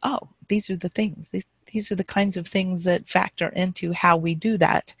is, oh, these are the things. These are the kinds of things that factor into how we do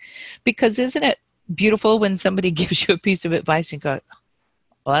that. Because isn't it beautiful when somebody gives you a piece of advice and you go,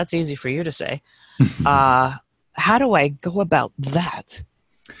 well, that's easy for you to say. Uh, how do I go about that?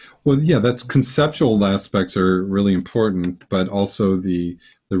 Well, yeah, that's conceptual aspects are really important, but also the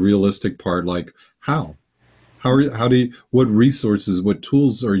realistic part, like how. How do you, what resources, what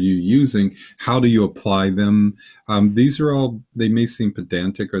tools are you using? How do you apply them? These are all, they may seem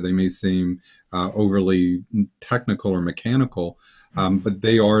pedantic or they may seem overly technical or mechanical, but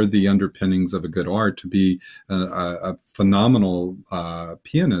they are the underpinnings of a good art. To be a phenomenal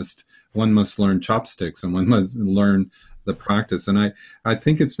pianist, one must learn chopsticks and one must learn the practice. And I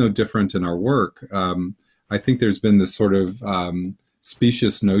think it's no different in our work. I think there's been this sort of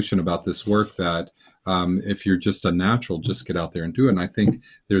specious notion about this work that if you're just a natural, just get out there and do it. And I think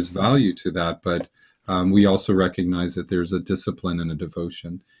there's value to that, but we also recognize that there's a discipline and a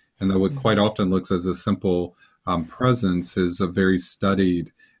devotion, and that what quite Mhm. often looks as a simple presence is a very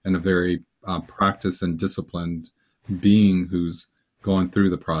studied and a very practiced and disciplined being who's going through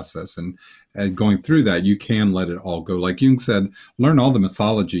the process. And going through that, you can let it all go. Like Jung said, learn all the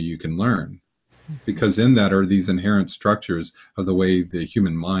mythology you can learn, Mhm. because in that are these inherent structures of the way the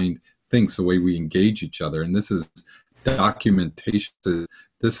human mind thinks, the way we engage each other. And this is documentation.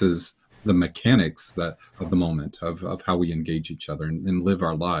 This is the mechanics that of the moment of how we engage each other and live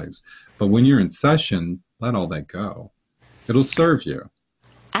our lives. But when you're in session, let all that go. It'll serve you.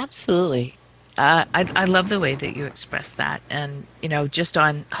 Absolutely. I love the way that you express that. And, just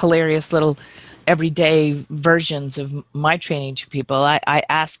on hilarious little everyday versions of my training to people, I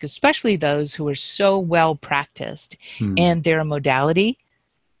ask, especially those who are so well practiced Hmm. in their modality.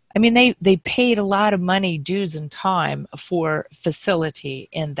 I mean, they paid a lot of money, dues, and time for facility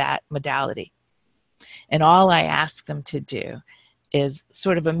in that modality. And all I ask them to do is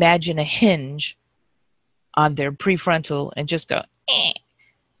sort of imagine a hinge on their prefrontal and just go, eh.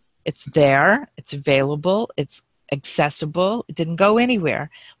 It's there, it's available, it's accessible, it didn't go anywhere.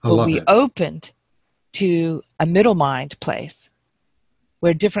 I But love we it. opened to a middle mind place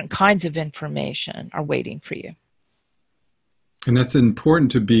where different kinds of information are waiting for you. And that's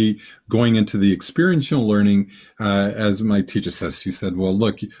important to be going into the experiential learning. As my teacher says, she said, well,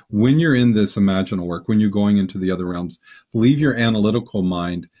 look, when you're in this imaginal work, when you're going into the other realms, leave your analytical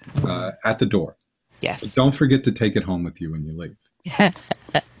mind at the door. But Yes. don't forget to take it home with you when you leave.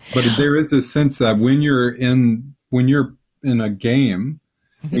 But there is a sense that when you're in a game,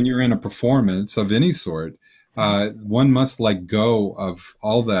 when you're in a performance of any sort, one must let go of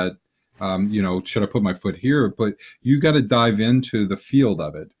all that should I put my foot here? But you got to dive into the field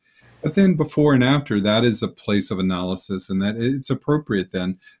of it. But then before and after, that is a place of analysis, and that it's appropriate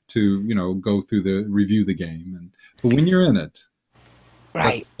then to, go through review the game. But when you're in it, that's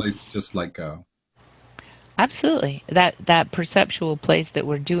Right. a place to just let go. Absolutely. That perceptual place that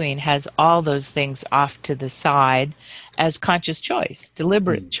we're doing has all those things off to the side as conscious choice,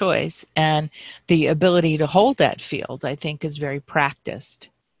 deliberate Mm. choice, and the ability to hold that field, I think, is very practiced.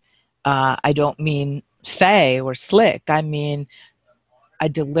 I don't mean fey or slick. I mean, I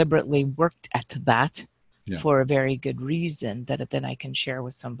deliberately worked at that Yeah. for a very good reason that then I can share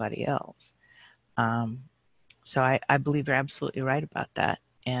with somebody else. Um, so I believe you're absolutely right about that.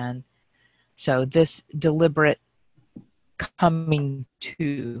 And so this deliberate coming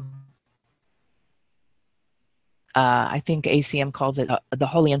to, I think ACM calls it the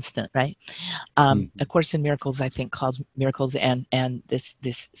holy instant, right? A Mhm. Course in Miracles, I think, calls miracles and this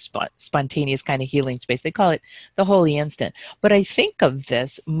spontaneous kind of healing space. They call it the holy instant. But I think of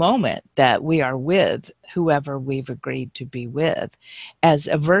this moment that we are with whoever we've agreed to be with as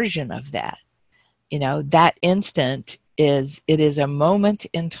a version of that. That instant is a moment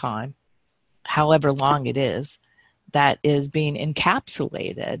in time, however long it is, that is being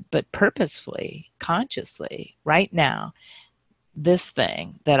encapsulated, but purposefully, consciously, right now. This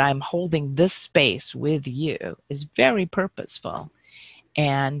thing that I'm holding this space with you is very purposeful.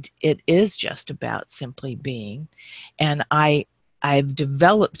 And it is just about simply being. And I've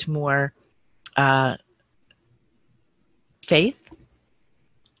developed more uh, faith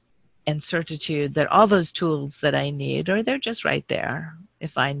and certitude that all those tools that I need, or they're just right there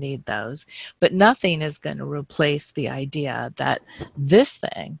if I need those. But nothing is going to replace the idea that this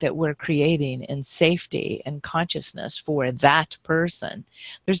thing that we're creating in safety and consciousness for that person,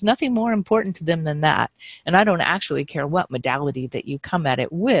 there's nothing more important to them than that. And I don't actually care what modality that you come at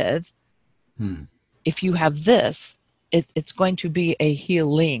it with. Hmm. If you have this, it's going to be a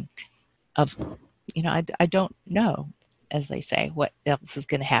healing of, I don't know, as they say, what else is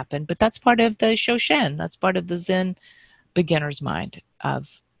going to happen. But that's part of the Shoshen. That's part of the Zen beginner's mind of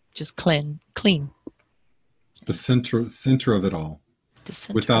just clean, The center of it all. the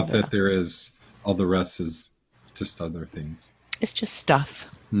center Without of it that, all. there is all the rest is just other things. It's just stuff,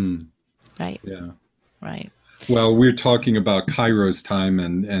 Hmm. right? Yeah. Right. Well, we're talking about Kairos time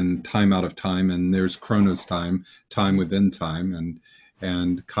and time out of time, and there's Chronos time, time within time,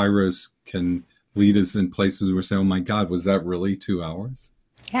 and Kairos can lead us in places where we say, "Oh my God, was that really 2 hours?"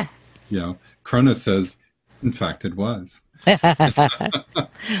 Yeah. Chronos says, "In fact, it was."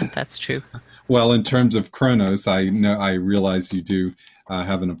 That's true. Well, in terms of Chronos, I realize you do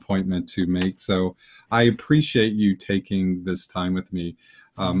have an appointment to make, so I appreciate you taking this time with me.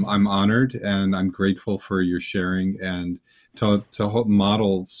 I'm honored and I'm grateful for your sharing and to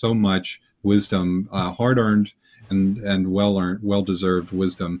model so much wisdom, hard earned and well earned, well deserved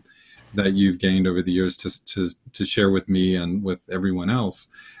wisdom that you've gained over the years to share with me and with everyone else,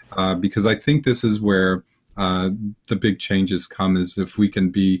 because I think this is where uh, the big changes come is if we can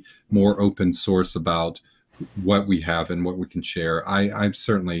be more open source about what we have and what we can share. I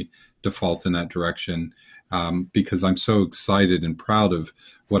certainly default in that direction because I'm so excited and proud of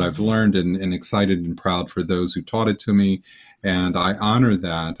what I've learned and excited and proud for those who taught it to me. And I honor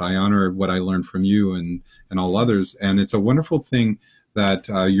that. I honor what I learned from you and all others. And it's a wonderful thing that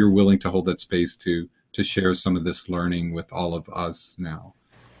you're willing to hold that space to share some of this learning with all of us now.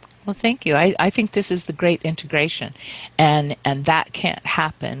 Well, thank you. I think this is the great integration, and that can't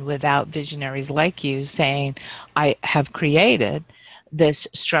happen without visionaries like you saying, I have created this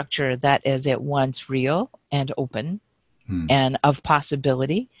structure that is at once real and open Hmm. and of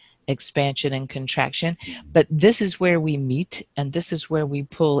possibility, expansion and contraction. But this is where we meet, and this is where we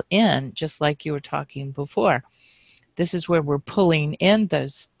pull in, just like you were talking before. This is where we're pulling in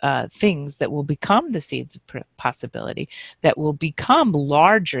those things that will become the seeds of possibility, that will become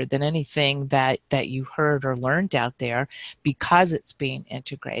larger than anything that you heard or learned out there, because it's being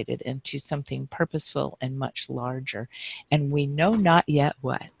integrated into something purposeful and much larger. And we know not yet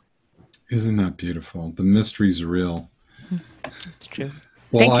what. Isn't that beautiful? The mystery's real. It's true.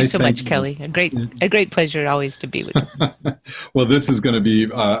 Well, Thank you I so thank much, you. Kelly. A great pleasure always to be with you. Well, this is going to be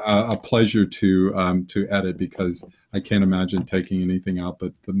a pleasure to edit because I can't imagine taking anything out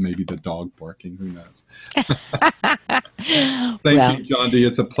but maybe the dog barking. Who knows? Thank Well, you, John D.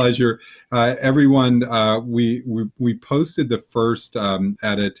 It's a pleasure. Everyone, we posted the first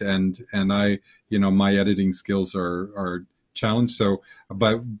edit, and my editing skills are challenged. So,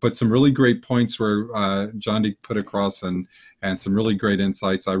 but some really great points where John D put across and some really great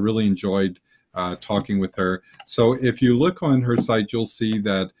insights. I really enjoyed talking with her. So if you look on her site, you'll see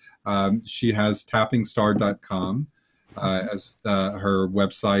that She has tappingstar.com as her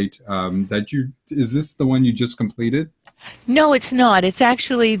website. Is this the one you just completed? No, it's not. It's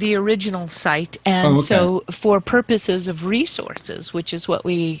actually the original site. And Oh, okay. so for purposes of resources, which is what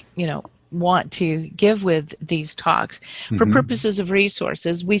we, want to give with these talks, for Hmm. purposes of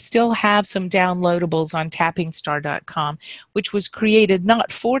resources, we still have some downloadables on tappingstar.com, which was created not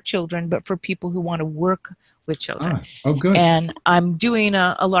for children, but for people who want to work with children. Oh, good. And I'm doing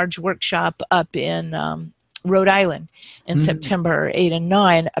a large workshop up in Rhode Island in Hmm. September 8 and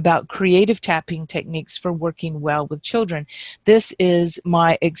 9 about creative tapping techniques for working well with children. This is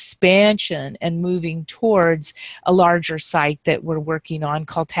my expansion and moving towards a larger site that we're working on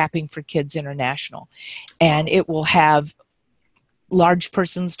called Tapping for Kids International. And it will have large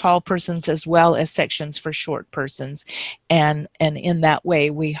persons, tall persons, as well as sections for short persons. And in that way,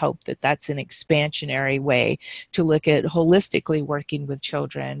 we hope that that's an expansionary way to look at holistically working with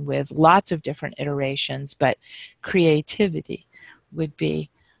children with lots of different iterations, but creativity would be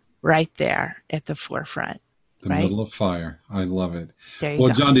right there at the forefront, The right? middle of fire. I love it. There you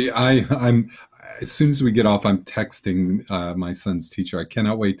Well, go. Jondi, I'm as soon as we get off, I'm texting my son's teacher. I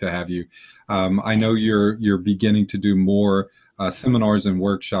cannot wait to have you. I know you're beginning to do more seminars and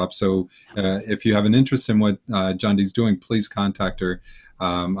workshops. So if you have an interest in what Jondi's doing, please contact her.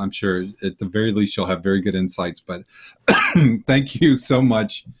 I'm sure at the very least she'll have very good insights. But thank you so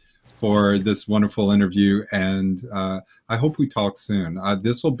much for this wonderful interview, and I hope we talk soon.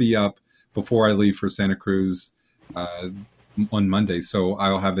 This will be up before I leave for Santa Cruz uh, on Monday, so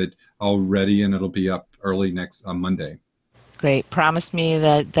I'll have it all ready and it'll be up early next Monday. Great. Promise me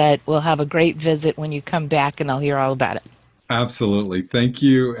that we'll have a great visit when you come back and I'll hear all about it. Absolutely. Thank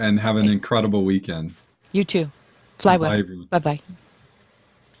you, and have an Okay. incredible weekend. You too. Fly well. Bye, everyone. Bye bye.